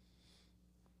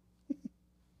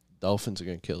 Dolphins are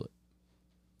going to kill it.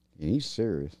 Yeah, he's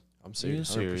serious. I'm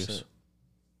serious. He's serious. 100%.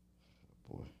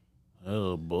 Boy.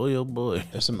 Oh, boy, oh, boy.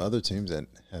 There's some other teams that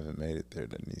haven't made it there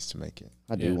that needs to make it.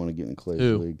 I do want to get in Clay's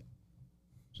Who? league.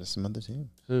 Just some other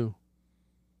teams. Who?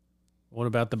 What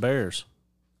about the Bears?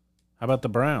 How about the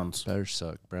Browns? Bears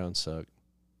suck. Browns suck.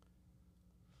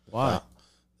 Why?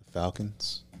 The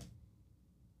Falcons.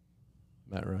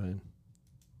 Matt Ryan.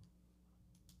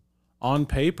 On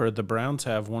paper, the Browns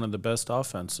have one of the best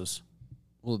offenses.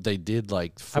 Well, they did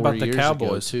like 4 How about the years Cowboys?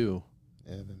 ago, too.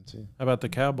 Yeah, them too. How about the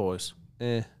Cowboys?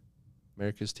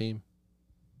 America's team.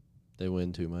 They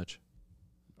win too much.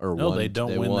 Or No, won, they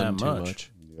don't win won that too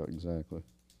much. Yeah, exactly.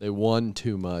 They won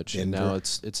too much, and now Denver.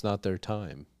 it's not their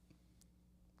time.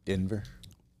 Denver.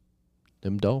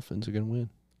 Them Dolphins are going to win.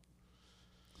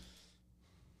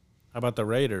 How about the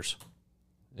Raiders?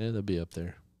 Yeah, they'll be up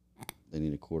there. They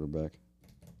need a quarterback.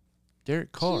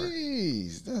 Derek Carr.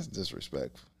 Jeez, that's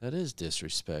disrespectful. That is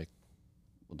disrespect.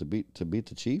 Well, to beat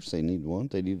the Chiefs, they need one.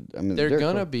 They need. I mean, They're Derek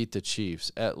going to Carr, beat the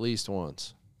Chiefs at least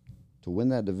once. to win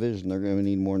that division. They're going to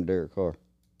need more than Derek Carr.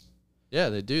 Yeah,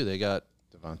 they do. They got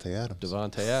Devontae Adams.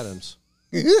 Devontae Adams.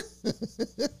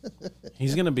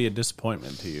 He's going to be a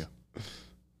disappointment to you.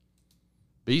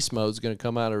 Beast Mode's going to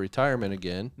come out of retirement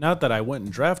again. Not that I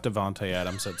wouldn't draft Devontae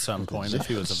Adams at some point if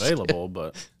he was available,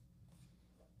 but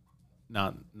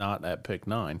not at pick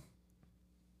 9.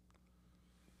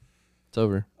 It's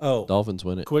over. Oh, Dolphins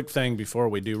win it. quick thing before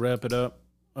we do wrap it up.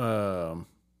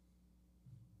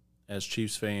 As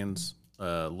Chiefs fans,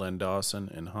 Len Dawson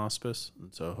in hospice,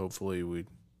 and so hopefully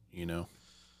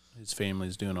his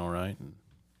family's doing all right, and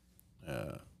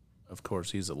of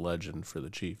course he's a legend for the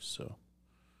Chiefs. So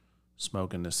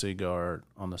smoking a cigar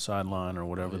on the sideline or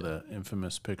whatever the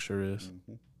infamous picture is,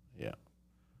 yeah.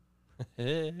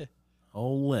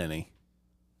 Old Lenny.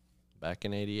 Back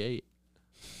in 88.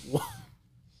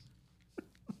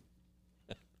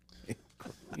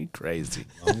 You crazy.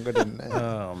 Longer than that.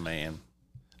 Oh, man.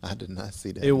 I did not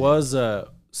see that. It was,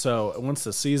 so once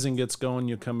the season gets going,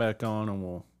 you come back on and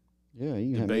we'll Yeah,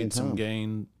 you can have me debate some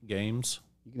anytime. games.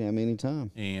 You can have me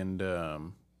anytime. And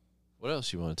What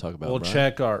else you want to talk about, we'll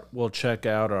Brian? we'll check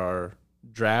out our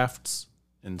drafts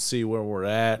and see where we're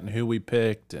at and who we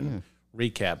picked and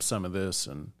recap some of this.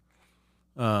 And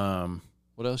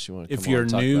What else you want to if come on you're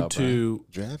and talk new about, to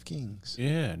DraftKings.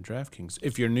 DraftKings.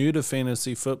 If you're new to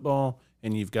fantasy football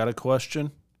and you've got a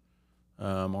question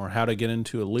or how to get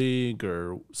into a league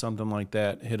or something like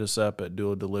that, hit us up at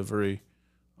Dual Delivery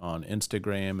on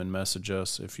Instagram and message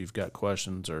us if you've got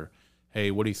questions or,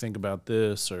 hey, what do you think about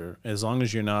this? Or as long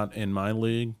as you're not in my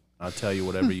league, I'll tell you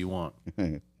whatever you want.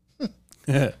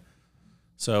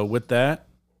 So with that,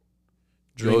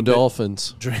 Go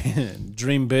Dolphins.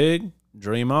 Dream big,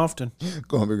 dream often.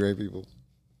 Gonna be great, people.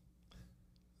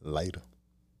 Later.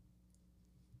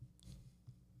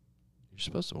 You're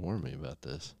supposed to warn me about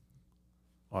this.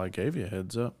 Well, I gave you a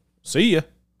heads up. See ya.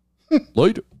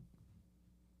 Later.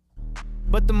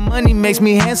 But the money makes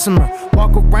me handsomer.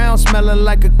 Walk around smelling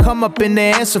like a come up in the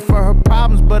answer for her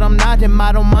problems. But I'm not him,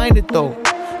 I don't mind it though.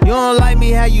 You don't like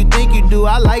me how you think you do,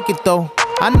 I like it though.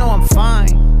 I know I'm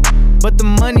fine. But the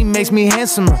money makes me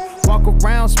handsomer. Walk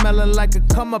around smelling like a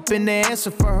come up in the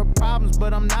answer for her problems.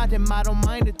 But I'm not him, I don't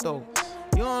mind it though.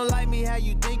 You don't like me how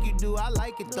you think you do, I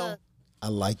like it though. I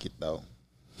like it though.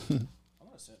 I'm going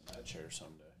to sit in that chair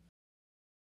someday.